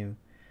server? Can you?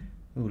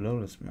 Ooh,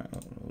 Lola's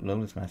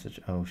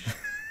message. Oh,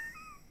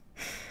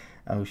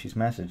 oh, she's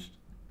messaged.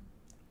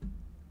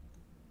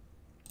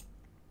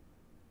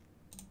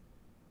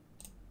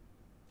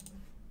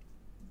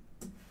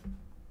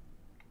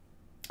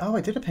 Oh,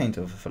 I did a paint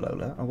over for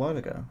Lola a while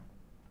ago.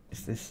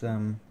 It's this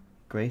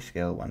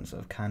grayscale one,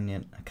 sort of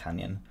canyon.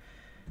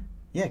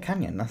 Yeah,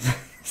 canyon.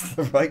 That's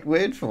the right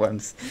word for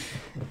once.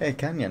 Hey,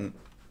 canyon.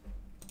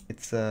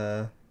 It's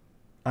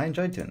I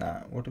enjoyed doing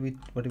that. What do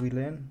we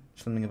learn?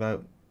 Something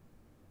about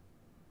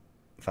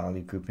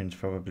value groupings,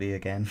 probably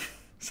again.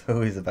 It's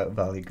always about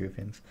value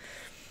groupings.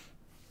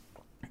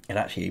 It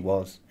actually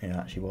was.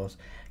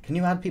 Can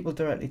you add people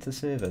directly to the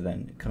server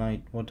then? Can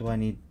I? What do I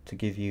need to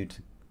give you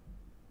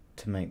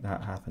to make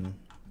that happen?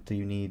 Do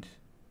you need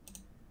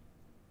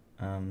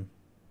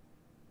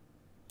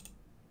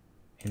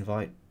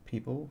invite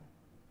people?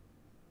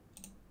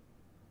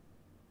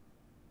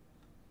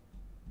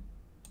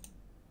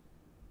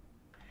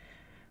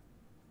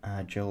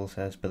 Joel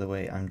says, by the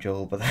way, I'm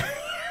Joel, but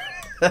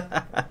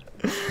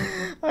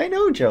I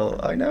know Joel,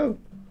 I know.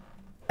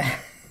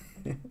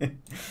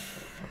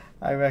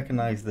 I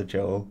recognise the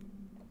Joel.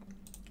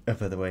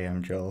 By the way,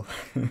 I'm Joel.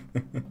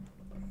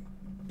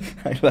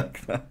 I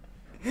like that.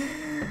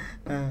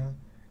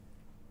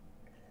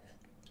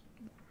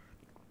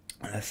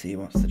 Let's see,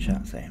 what's the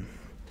chat saying?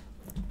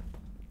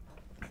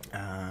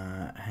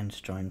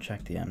 Hence join,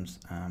 check DMs.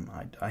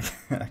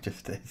 I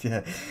just did,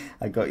 yeah.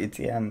 I got your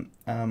DM.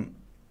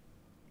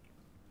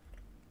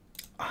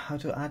 How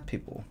to add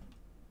people?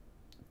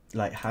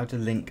 Like how to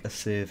link a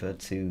server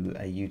to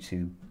a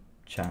YouTube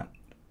chat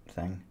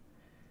thing.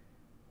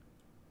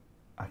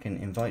 I can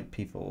invite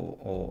people,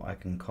 or I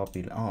can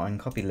copy. Oh, I can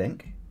copy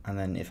link, and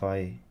then if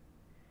I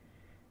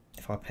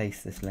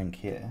paste this link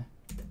here,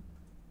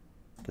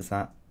 does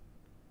that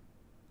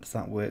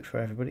work for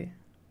everybody?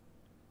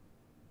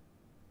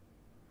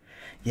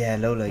 Yeah,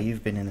 Lola,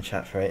 you've been in the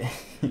chat for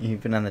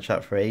you've been on the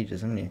chat for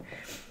ages, haven't you?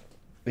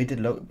 We did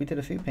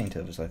a few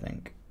paintovers, I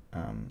think.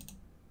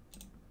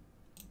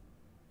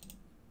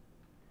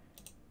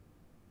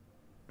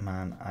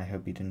 Man, I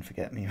hope you didn't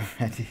forget me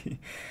already.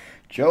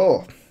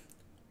 Joel!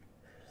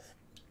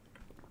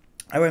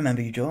 I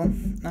remember you, Joel.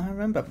 I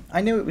remember.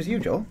 I knew it was you,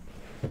 Joel.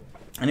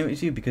 I knew it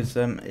was you because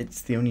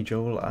it's the only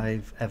Joel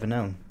I've ever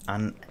known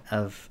and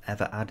have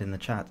ever had in the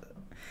chat.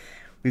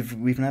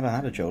 We've never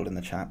had a Joel in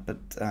the chat, but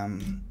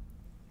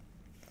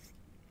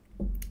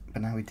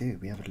now we do.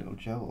 We have a little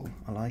Joel.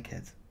 I like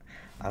it.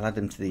 I'll add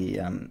him to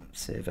the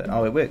server.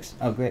 Oh, it works.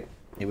 Oh, great.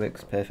 It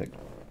works perfect.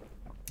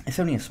 It's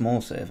only a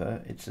small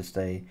server. It's just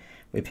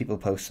where people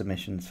post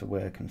submissions for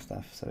work and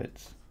stuff. So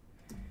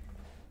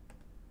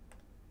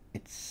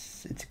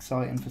it's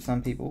exciting for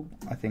some people.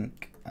 I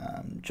think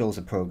Joel's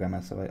a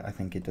programmer, so I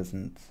think it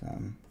doesn't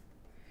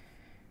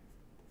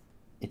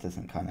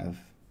kind of,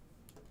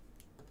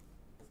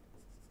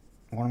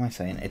 what am I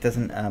saying? It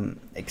doesn't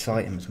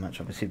excite him as much,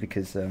 obviously,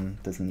 because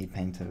doesn't need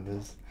paint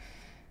overs.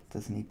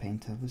 Doesn't need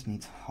paint overs.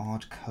 Needs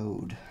hard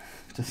code.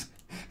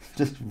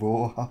 just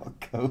raw hard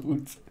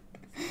code.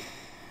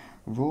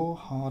 Raw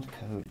hard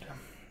code.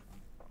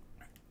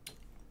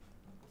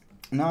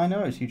 No, I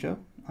know it's you, Joe.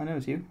 I know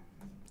it's you.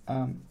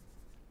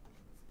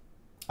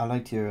 I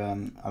liked your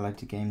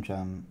game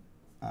jam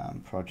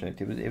project.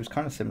 It was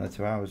kind of similar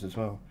to ours as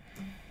well.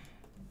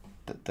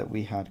 That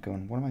we had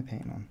going. What am I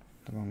painting on?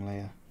 The wrong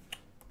layer.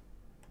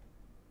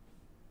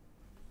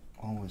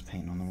 Always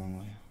painting on the wrong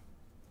layer.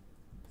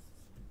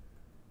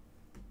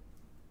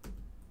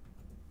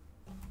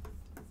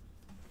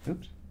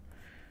 Oops.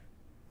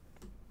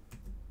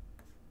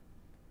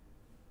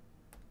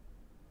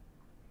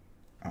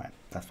 Alright,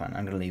 that's fine.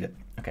 I'm going to leave it.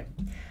 Okay.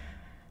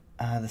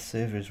 The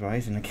server is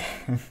rising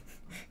again.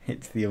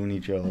 It's the only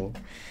Joel.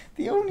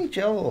 The only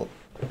Joel.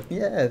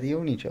 Yeah, the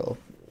only Joel.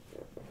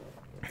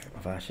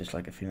 I've actually just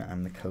like a feeling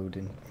I'm the code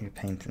in your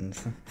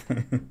paintings.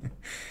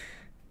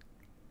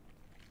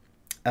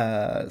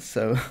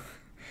 So,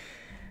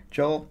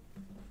 Joel,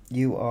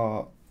 you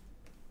are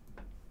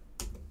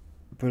a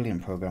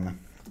brilliant programmer,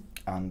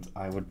 and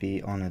I would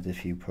be honoured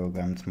if you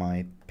programmed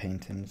my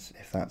paintings,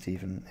 if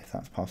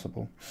that's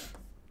possible.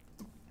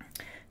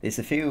 There's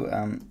a few.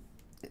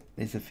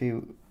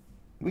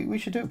 We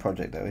should do a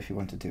project though if you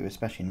want to do,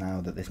 especially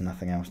now that there's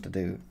nothing else to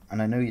do.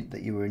 And I know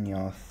that you were in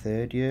your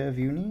 3rd year of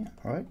uni,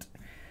 right?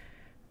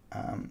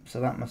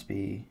 So that must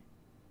be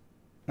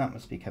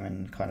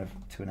coming kind of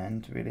to an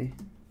end, really.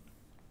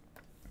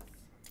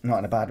 Not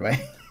in a bad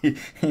way,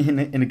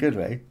 in a good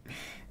way,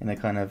 in a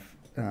kind of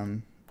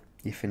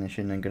you're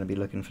finishing and going to be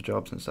looking for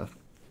jobs and stuff,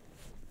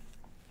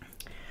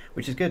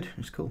 which is good.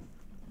 It's cool.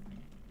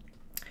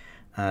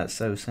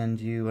 So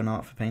send you an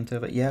art for paint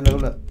over. Yeah,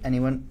 Lola.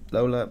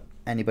 Lola.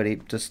 Anybody,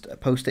 just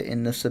post it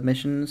in the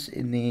submissions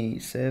in the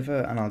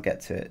server, and I'll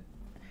get to it.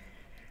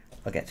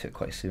 I'll get to it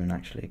quite soon,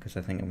 actually, because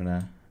I think I'm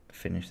gonna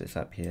finish this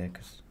up here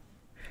because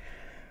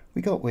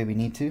we got where we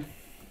need to.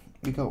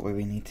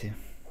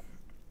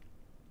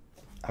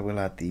 I will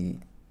add the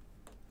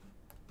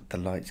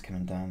lights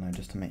coming down now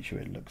just to make sure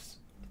it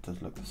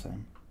does look the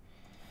same.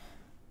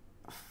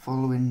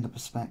 Following the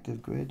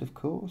perspective grid, of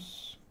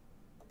course.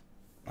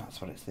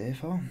 That's what it's there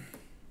for.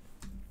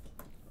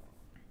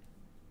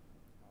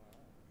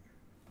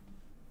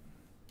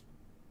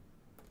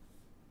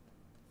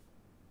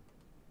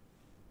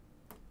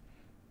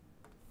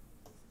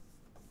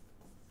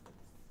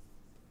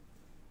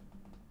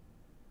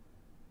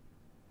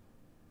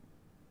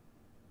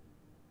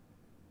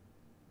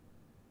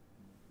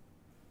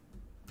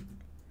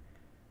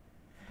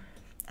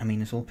 I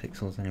mean, it's all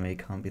pixels anyway.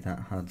 It can't be that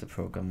hard to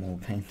program all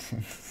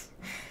paintings.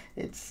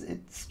 It's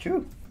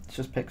true. It's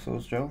just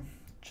pixels, Joe.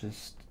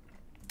 Just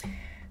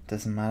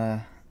doesn't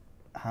matter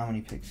how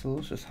many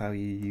pixels, just how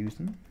you use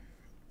them.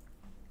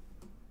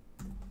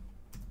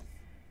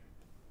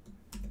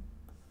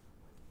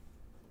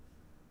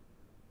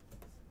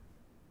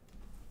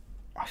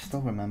 I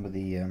still remember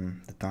the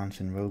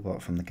dancing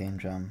robot from the game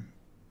jam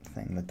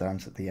thing. The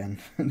dance at the end.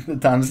 The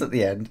dance at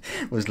the end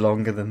was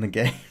longer than the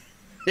game.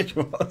 It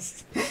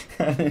was.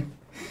 It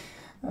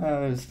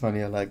was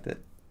funny. I liked it.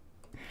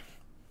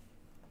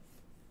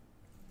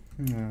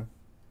 Yeah.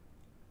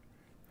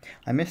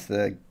 I missed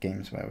the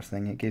games where I was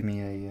thing. It gave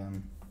me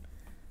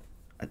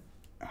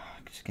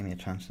just gave me a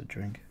chance to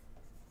drink.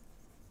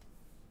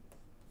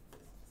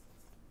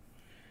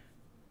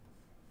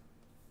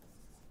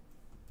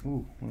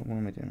 Ooh, what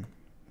am I doing?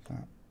 What's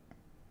that?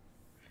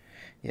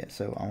 Yeah,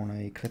 so I want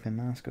a clipping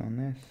mask on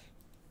this,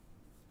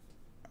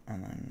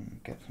 and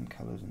then get some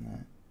colours in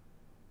there.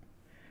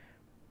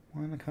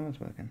 Why aren't the colours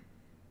working?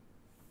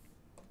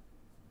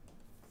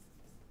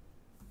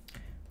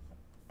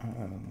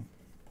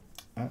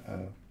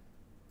 Uh-oh.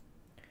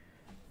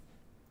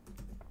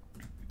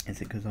 Is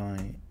it because oh,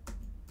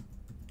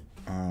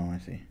 I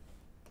see.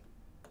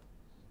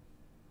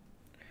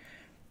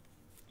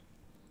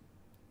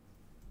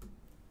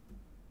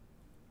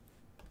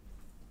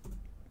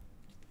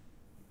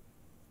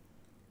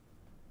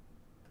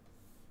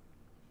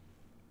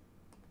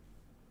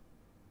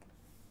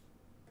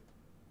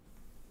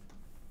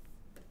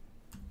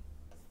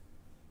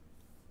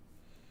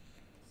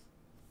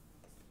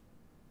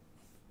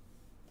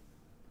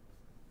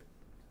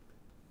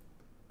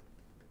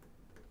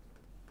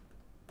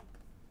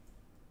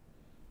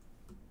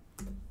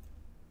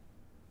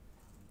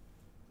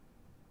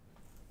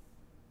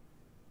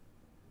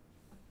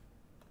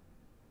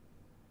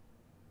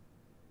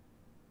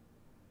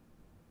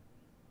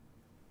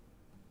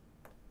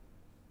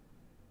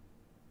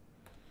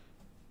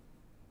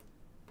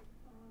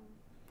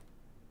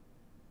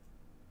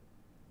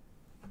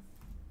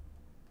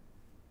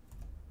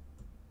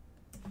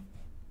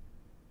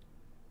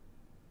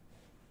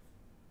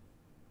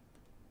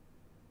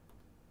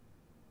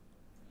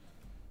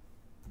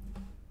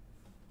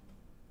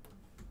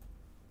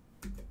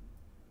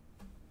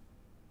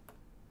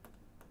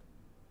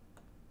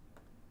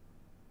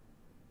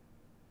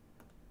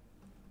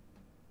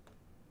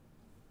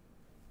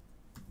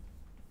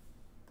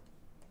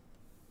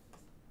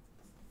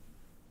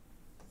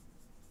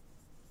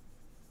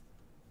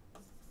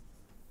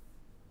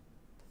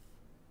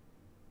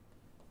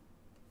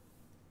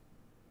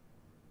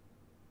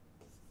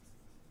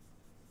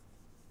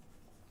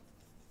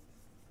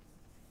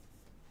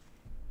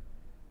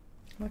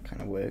 that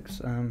kind of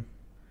works.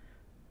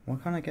 Why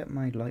can't I get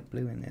my light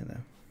blue in there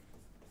though?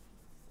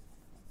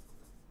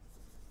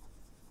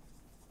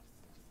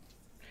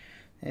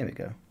 There we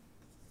go.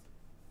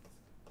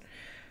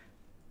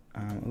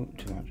 Oh,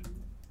 too much.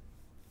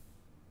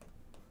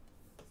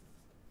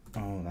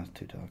 Oh, that's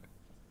too dark.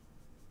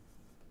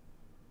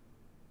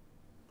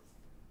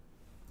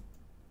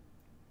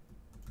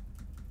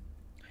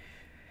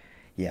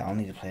 Yeah, I'll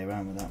need to play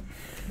around with that.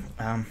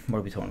 What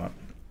are we talking about?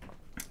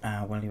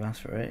 Well, you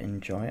asked for it.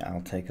 Enjoy.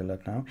 I'll take a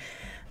look now.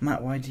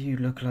 Matt, why do you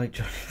look like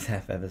Johnny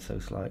Depp ever so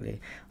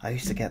slightly? I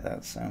used to get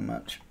that so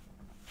much.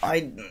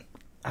 I'm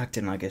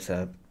acting like it's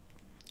a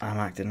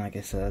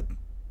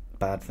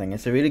bad thing.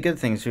 It's a really good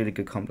thing. It's a really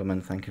good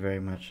compliment. Thank you very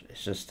much.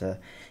 It's just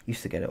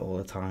used to get it all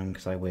the time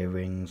because I wear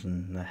rings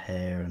and the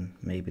hair and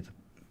maybe the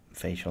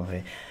facial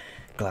hair,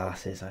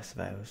 glasses, I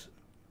suppose.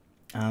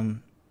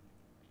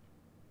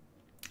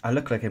 I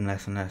look like him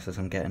less and less as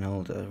I'm getting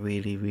older.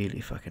 Really,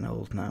 really fucking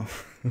old now.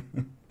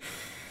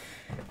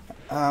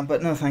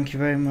 But no, thank you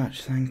very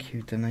much. Thank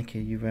you, Danica.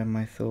 You read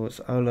my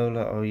thoughts. Oh,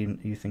 Lola. Oh,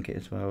 you think it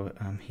as well.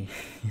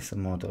 He's a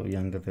model,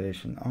 younger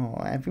version.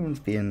 Oh, everyone's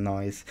being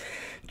nice.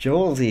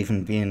 Joel's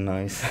even being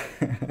nice.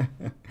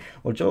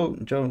 Well,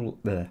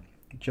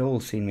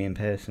 Joel's seen me in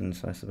person,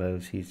 so I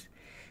suppose he's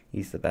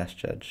the best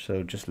judge.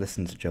 So just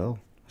listen to Joel,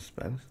 I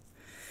suppose.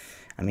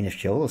 I mean, if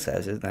Joel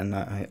says it, then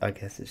I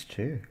guess it's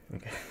true. I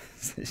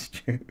guess it's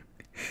true.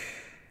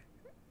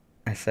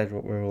 I said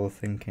what we're all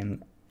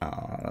thinking.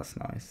 Ah, oh, that's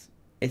nice.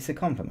 It's a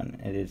compliment.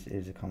 It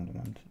is a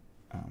compliment.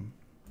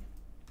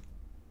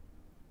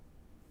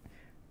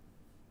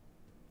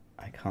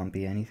 I can't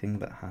be anything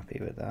but happy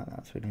with that.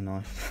 That's really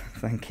nice.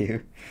 Thank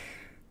you.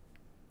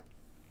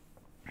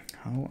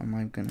 How am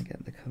I going to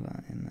get the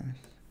colour in this?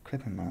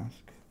 Clipping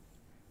mask.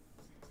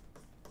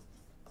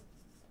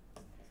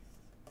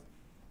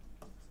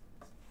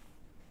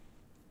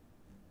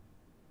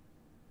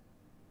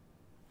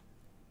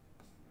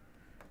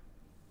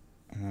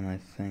 And then I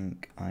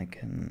think I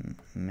can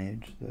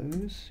merge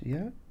those,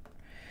 yeah.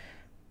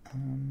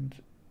 And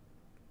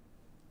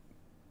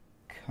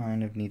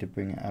kind of need to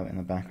bring it out in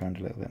the background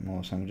a little bit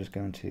more, so I'm just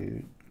going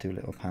to do a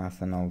little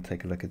path and I'll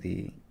take a look at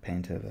the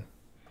paint over.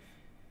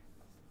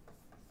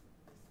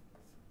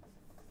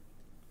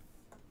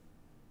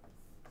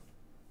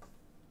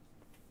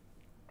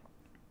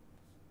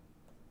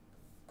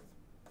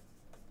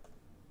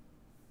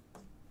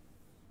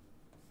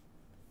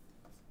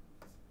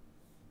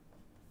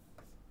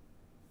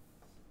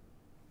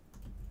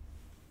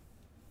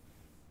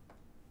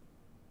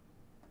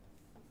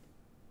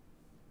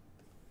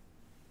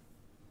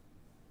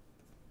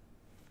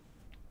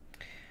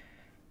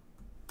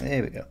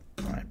 There we go.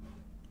 Right.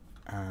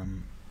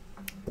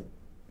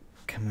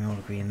 Can we all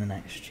agree in the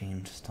next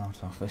stream to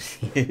start off with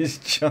Here's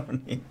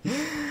Johnny?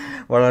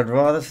 Well, I'd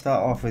rather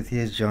start off with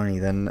Here's Johnny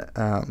than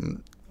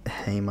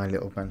Hey My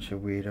Little Bunch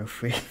of Weirdo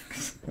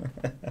Freaks.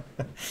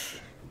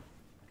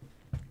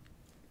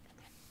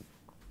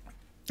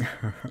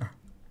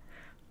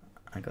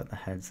 I got the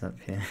heads up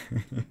here.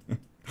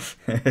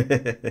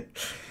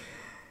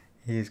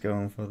 He's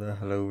going for the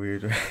hello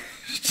weirdo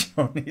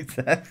Johnny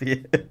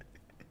Depp.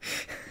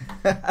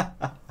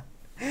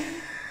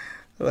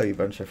 Hello, you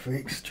bunch of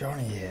freaks.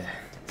 Johnny here.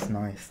 It's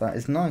nice. That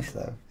is nice,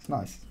 though. It's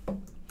nice.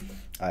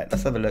 Alright,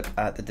 let's have a look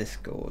at the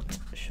Discord,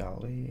 shall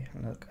we?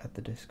 Look at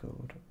the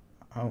Discord.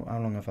 How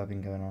long have I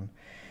been going on?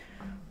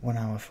 1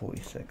 hour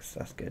 46.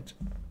 That's good.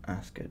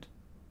 That's good.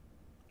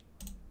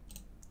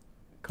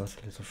 Got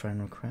a little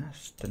friend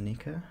request.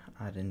 Danica.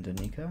 Add in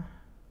Danica.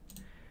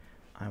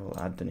 I will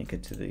add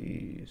Danica to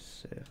the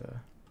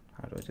server.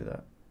 How do I do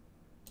that?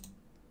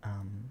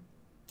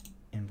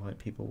 Invite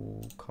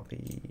people,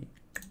 copy.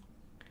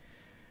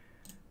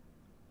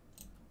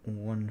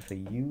 One for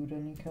you,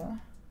 Danica.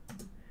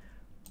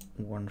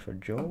 One for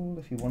Joel,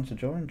 if he wants to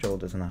join. Joel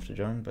doesn't have to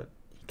join, but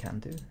he can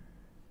do.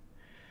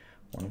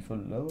 One for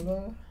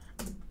Lola.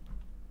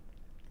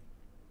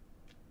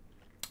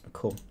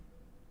 Cool.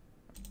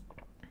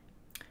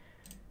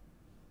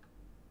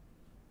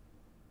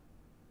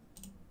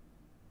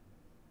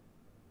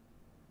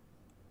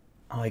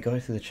 Oh, he got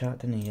it through the chat,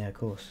 didn't he? Yeah, of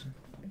course.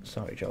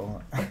 Sorry,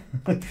 Joel.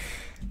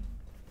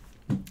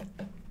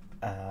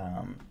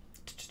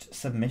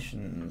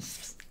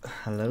 Submissions.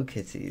 Hello,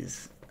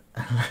 kitties.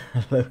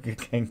 Hello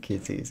again,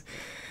 kitties.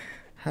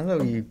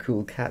 Hello, you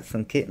cool cats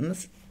and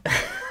kittens.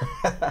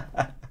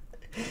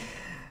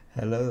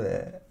 Hello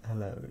there.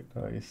 Hello,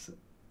 nice.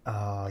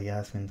 Oh,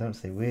 Yasmin, don't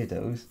say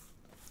weirdos.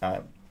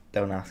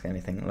 Don't ask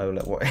anything,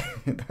 Lola. What?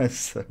 That's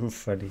so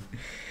funny.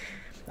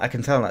 I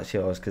can tell that's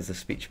yours because the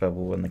speech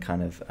bubble and the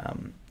kind of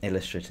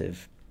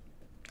illustrative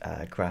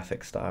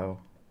graphic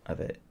style of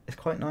it. It's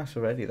quite nice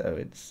already,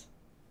 though.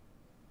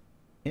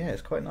 Yeah,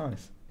 it's quite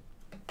nice.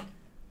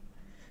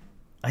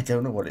 I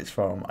don't know what it's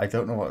from. I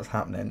don't know what's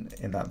happening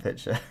in that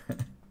picture.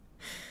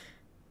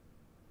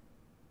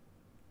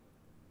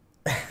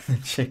 The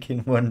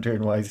chicken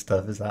wondering why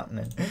stuff is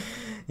happening.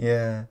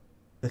 Yeah,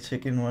 the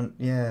chicken one.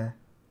 Yeah,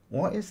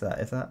 what is that?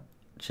 Is that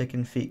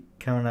chicken feet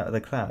coming out of the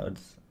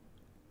clouds?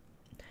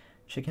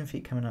 chicken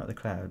feet coming out of the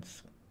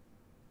clouds,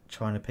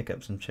 trying to pick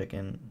up some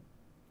chicken,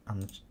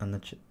 and it's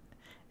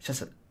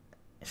just a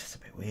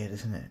bit weird,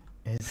 isn't it?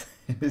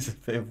 It is a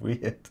bit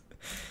weird.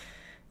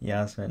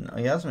 Yasmin. Oh,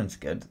 Yasmin's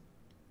good.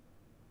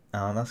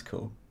 Oh, that's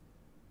cool.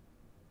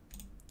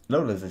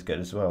 Lola's is good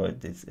as well.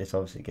 It's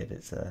obviously good.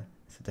 It's a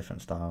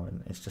different style,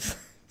 and it's just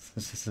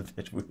a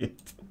bit weird.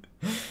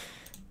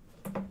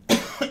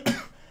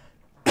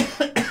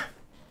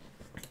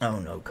 Oh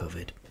no,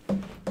 COVID.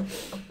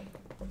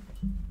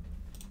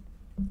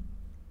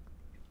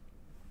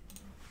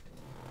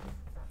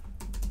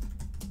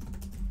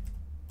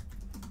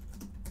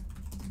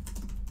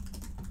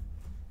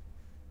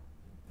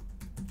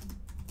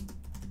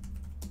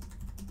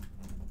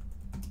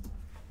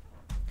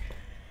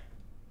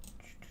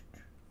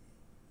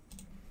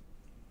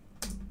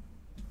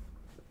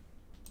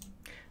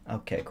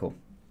 Okay, cool.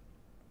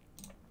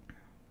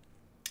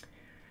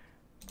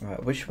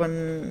 Right, which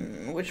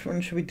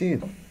one should we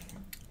do?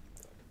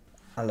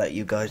 I'll let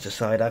you guys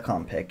decide. I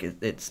can't pick.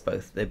 It's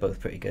both. They're both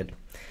pretty good.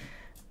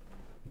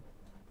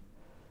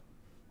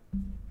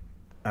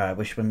 Alright,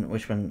 which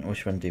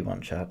one do you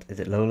want, chat? Is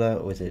it Lola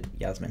or is it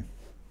Yasmin?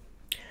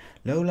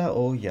 Lola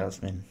or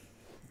Yasmin?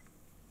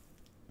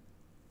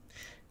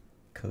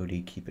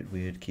 Cody, keep it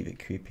weird, keep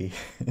it creepy.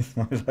 It's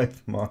my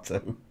life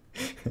motto.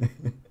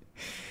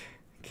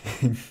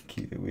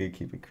 Keep it weird,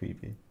 keep it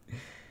creepy.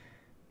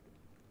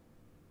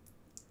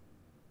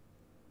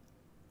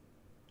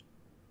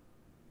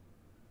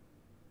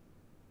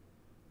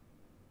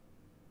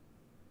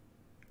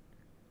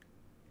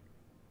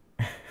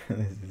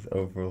 This is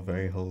overall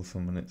very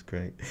wholesome and it's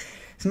great.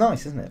 It's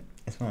nice, isn't it?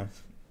 It's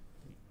nice.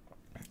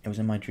 It was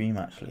in my dream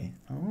actually.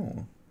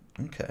 Oh,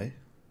 okay.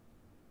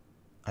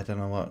 I don't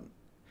know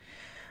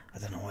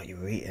what you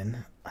were eating.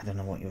 I don't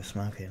know what you were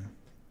smoking.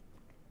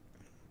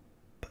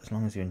 But as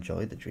long as you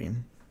enjoyed the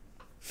dream.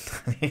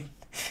 I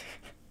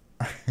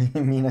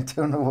mean, I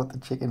don't know what the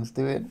chicken's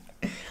doing.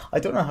 I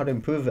don't know how to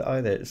improve it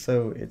either. It's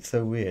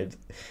so weird.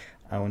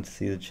 I want to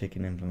see the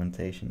chicken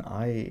implementation.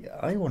 I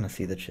want to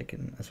see the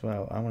chicken as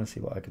well. I want to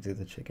see what I could do with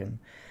the chicken.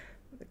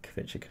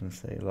 Kvitcher can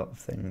say a lot of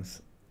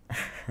things.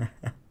 I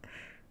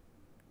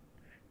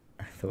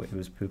thought it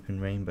was pooping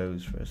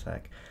rainbows for a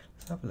sec.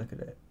 Let's have a look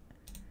at it.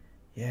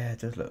 Yeah, it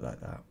does look like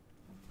that.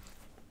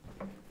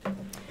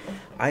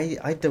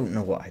 I don't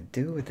know what I'd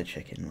do with the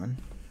chicken one.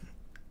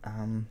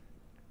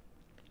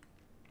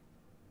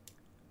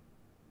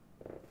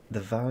 The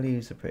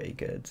values are pretty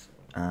good.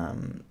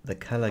 The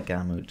color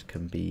gamut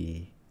can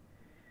be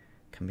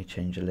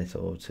changed a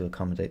little to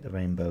accommodate the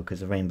rainbow, because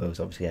the rainbow is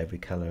obviously every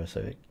color,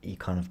 so you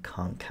kind of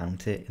can't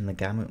count it in the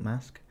gamut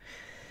mask,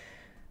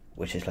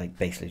 which is like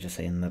basically just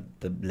saying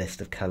the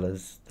list of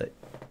colors that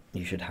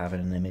you should have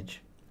in an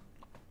image.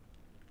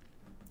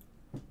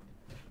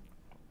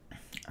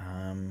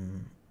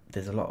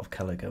 There's a lot of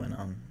color going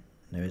on.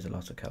 There is a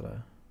lot of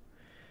color.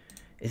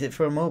 Is it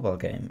for a mobile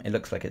game? It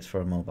looks like it's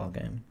for a mobile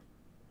game.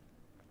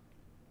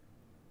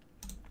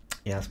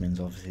 Yasmin's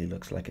obviously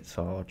looks like it's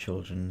for our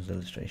children's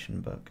illustration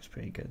book. It's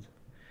pretty good.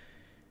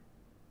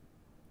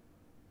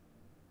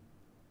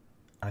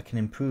 I can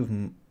improve.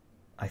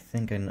 I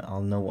think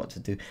I'll know what to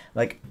do.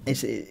 Like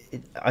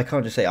I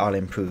can't just say I'll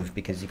improve,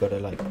 because you got to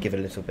like give a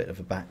little bit of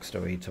a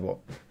backstory to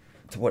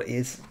what it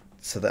is,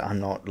 so that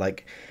I'm not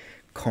like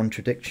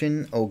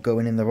contradiction or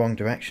going in the wrong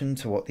direction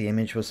to what the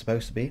image was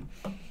supposed to be.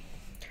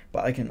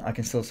 But I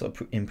can still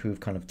sort of improve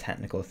kind of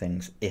technical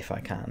things if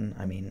I can.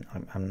 I mean,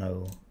 I'm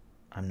no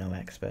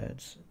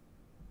expert,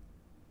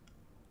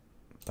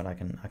 but I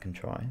can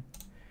try.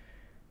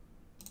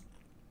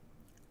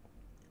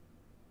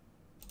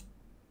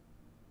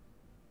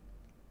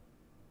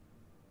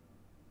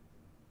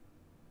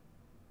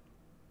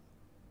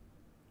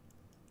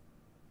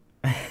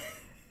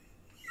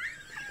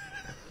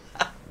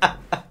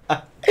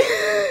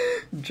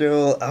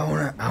 Joel, I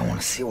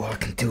wanna see what I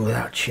can do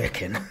without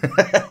chicken.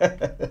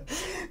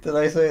 Did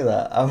I say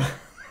that? I want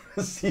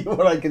to see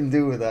what I can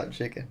do without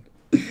chicken.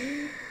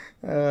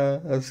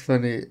 That's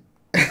funny.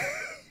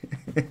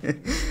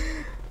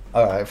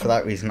 Alright, for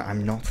that reason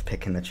I'm not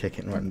picking the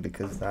chicken one,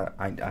 because that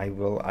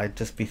I'd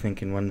just be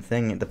thinking one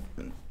thing.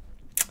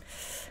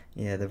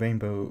 The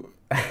rainbow.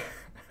 I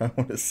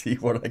want to see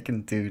what I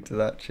can do to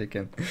that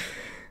chicken.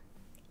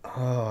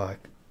 Oh,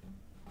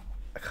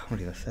 I can't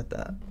believe I said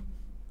that.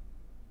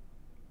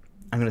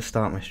 I'm gonna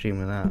start my stream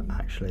with that,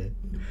 actually.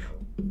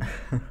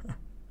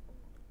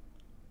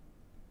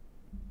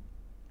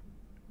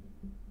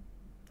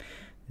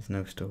 There's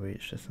no story,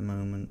 it's just a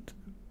moment.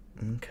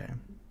 Okay.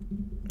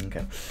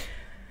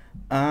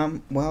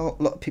 Well,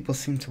 a lot of people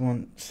seem to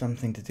want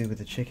something to do with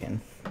the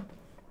chicken.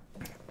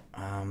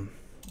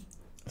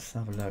 Let's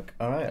have a look.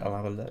 Alright, I'll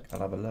have a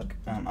look.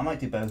 I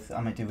might do both.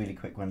 I might do really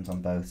quick ones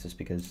on both, just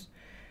because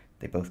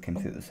they both came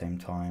through at the same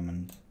time,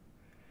 and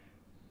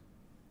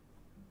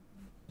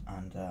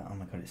oh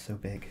my god, it's so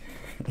big.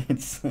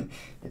 it's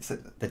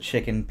the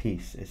chicken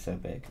piece is so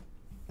big.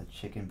 The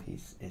chicken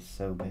piece is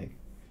so big.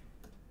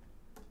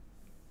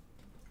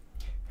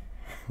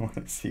 I want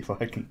to see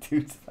what I can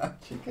do to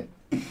that chicken.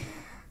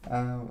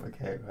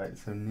 Okay, right,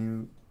 so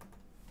new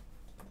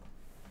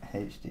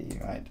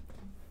HD, right.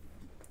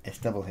 It's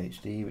double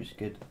HD, which is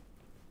good.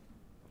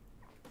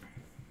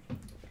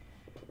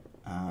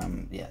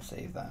 Yeah,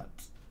 save that.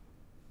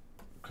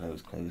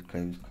 Close, close,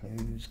 close,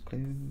 close,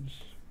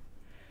 close.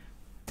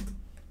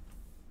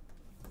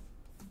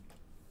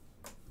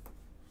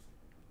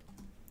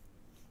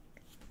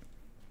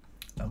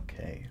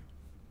 Okay.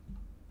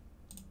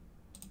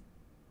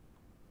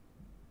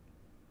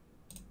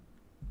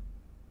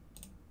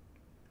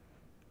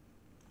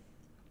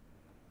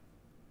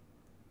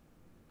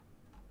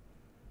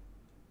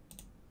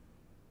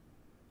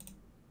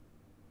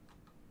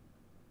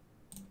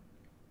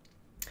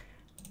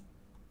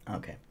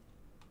 Okay.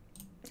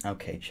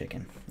 Okay,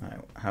 chicken. Alright,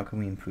 how can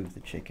we improve the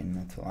chicken?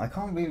 That's all. I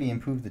can't really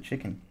improve the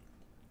chicken.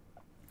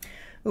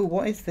 Oh,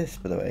 what is this,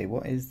 by the way?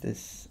 What is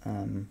this,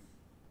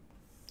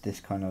 this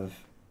kind of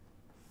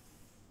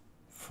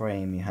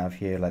frame you have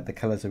here? Like, the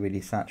colors are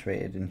really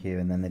saturated in here,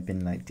 and then they've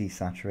been, like,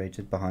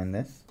 desaturated behind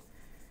this.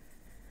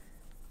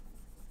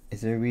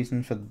 Is there a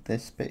reason for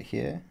this bit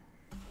here?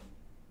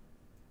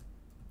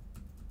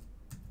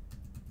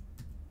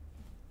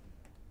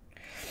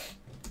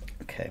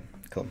 Okay,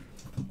 cool.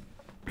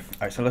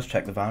 Alright, so let's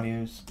check the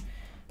values.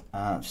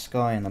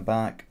 Sky in the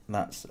back,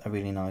 that's a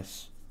really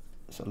nice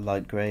sort of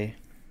light grey.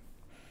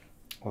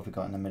 What have we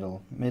got in the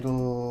middle?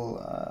 Middle,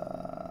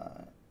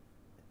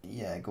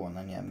 yeah, go on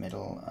then, yeah,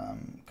 middle,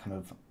 kind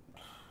of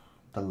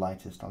the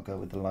lightest, I'll go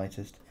with the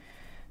lightest.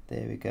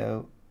 There we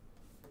go.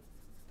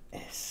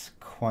 It's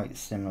quite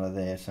similar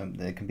there, so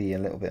there can be a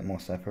little bit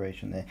more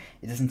separation there.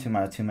 It doesn't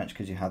matter too much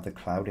because you have the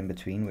cloud in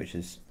between, which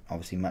is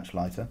obviously much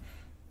lighter.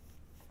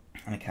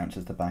 And it counts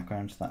as the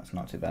background, so that's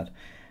not too bad.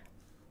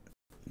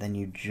 Then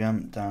you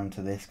jump down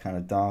to this kind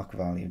of dark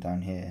value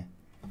down here,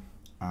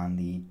 and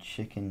the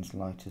chicken's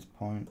lightest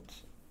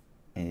point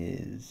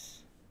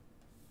is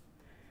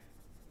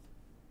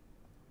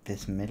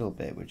this middle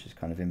bit, which is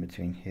kind of in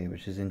between here,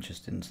 which is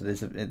interesting. So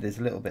there's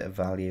a little bit of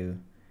value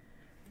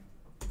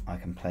I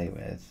can play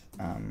with.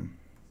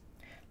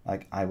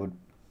 Like, I would,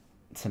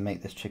 to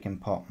make this chicken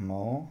pop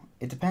more,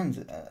 it depends,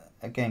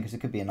 again, because it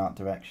could be an art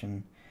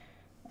direction,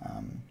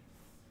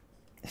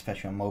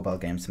 especially on mobile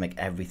games, to make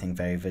everything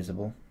very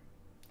visible.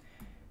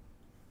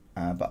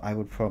 But I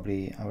would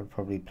probably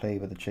play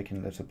with the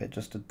chicken a little bit,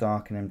 just to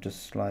darken him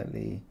just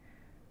slightly,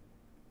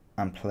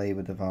 and play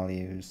with the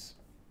values.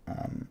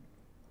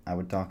 I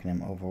would darken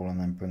him overall and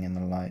then bring in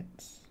the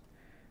lights.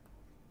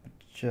 But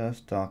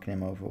just darken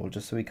him overall,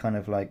 just so he kind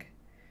of like,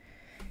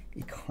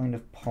 he kind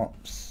of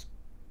pops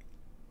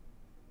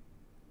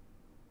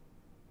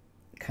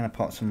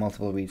for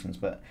multiple reasons,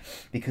 but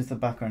because the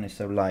background is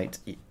so light,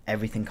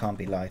 everything can't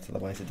be light,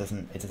 otherwise it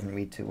doesn't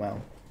read too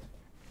well.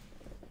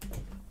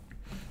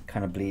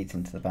 Kind of bleeds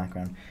into the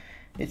background.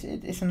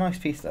 It's a nice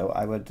piece though.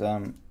 I would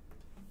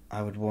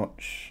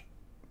watch.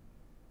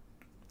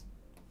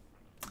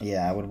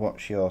 Yeah, I would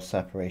watch your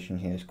separation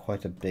here. It's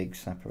quite a big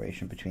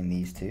separation between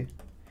these two.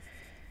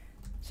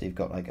 So you've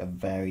got like a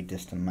very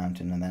distant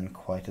mountain and then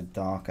quite a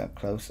dark up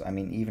close. I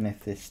mean, even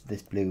if this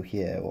blue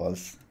here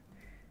was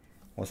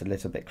a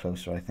little bit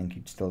closer, I think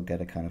you'd still get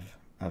a kind of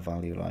a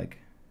value like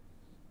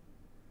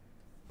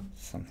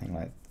something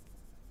like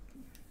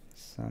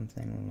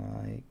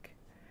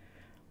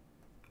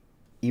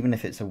even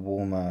if it's a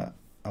warmer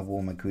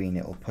green,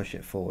 it will push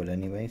it forward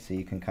anyway, so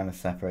you can kind of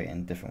separate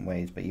in different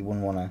ways, but you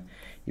wouldn't want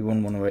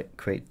to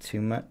create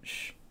too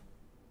much.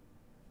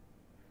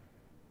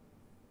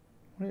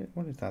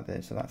 What is that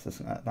there? So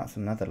that's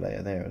another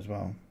layer there as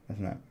well,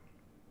 isn't it?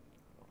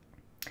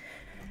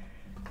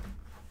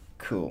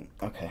 Cool.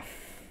 Okay.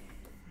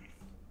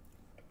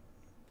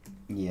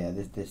 Yeah,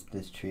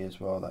 this tree as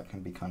well, that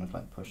can be kind of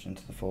like pushed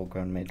into the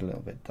foreground, made a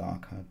little bit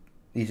darker.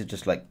 These are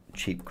just like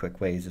cheap,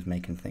 quick ways of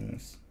making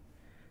things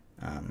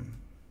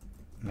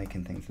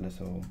a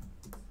little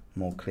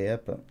more clear,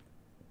 but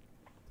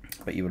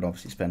you would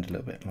obviously spend a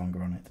little bit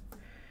longer on it.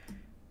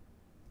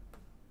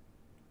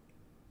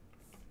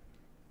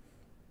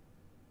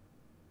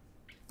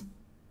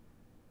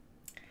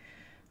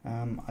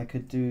 I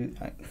could do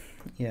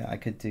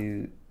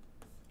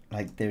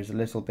like, there's a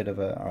little bit of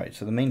a, alright,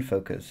 so the main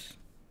focus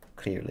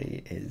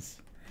clearly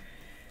is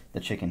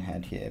the chicken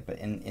head here, but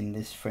in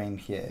this frame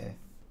here,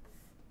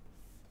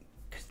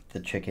 cause the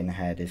chicken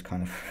head is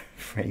kind of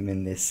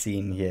framing this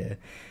scene here,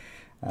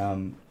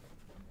 I'm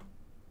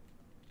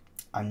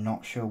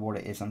not sure what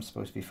it is I'm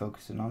supposed to be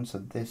focusing on. So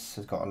this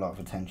has got a lot of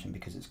attention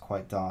because it's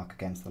quite dark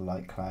against the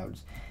light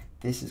clouds.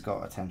 This has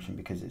got attention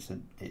because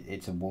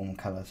it's a warm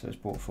colour, so it's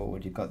brought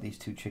forward. You've got these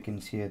two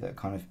chickens here that are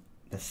kind of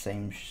the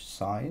same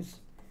size,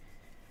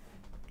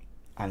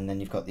 and then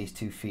you've got these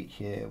 2 feet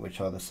here which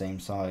are the same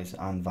size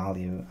and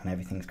value, and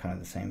everything's kind of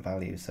the same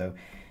value. So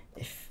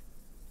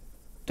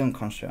don't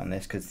concentrate on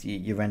this because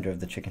your render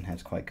of the chicken head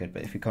is quite good,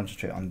 but if you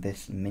concentrate on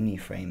this mini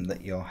frame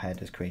that your head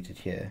has created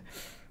here,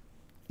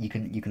 you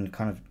can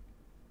kind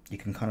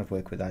of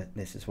work with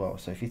this as well.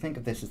 So if you think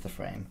of this as the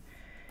frame,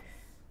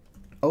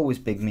 always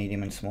big,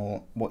 medium and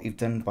small, what you've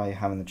done by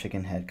having the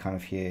chicken head kind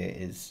of here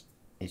is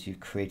is you've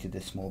created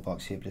this small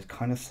box here, but it's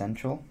kind of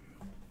central.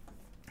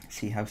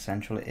 See how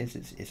central it is?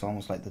 It's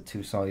almost like the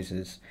two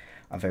sizes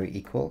are very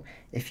equal.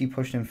 If you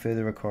pushed him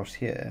further across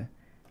here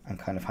and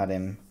kind of had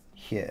him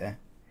here,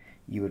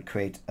 you would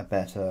create a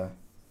better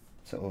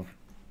sort of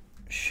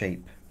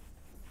shape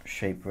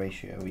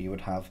ratio. You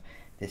would have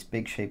this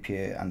big shape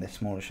here and this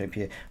smaller shape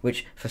here,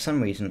 which for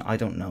some reason, I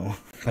don't know,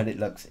 but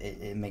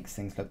it makes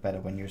things look better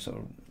when you're sort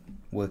of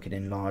working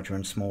in larger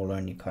and smaller,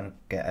 and you kind of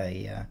get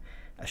a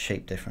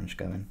shape difference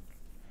going,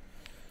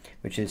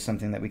 which is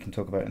something that we can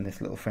talk about in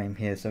this little frame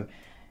here. So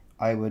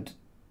I would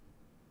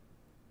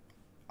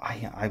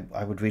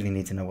really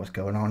need to know what's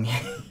going on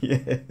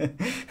here.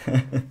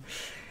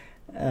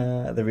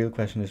 The real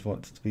question is,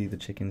 what's to be the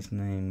chicken's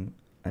name?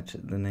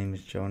 Actually, the name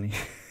is Johnny.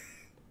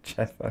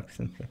 Jeff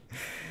Oxen.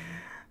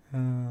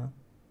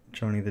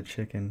 Johnny the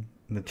chicken,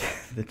 the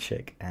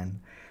chick. And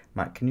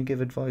Matt, can you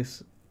give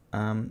advice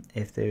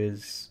if there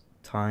is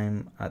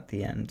time at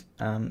the end?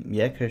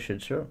 Yeah,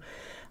 Kirsha, sure.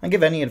 And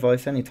give any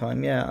advice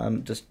anytime. Yeah,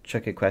 just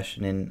chuck a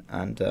question in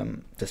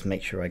and just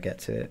make sure I get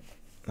to it.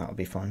 That'll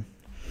be fine.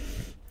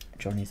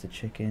 Johnny's the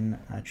chicken.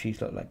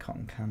 Trees look like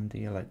cotton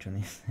candy. I like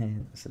Johnny's.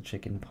 That's the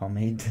chicken.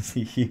 Pomade does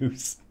he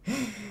use?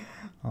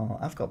 Oh,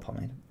 I've got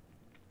pomade.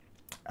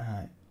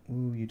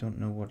 Ooh, you don't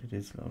know what it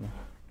is, Lola.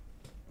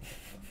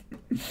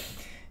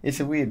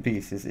 It's a weird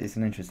piece. It's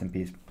an interesting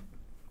piece.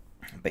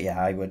 But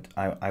yeah, I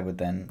would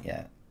then,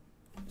 yeah,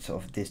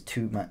 sort of, there's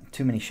too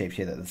many shapes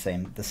here that are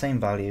the same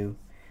value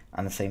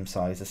and the same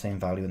size, the same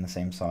value and the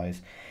same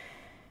size.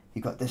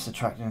 You've got this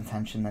attracting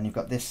attention, then you've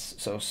got this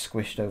sort of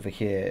squished over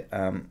here.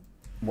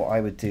 What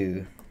I would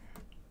do,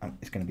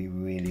 it's going to be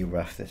really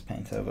rough, this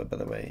paint over, by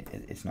the way.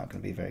 It's not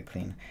going to be very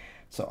clean.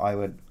 So I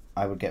would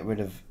get rid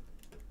of,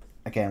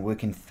 again,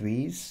 work in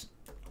threes.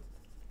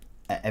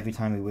 Every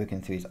time we work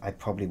in threes, I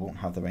probably won't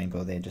have the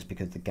rainbow there, just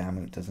because the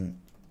gamut doesn't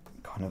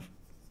kind of,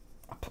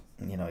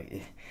 you know,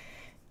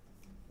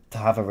 to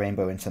have a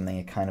rainbow in something,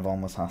 it kind of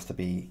almost has to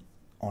be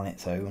on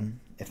its own,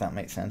 if that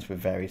makes sense, with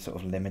very sort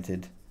of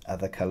limited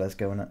other colours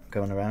going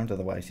around.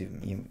 Otherwise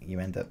you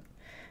end up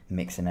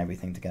mixing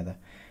everything together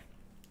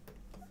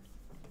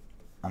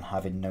and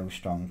having no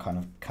strong kind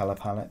of colour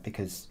palette,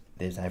 because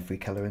there's every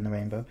colour in the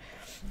rainbow.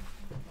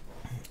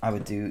 I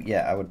would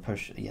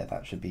push, yeah,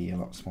 that should be a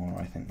lot smaller,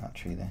 I think, that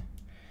tree there.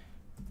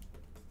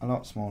 A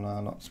lot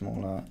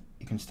smaller.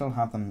 You can still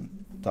have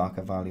them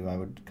darker value. I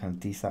would kind of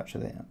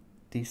desaturate a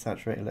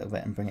little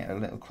bit and bring it a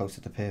little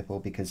closer to purple,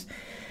 because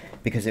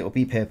it will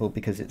be purple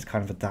because it's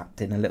kind of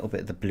adapting a little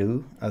bit of the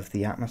blue of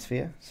the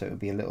atmosphere. So it would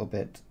be a little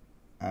bit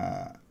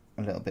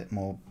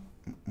more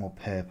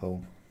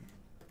purple.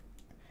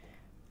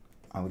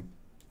 I'm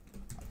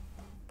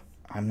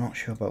not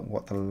sure about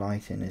what the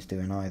lighting is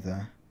doing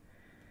either.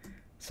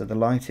 So the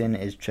lighting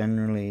is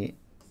generally,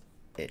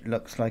 it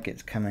looks like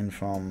it's coming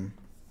from,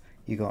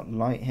 you got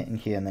light hitting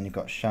here and then you've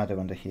got shadow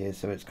under here,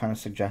 so it's kind of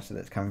suggested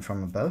that it's coming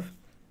from above,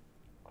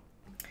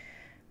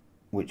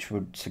 which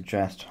would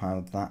suggest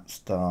how that's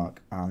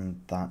dark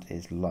and that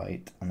is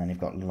light, and then you've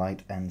got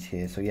light ends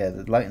here. So yeah,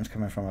 the lighting's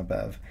coming from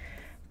above,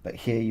 but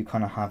here you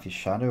kind of have your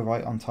shadow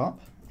right on top,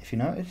 if you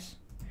notice.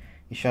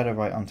 Your shadow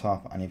right on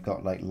top, and you've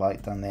got like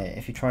light down there.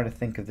 If you try to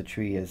think of the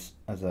tree as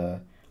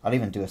a, I'll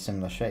even do a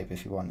similar shape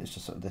if you want. It's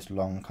just sort of this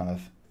long kind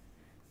of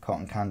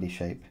cotton candy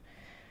shape.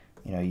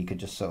 You know, you could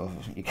just sort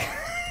of, you can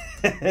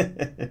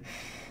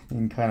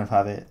kind of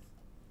have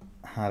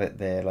it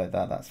there like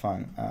that. That's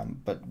fine.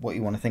 But what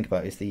you want to think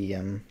about is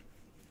the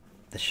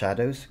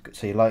shadows.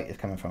 So your light is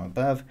coming from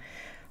above.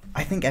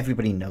 I think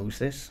everybody knows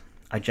this.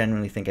 I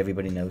generally think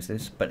everybody knows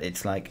this, but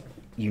it's like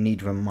you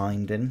need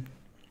reminding.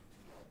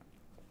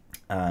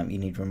 You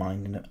need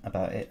reminding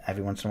about it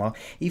every once in a while.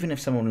 Even if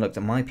someone looked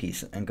at my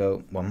piece and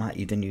go, well, Matt,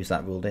 you didn't use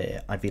that rule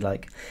there, I'd be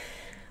like,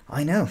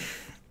 I know,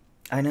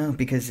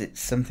 because it's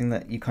something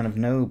that you kind of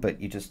know, but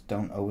you just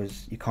can't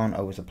always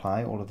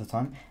apply all of the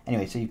time.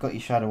 Anyway, so you've got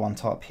your shadow on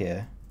top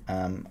here.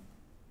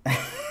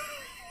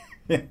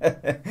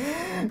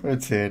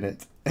 Return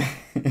it.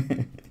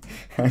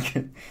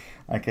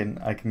 I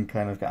can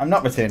kind of, I'm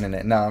not returning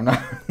it. No, I'm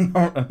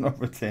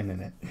not returning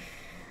it.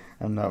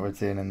 I'm not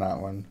returning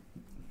that one.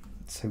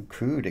 So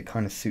crude. It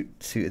kind of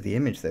suited the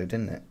image though,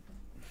 didn't it?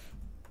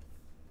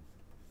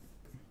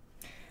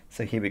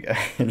 So here we go.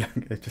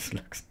 It just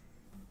looks.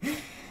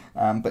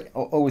 But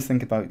always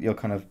think about your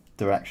kind of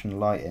direction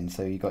lighting.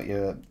 So you got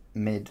your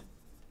mid,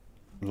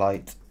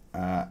 light.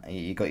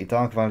 You got your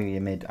dark value,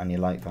 your mid, and your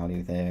light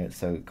value there.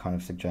 So it kind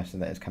of suggested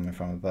that it's coming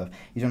from above.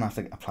 You don't have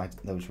to apply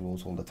those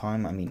rules all the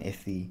time. I mean,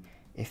 if the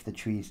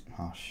trees,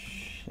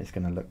 it's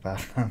gonna look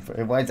bad.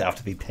 Why does it have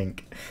to be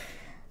pink?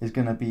 Is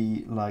going to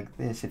be like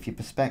this. If your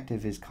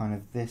perspective is kind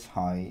of this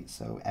high,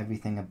 so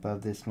everything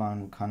above this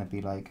line will kind of be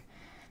like,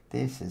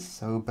 this is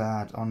so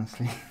bad,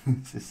 honestly.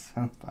 This is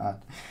so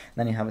bad.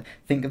 Then you have it.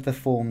 Think of the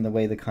form, the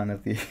way the kind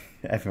of the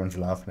everyone's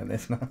laughing at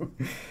this now.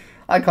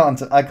 I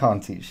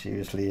can't teach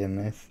seriously in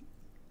this.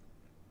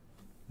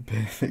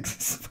 Perfect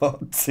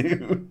spot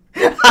too.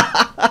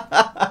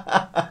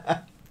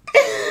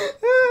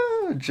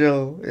 Oh,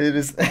 Joel, it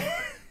is.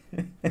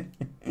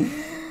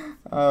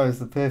 Oh, it's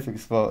the perfect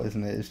spot,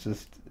 isn't it?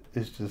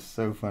 It's just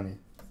so funny.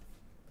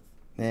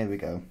 There we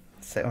go.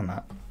 Sit on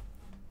that.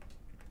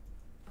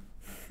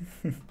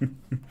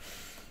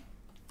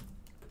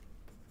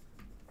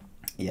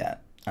 Yeah.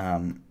 What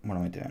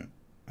am I doing?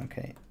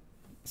 Okay.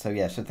 So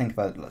yeah, so think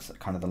about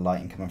kind of the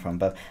lighting coming from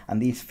above,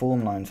 and these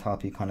form lines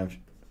help you kind of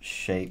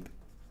shape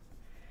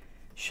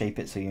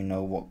it so you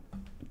know what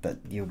that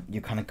you're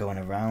kind of going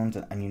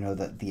around, and you know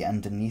that the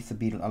underneath would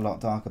be a lot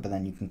darker, but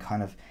then you can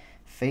kind of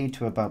fade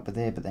to about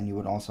there, but then you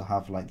would also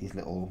have like these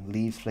little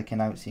leaves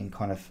flicking out, so you can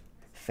kind of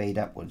fade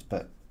upwards,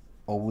 but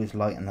always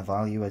lighten the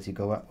value as you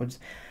go upwards.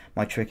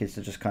 My trick is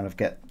to just kind of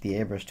get the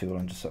airbrush tool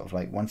and just sort of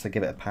like, once I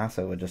give it a pass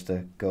over, just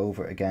to go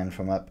over it again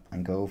from up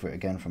and go over it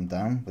again from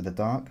down with the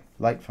dark,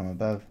 light from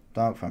above,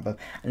 dark from above,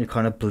 and you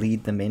kind of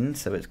bleed them in,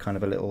 so it's kind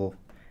of a little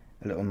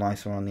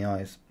nicer on the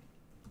eyes.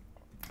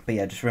 But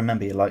yeah, just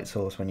remember your light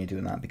source when you're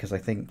doing that, because I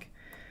think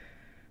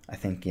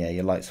yeah,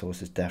 your light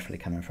source is definitely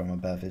coming from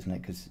above, isn't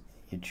it? Because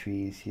your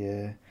trees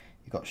here,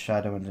 you've got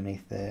shadow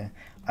underneath there.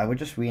 I would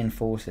just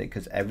reinforce it,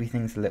 because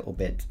everything's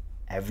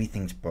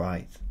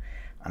bright.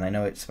 And I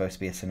know it's supposed to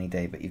be a sunny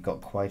day, but you've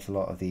got quite a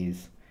lot of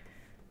these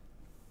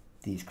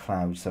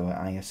clouds, so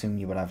I assume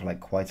you would have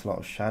like quite a lot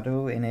of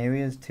shadow in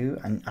areas too.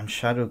 And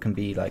shadow can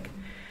be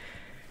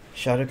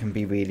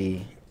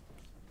really,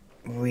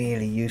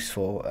 really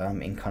useful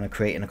in kind of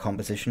creating a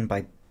composition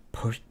by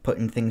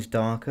putting things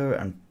darker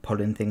and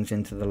pulling things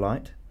into the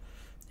light.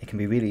 It can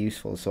be really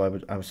useful, so I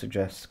would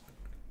suggest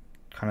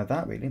kind of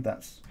that, really.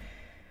 That's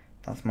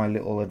my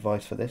little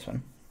advice for this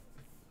one.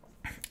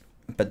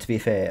 But to be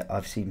fair,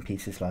 I've seen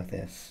pieces like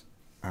this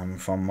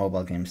from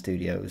mobile game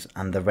studios,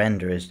 and the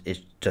render is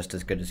just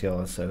as good as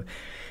yours, so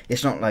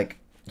it's not like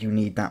you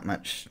need that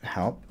much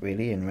help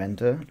really in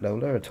render,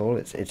 Lola, at all.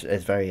 It's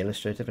very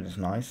illustrative and it's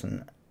nice,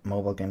 and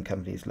mobile game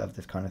companies love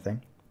this kind of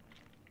thing.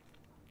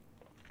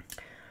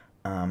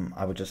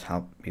 I would just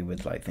help you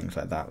with like things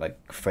like that,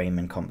 like frame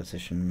and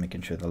composition,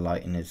 making sure the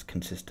lighting is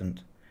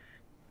consistent.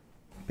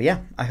 But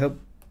yeah, I hope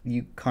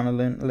you kind of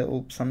learned a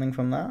little something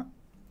from that.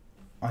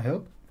 I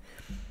hope.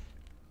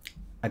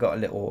 I got a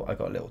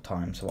little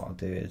time, so what I'll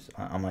do is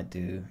I might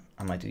do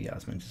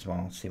Yasmin's as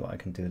well. See what I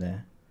can do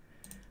there.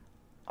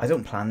 I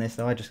don't plan this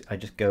though. I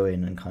just go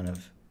in and kind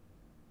of.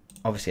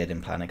 Obviously, I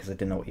didn't plan it because I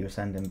didn't know what you were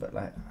sending. But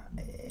like,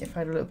 if I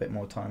had a little bit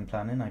more time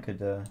planning, I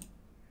could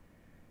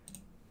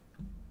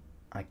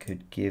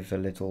give a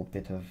little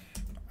bit of.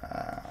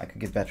 I could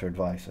give better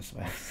advice, I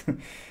suppose.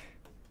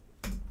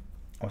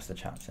 What's the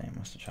chat saying?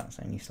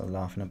 You still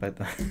laughing about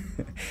that?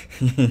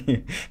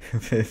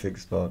 Perfect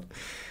spot.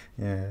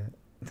 Yeah.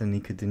 Then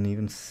Nika didn't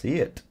even see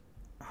it.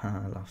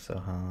 I laughed so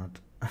hard.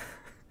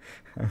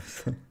 I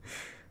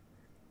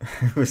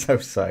was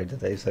outside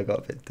today, so I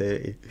got a bit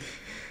dirty.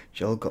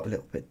 Joel got a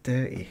little bit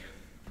dirty.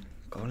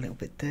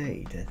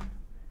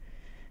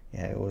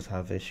 Yeah, I always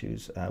have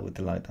issues with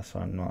the light. That's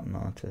why I'm not an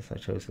artist. I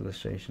chose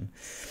illustration.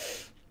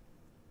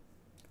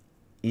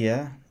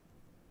 Yeah,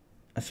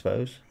 I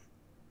suppose.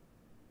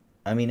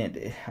 I mean,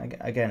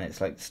 again,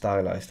 it's like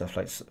stylized stuff.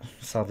 Like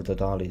Salvador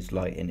Dali's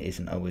lighting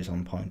isn't always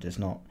on point. It's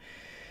not.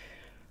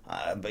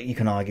 But you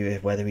can argue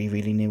whether he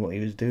really knew what he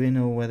was doing,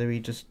 or whether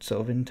he just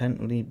sort of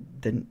intentionally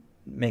didn't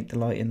make the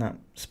lighting that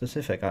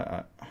specific. He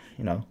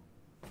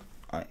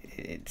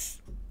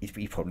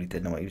probably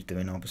didn't know what he was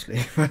doing,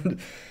 obviously.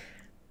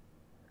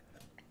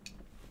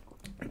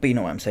 But you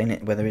know what I'm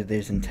saying, whether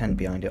there's intent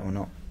behind it or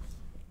not.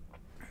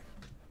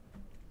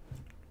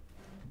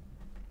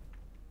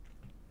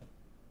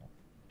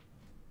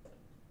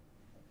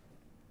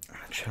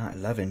 Chat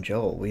loving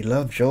Joel. We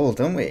love Joel,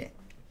 don't we?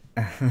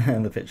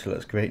 And the picture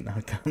looks great now.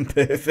 Damn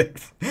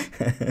perfect.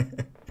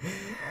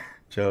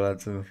 Joel,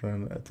 had some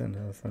fun. I tend to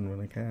have fun when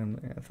I can.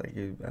 Yeah, thank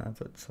you.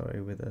 But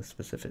sorry, with a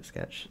specific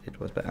sketch, it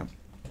was better.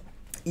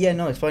 Yeah,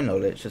 no, it's fine,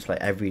 Lola. It's just like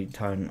every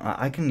time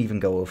I can even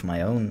go over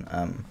my own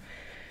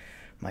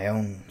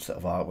sort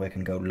of artwork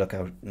and go look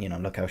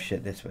how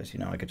shit this was.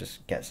 I could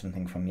just get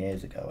something from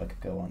years ago. I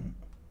could go on.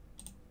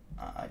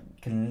 I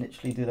can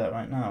literally do that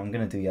right now. I'm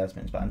gonna do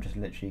Yasmin's, but I'm just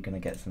literally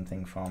gonna get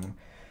something from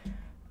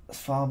as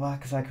far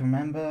back as I can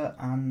remember.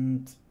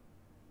 And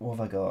what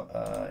have I got?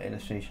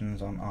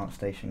 Illustrations on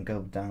ArtStation.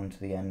 Go down to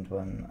the end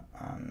one,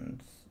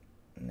 and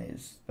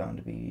there's bound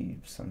to be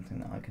something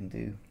that I can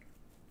do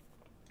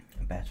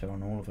better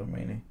on all of them,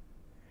 really.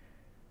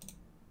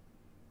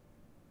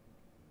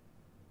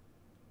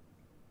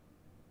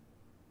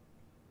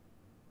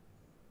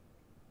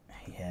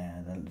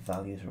 Yeah, the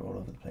values are all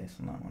over the place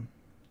on that one.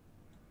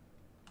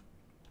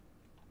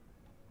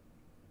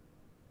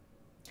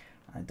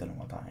 I don't know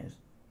what that is.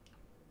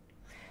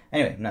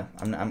 Anyway, no,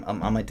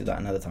 I might do that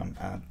another time.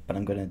 But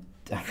I'm gonna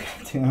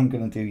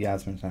do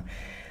Yasmin's now.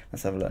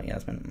 Let's have a look,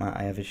 Yasmin.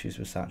 I have issues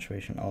with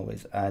saturation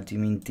always. Do you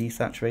mean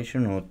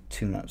desaturation or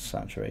too much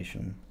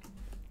saturation?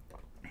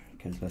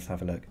 Because let's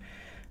have a look.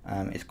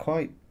 It's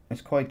quite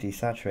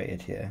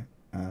desaturated here.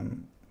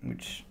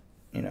 Which,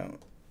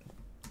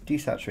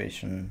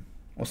 desaturation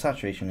or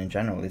saturation in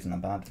general isn't a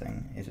bad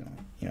thing, isn't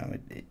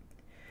it?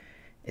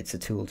 It's a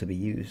tool to be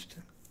used.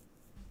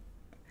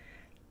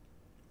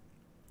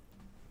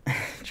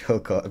 Joel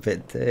got a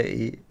bit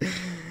dirty.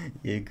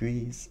 He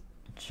agrees.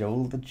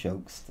 Joel the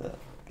jokester.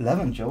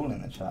 Loving Joel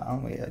in the chat,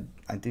 aren't we?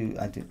 I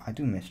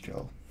do miss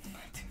Joel. I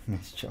do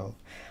miss Joel.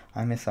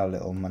 I miss our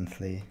little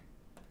monthly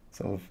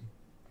sort of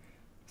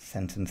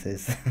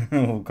sentences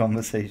or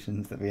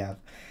conversations that we have.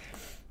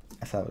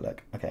 Let's have a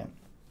look. Okay.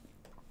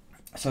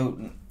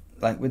 So,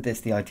 like with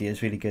this, the idea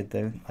is really good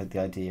though. Like the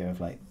idea of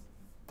like,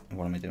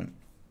 what am I doing?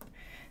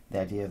 The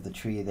idea of the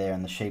tree there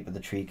and the shape of the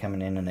tree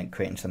coming in and it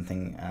creating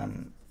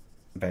something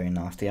very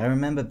nasty. I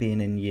remember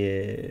being in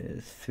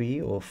year 3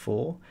 or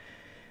 4.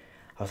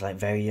 I was like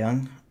very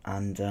young,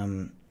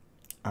 and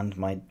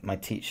my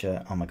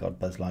teacher, oh my god,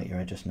 Buzz Lightyear,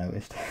 I just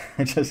noticed.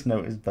 I just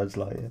noticed Buzz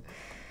Lightyear.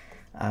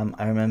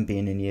 I remember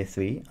being in year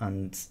 3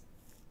 and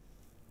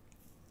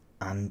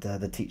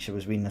the teacher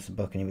was reading us a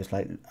book and he was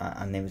like,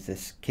 and there was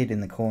this kid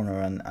in the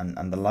corner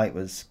and the light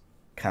was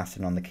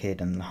casting on the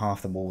kid and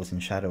half the wall was in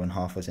shadow and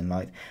half was in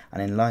light,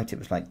 and in light it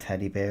was like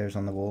teddy bears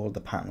on the wall, the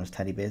pattern was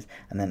teddy bears,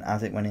 and then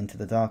as it went into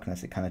the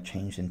darkness it kind of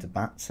changed into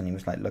bats, and he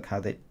was like, look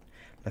how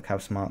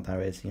smart that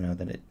is, you know,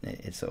 that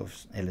it's sort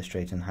of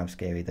illustrating how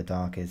scary the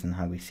dark is and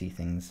how we see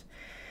things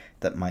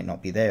that might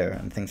not be there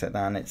and things like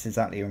that, and it's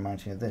exactly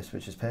reminding me of this,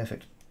 which is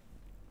perfect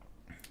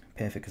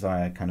because I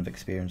had kind of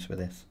experience with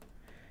this,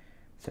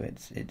 so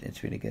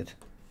it's really good.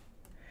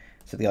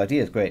 So the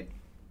idea is great.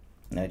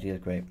 The idea is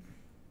great.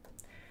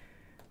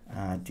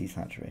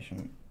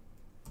 Desaturation.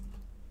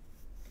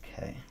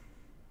 Okay.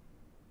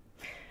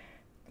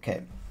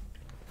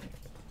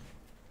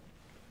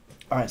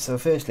 Alright, so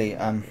firstly,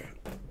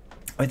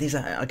 these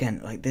are,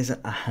 again, like there's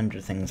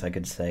 100 things I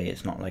could say.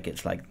 It's not like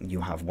it's like you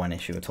have one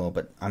issue at all,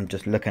 but I'm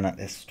just looking at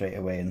this straight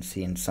away and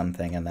seeing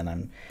something and then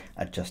I'm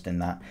adjusting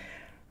that.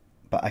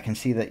 But I can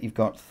see that you've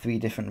got 3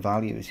 different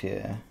values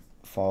here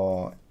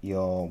for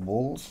your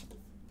walls,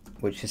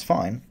 which is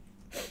fine.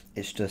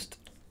 It's just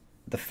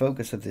the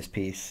focus of this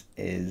piece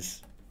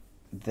is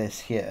this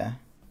here,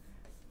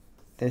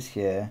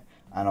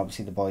 and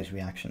obviously the boy's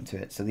reaction to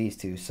it. So these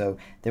two, so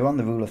they're on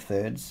the rule of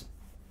thirds,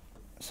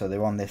 so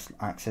they're on this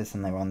axis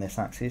and they're on this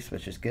axis,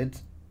 which is good.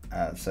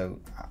 So,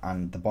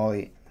 and the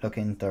boy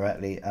looking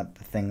directly at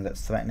the thing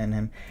that's threatening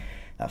him,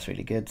 that's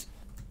really good.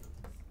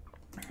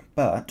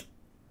 But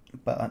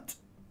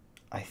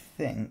I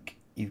think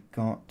you've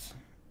got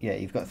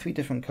 3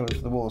 different colours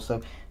of the wall,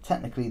 so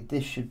technically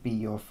this should be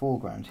your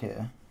foreground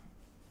here,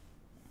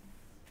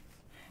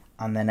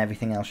 and then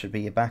everything else should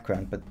be your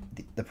background, but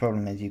the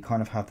problem is you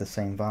kind of have the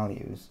same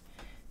values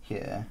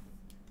here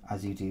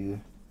as you do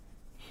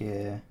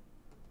here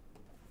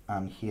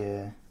and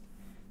here.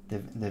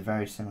 They're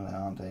very similar,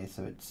 aren't they?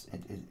 So it's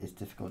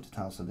difficult to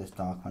tell. So this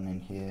dark one in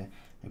here,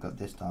 you've got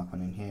this dark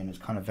one in here, and it's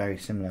kind of very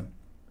similar.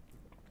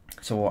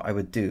 So what I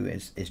would do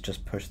is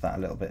just push that a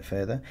little bit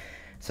further.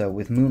 So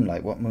with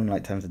moonlight, what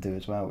moonlight tends to do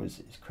as well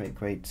is create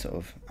great sort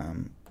of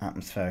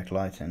atmospheric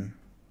lighting,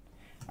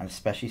 and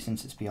especially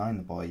since it's behind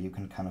the boy, you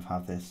can kind of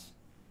have this,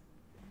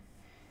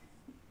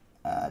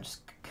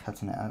 just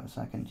cutting it out a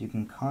second, you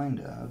can kind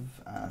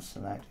of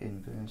select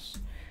inverse,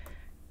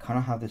 kind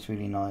of have this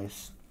really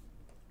nice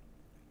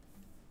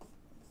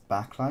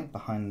backlight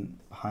behind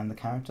the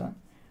character,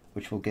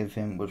 which will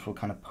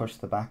kind of push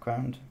the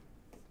background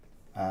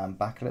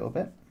back a little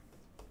bit.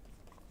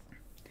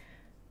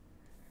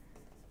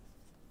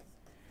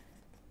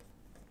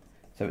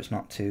 So it's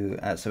not too,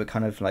 so it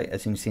kind of like,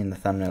 as you can see in the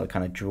thumbnail, it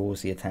kind of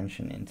draws the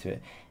attention into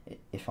it.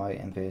 If I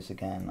inverse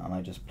again and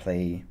I just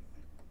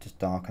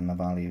darken the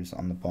values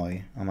on the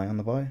boy, am I on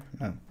the boy?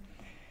 No.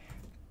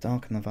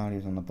 Darken the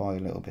values on the boy a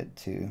little bit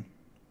too.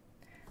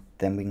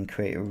 Then we can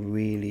create a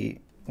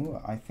really,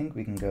 oh, I think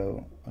we can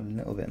go a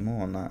little bit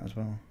more on that as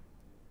well.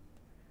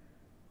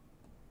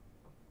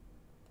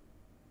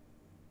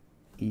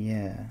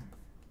 Yeah.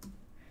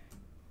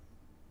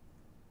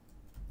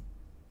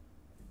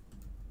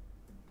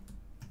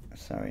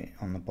 Sorry,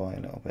 on the boy a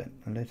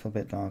little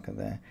bit darker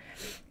there.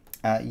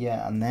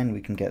 Yeah, and then we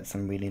can get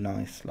some really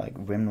nice like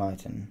rim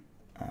lighting.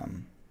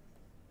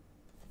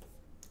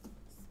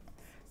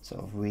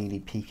 Sort of really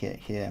peak it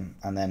here,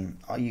 and then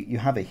you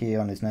have it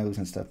here on his nose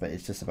and stuff, but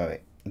it's just about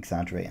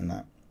exaggerating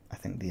that. I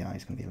think the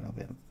eyes can be a little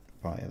bit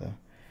brighter though.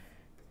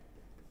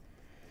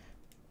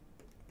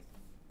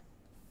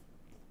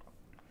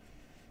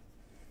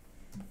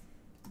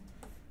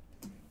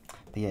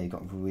 But yeah, you've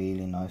got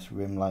really nice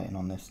rim lighting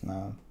on this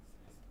now.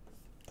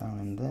 Down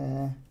in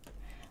there,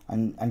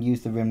 and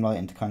use the rim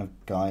lighting to kind of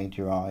guide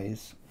your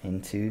eyes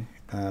into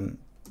the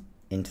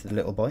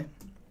little boy.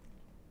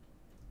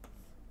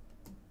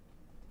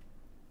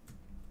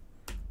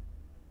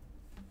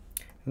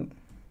 Ooh.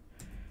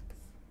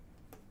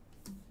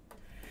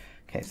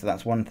 Okay, so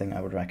that's one thing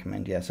I would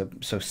recommend. Yeah,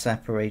 so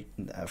separate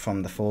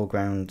from the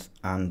foreground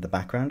and the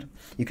background.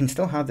 You can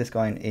still have this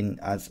guy in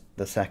as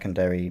the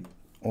secondary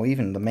or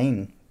even the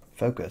main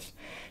focus.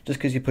 Just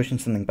because you're pushing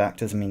something back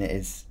doesn't mean it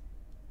is.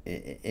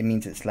 It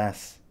means it's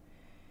less.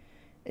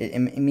 It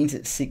means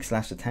it seeks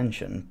less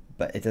attention,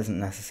 but it doesn't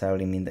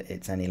necessarily mean that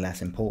it's any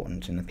less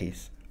important in the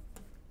piece,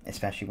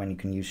 especially when you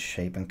can use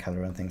shape and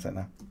color and things like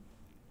that.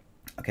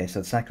 Okay,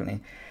 so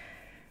secondly,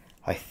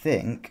 I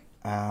think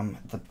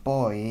The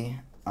boy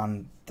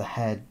and the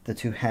head, the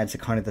two heads are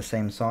kind of the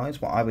same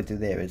size. What I would do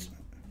there is,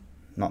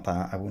 not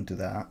that, I won't do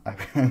that.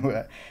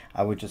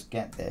 I would just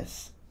get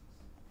this,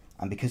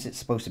 and because it's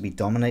supposed to be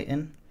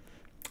dominating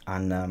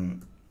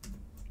and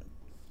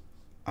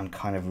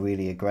kind of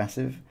really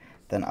aggressive,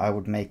 then I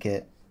would make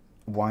it,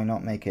 why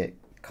not make it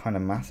kind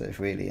of massive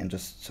really and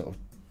just sort of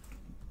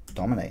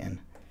dominating.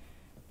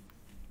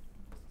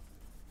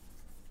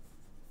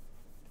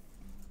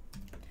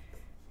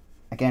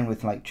 Again,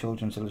 with like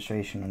children's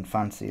illustration and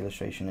fantasy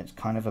illustration, it's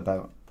kind of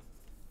about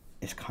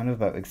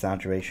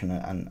exaggeration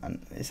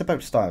and it's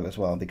about style as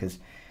well, because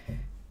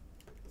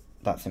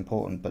that's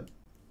important, but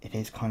it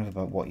is kind of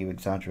about what you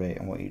exaggerate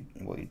and what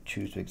you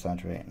choose to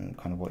exaggerate and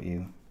kind of what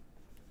you.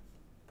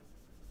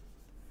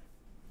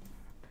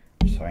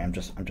 Sorry, I'm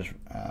just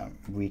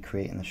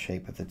recreating the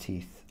shape of the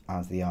teeth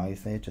as the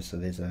eyes there, just so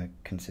there's a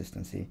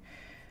consistency.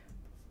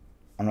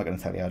 I'm not going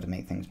to tell you how to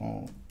make things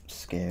more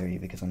scary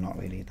because I'm not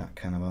really that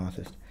kind of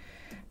artist.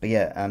 But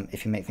yeah,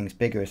 if you make things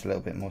bigger, it's a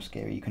little bit more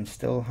scary. You can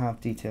still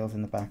have details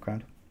in the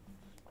background.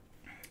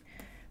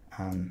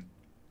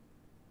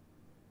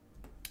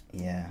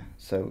 Yeah,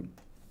 so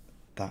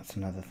that's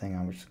another thing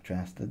I would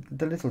suggest.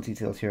 The little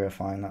details here are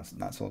fine.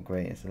 That's all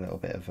great. It's a little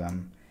bit of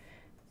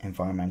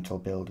environmental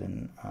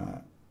building,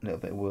 a little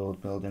bit of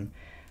world building.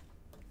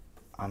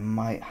 I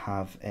might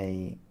have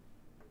a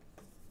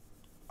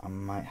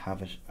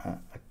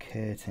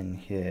curtain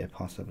here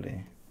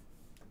possibly.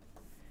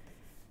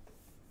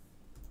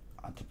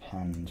 It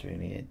depends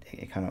really.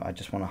 It kind of, I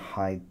just want to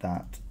hide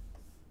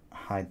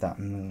that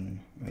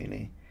moon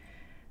really.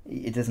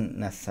 It doesn't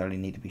necessarily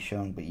need to be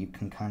shown, but you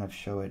can kind of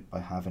show it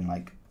by having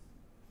like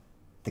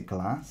the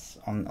glass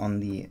on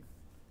the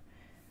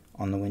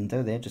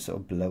window there, just sort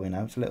of blowing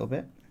out a little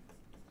bit.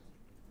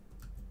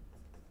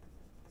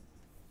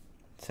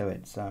 So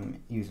it's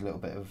use a little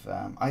bit of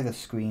either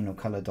screen or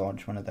color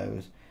dodge, one of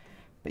those.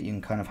 But you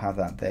can kind of have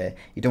that there.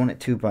 You don't want it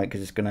too bright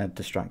because it's going to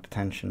distract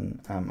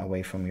attention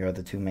away from your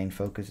other two main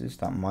focuses.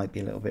 That might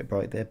be a little bit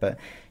bright there, but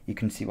you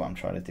can see what I'm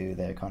trying to do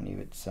there, can't you?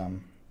 It's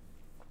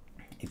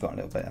you've got a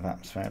little bit of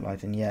atmospheric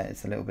lighting. Yeah,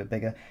 it's a little bit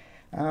bigger.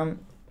 Yeah,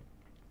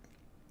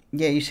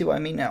 you see what I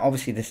mean? Now,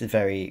 obviously, this is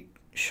very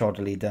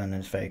shoddily done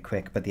and it's very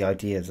quick, but the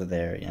ideas are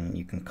there and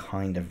you can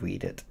kind of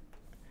read it.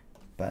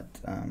 But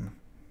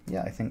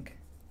yeah, I think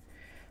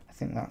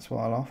that's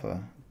what I'll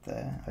offer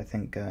there. I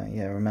think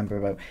yeah,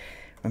 remember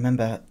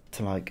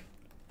to like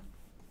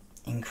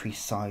increase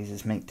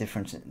sizes, make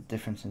difference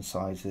in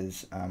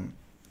sizes.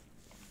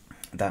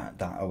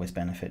 That always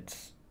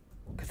benefits,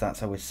 because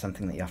that's always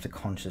something that you have to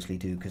consciously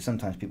do, because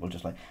sometimes people are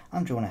just like,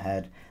 I'm drawing a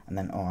head and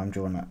then I'm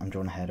drawing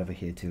a head over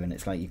here too, and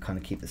it's like you kind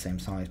of keep the same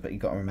size, but you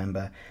got to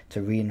remember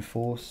to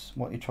reinforce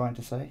what you're trying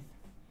to say.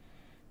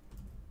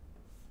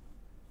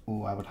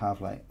 Oh, I would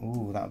have like,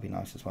 oh, that would be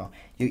nice as well.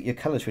 Your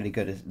color's really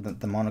good.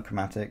 The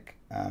monochromatic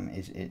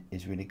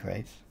is really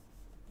great.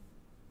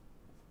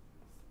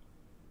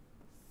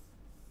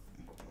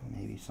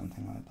 Maybe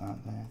something like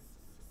that there.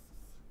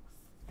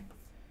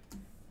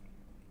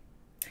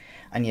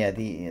 And yeah,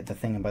 the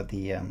thing about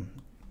the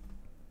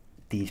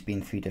these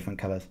being 3 different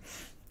colors,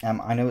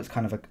 I know it's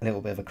kind of a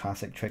little bit of a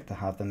classic trick to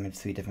have them in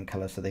 3 different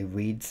colors so they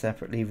read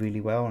separately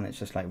really well, and it's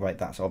just like, right,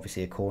 that's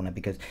obviously a corner,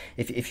 because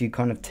if you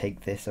kind of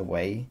take this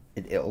away,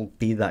 it'll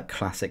be that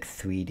classic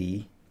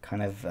 3D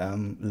kind of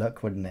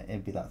look, wouldn't it?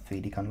 It'd be that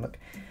 3D kind of look.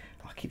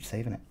 Oh, I keep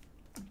saving it.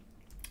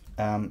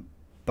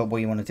 But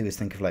what you want to do is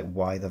think of like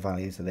why the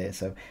values are there.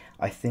 So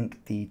I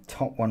think the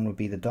top one would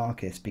be the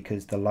darkest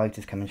because the light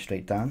is coming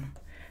straight down.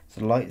 So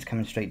the light is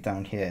coming straight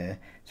down here.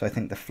 So I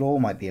think the floor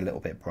might be a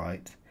little bit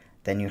bright.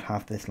 Then you'll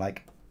have this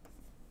like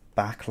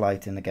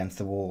backlighting against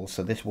the wall.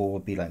 So this wall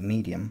would be like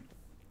medium.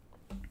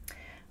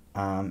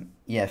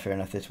 Yeah, fair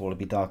enough. This wall would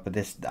be dark, but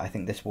I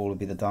think this wall would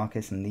be the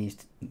darkest, and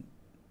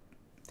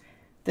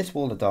this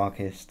wall the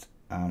darkest.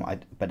 I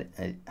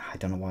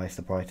don't know why it's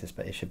the brightest,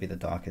 but it should be the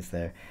darkest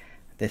there.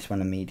 This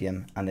one a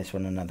medium, and this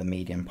one another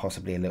medium,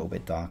 possibly a little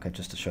bit darker,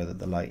 just to show that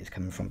the light is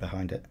coming from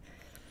behind it.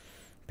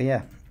 But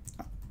yeah,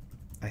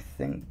 I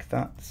think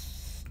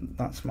that's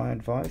my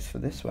advice for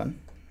this one.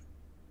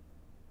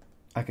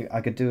 I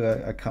could do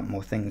a couple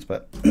more things,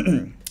 but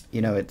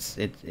you know, it's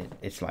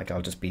like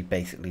I'll just be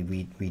basically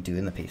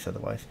redoing the piece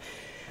otherwise.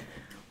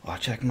 I'll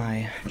check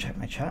my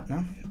chat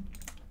now.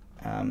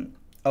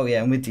 Oh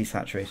yeah, and with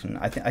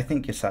desaturation, I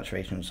think your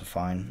saturations are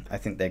fine. I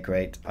think they're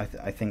great.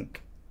 I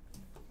think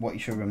what you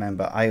should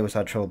remember, I always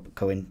had trouble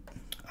going,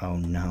 oh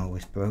no,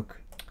 it's broke.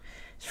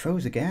 It's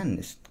froze again,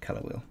 this color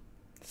wheel.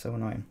 It's so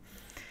annoying.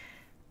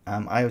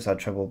 I always had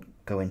trouble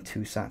going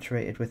too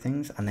saturated with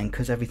things, and then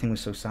because everything was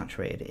so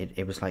saturated,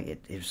 it was like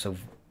it was so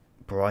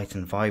bright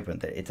and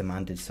vibrant that it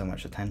demanded so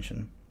much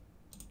attention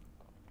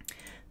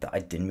that I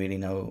didn't really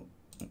know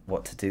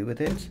what to do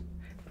with it.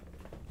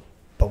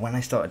 But when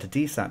I started to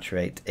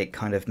desaturate, it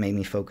kind of made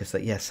me focus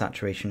that yes,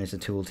 saturation is a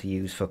tool to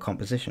use for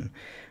composition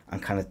and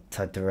kind of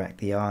to direct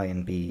the eye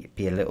and be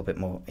a little bit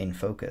more in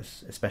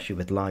focus, especially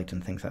with light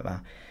and things like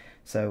that.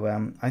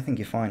 So I think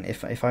you're fine.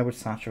 If I would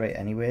saturate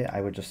anywhere,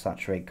 I would just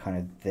saturate kind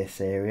of this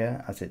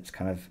area, as it's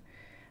kind of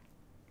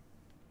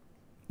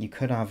you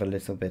could have a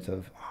little bit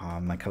of,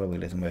 my colour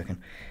wheel isn't working.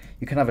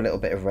 You could have a little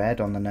bit of red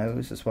on the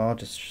nose as well,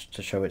 just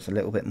to show it's a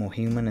little bit more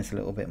human, it's a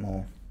little bit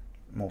more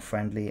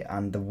friendly,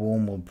 and the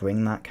warm will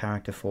bring that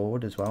character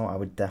forward as well. I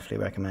would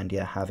definitely recommend,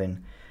 yeah,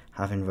 having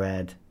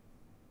red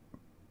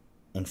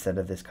instead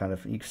of this kind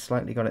of, you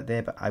slightly got it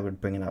there, but I would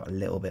bring it out a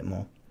little bit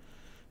more,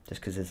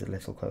 just because it's a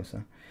little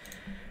closer.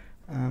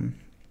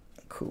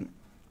 Cool.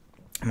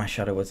 My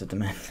shadow was a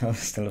dementor. I was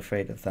still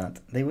afraid of that.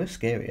 They were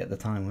scary at the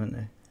time, weren't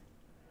they?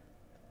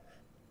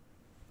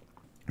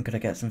 I'm gonna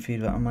get some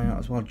feedback on my art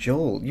as well.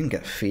 Joel, you can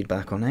get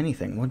feedback on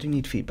anything. What do you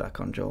need feedback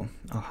on, Joel?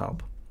 I'll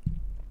help.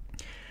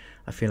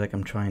 I feel like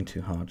I'm trying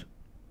too hard.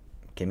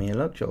 Give me a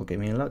look, Joel. Give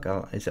me a look.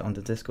 Is it on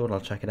the Discord? I'll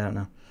check it out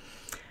now.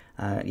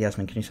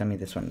 Yasmin, can you send me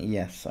this one?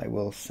 Yes, I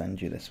will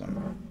send you this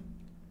one.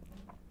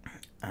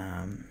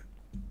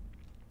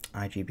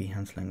 IGB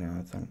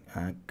handling.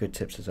 Good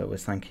tips as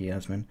always. Thank you,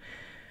 Yasmin.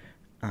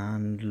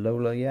 And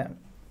Lola, yeah,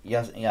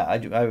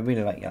 I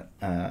really like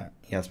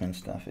Yasmin's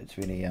stuff. It's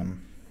really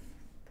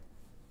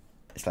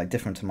it's like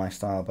different to my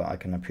style, but I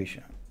can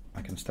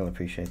still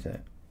appreciate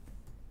it.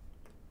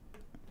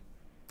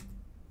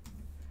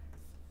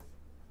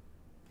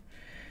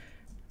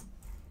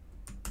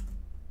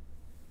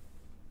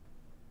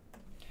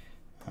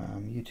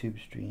 YouTube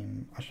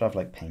stream. I should have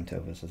like paint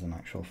overs as an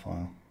actual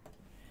file.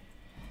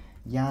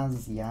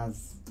 Yaz.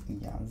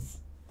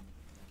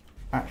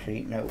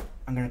 Actually, no,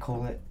 I'm gonna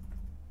call it.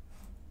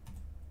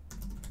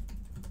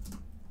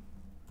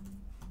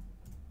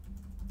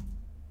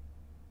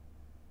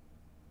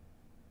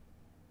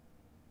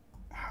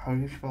 How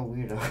do you spell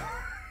weirdo?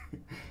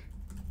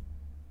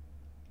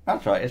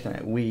 That's right, isn't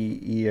it?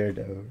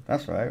 Weirdo.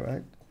 That's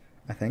right?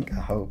 I think, I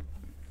hope.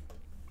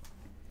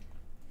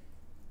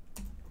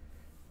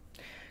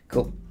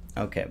 Cool.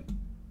 Okay.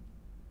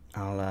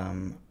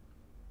 I'll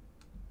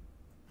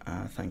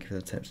thank you for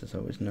the tips as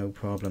always. No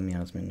problem,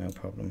 Yasmin, no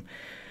problem.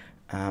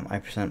 I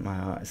present my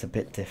art as a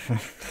bit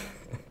different.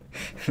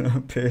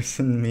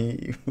 Person me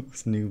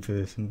equals new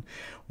person.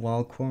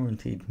 While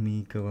quarantined,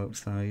 me go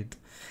outside.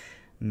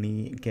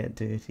 Me get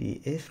dirty.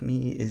 If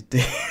me is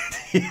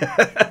dirty.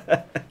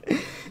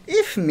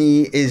 If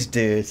me is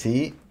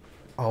dirty.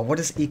 Oh, what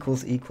does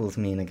equals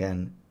mean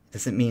again?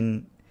 Does it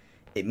mean,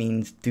 it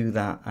means do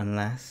that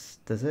unless,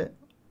 does it?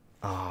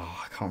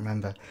 Oh, I can't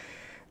remember.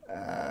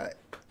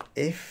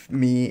 If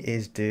me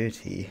is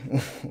dirty,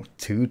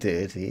 too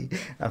dirty,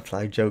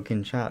 apply joke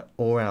in chat,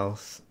 or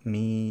else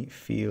me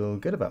feel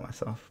good about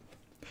myself.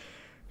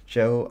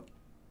 Joe,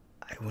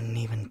 I wouldn't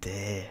even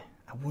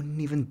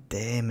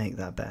dare make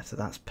that better.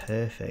 That's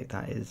perfect.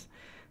 That is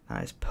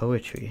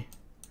poetry.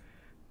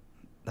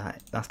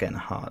 That's getting a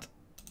heart.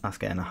 That's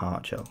getting a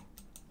heart, Joe.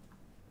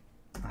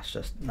 I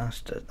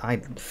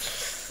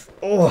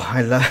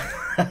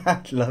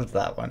love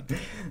that one.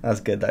 That's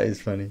good. That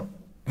is funny.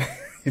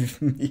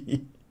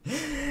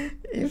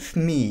 If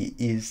me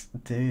is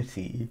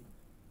dirty,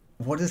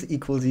 what does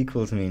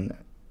equals mean?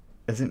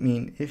 Does it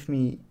mean if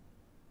me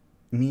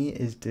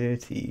is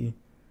dirty,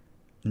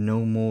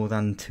 no more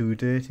than too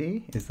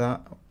dirty? Is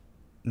that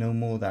no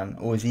more than,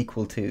 or is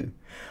equal to?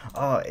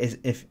 Oh, is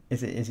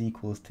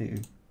equals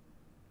to?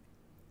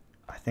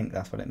 I think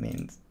that's what it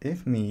means.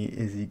 If me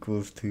is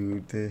equals to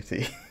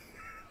dirty.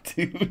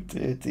 Too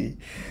dirty.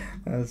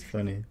 That's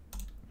funny.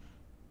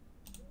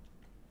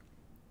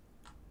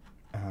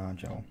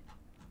 Joel.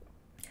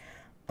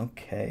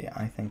 Okay,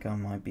 I think I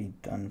might be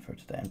done for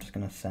today. I'm just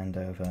gonna send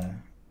over.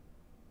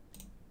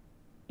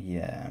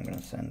 Yeah, I'm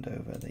gonna send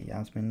over the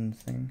Yasmin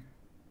thing.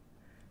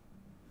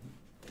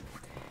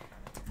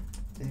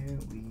 There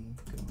we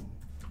go.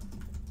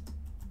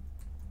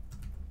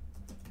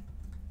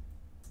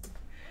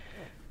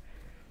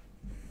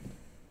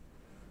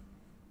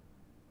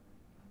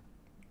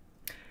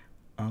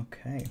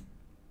 Okay.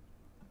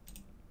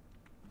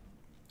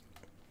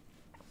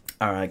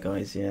 Alright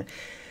guys, yeah.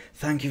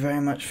 Thank you very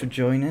much for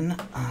joining,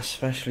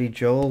 especially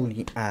Joel,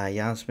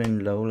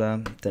 Yasmin,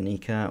 Lola,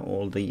 Danica,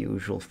 all the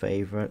usual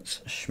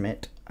favourites,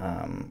 Schmidt.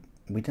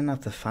 We didn't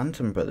have the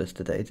Phantom Brothers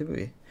today, did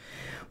we?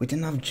 We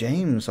didn't have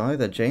James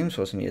either. James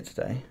wasn't here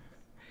today.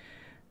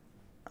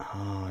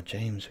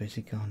 James, where's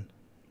he gone?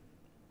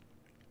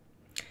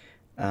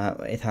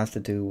 It has to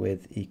do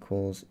with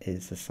equals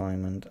is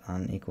assignment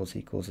and equals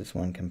is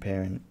when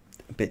comparing.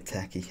 A bit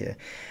tacky here.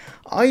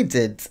 I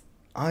did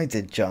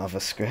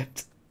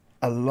JavaScript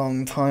a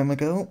long time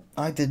ago.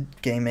 I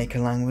did game maker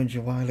language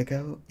a while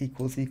ago.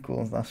 Equals,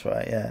 that's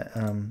right, yeah.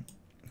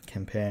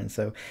 Comparing.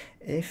 So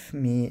if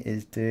me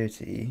is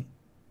dirty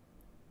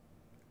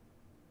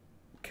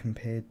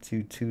compared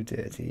to too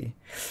dirty.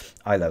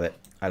 I love it.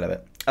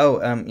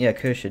 Oh, yeah,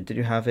 Kirsha, did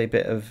you have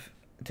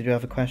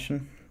a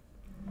question?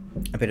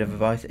 A bit of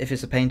advice? If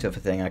it's a paint over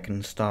thing, I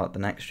can start the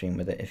next stream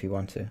with it if you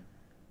want to.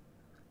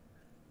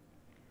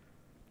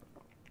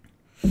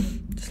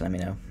 Just let me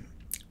know.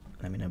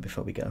 Let me know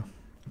before we go.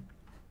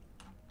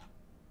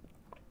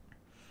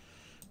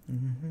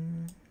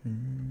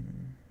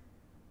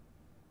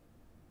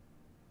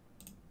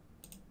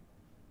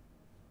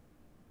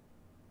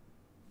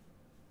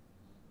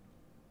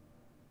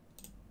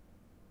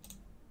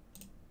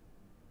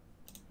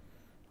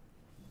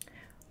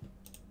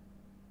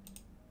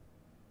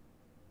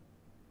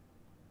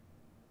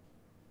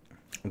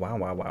 Wow,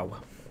 wow, wow.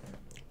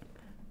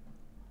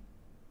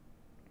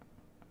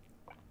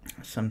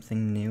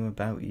 Something new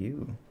about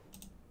you.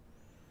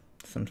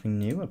 Something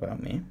new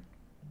about me.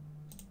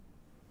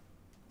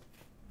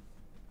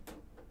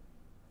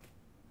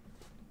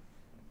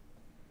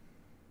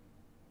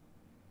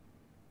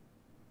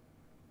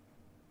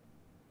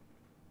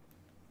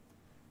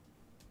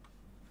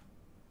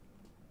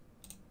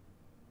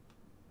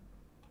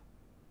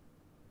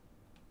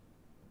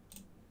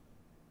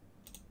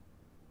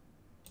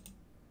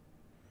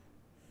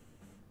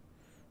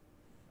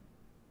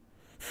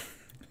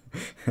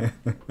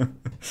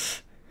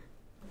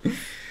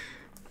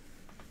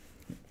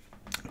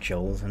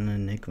 Joel's an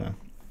enigma.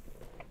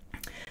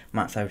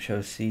 Matt's out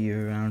show. See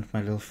you around,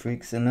 my little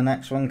freaks, in the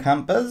next one,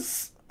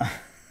 campers.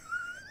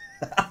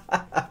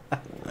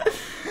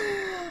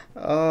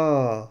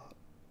 Oh,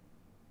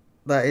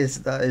 that is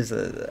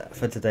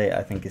for today.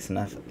 I think it's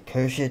enough.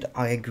 Kershid,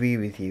 I agree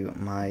with you.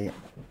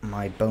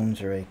 My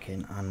bones are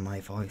aching and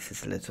my voice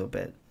is a little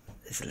bit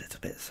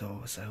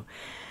sore. So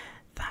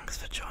thanks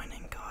for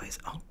joining, guys.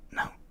 Oh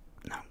no,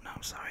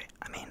 sorry.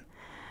 I mean,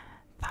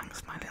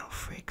 thanks, my little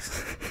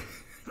freaks.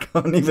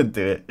 Can't even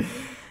do it.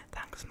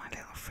 Thanks, my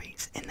little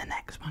freaks. In the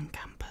next one,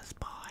 campers.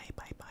 Bye.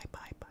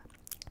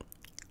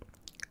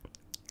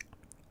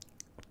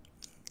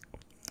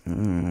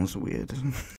 That's weird.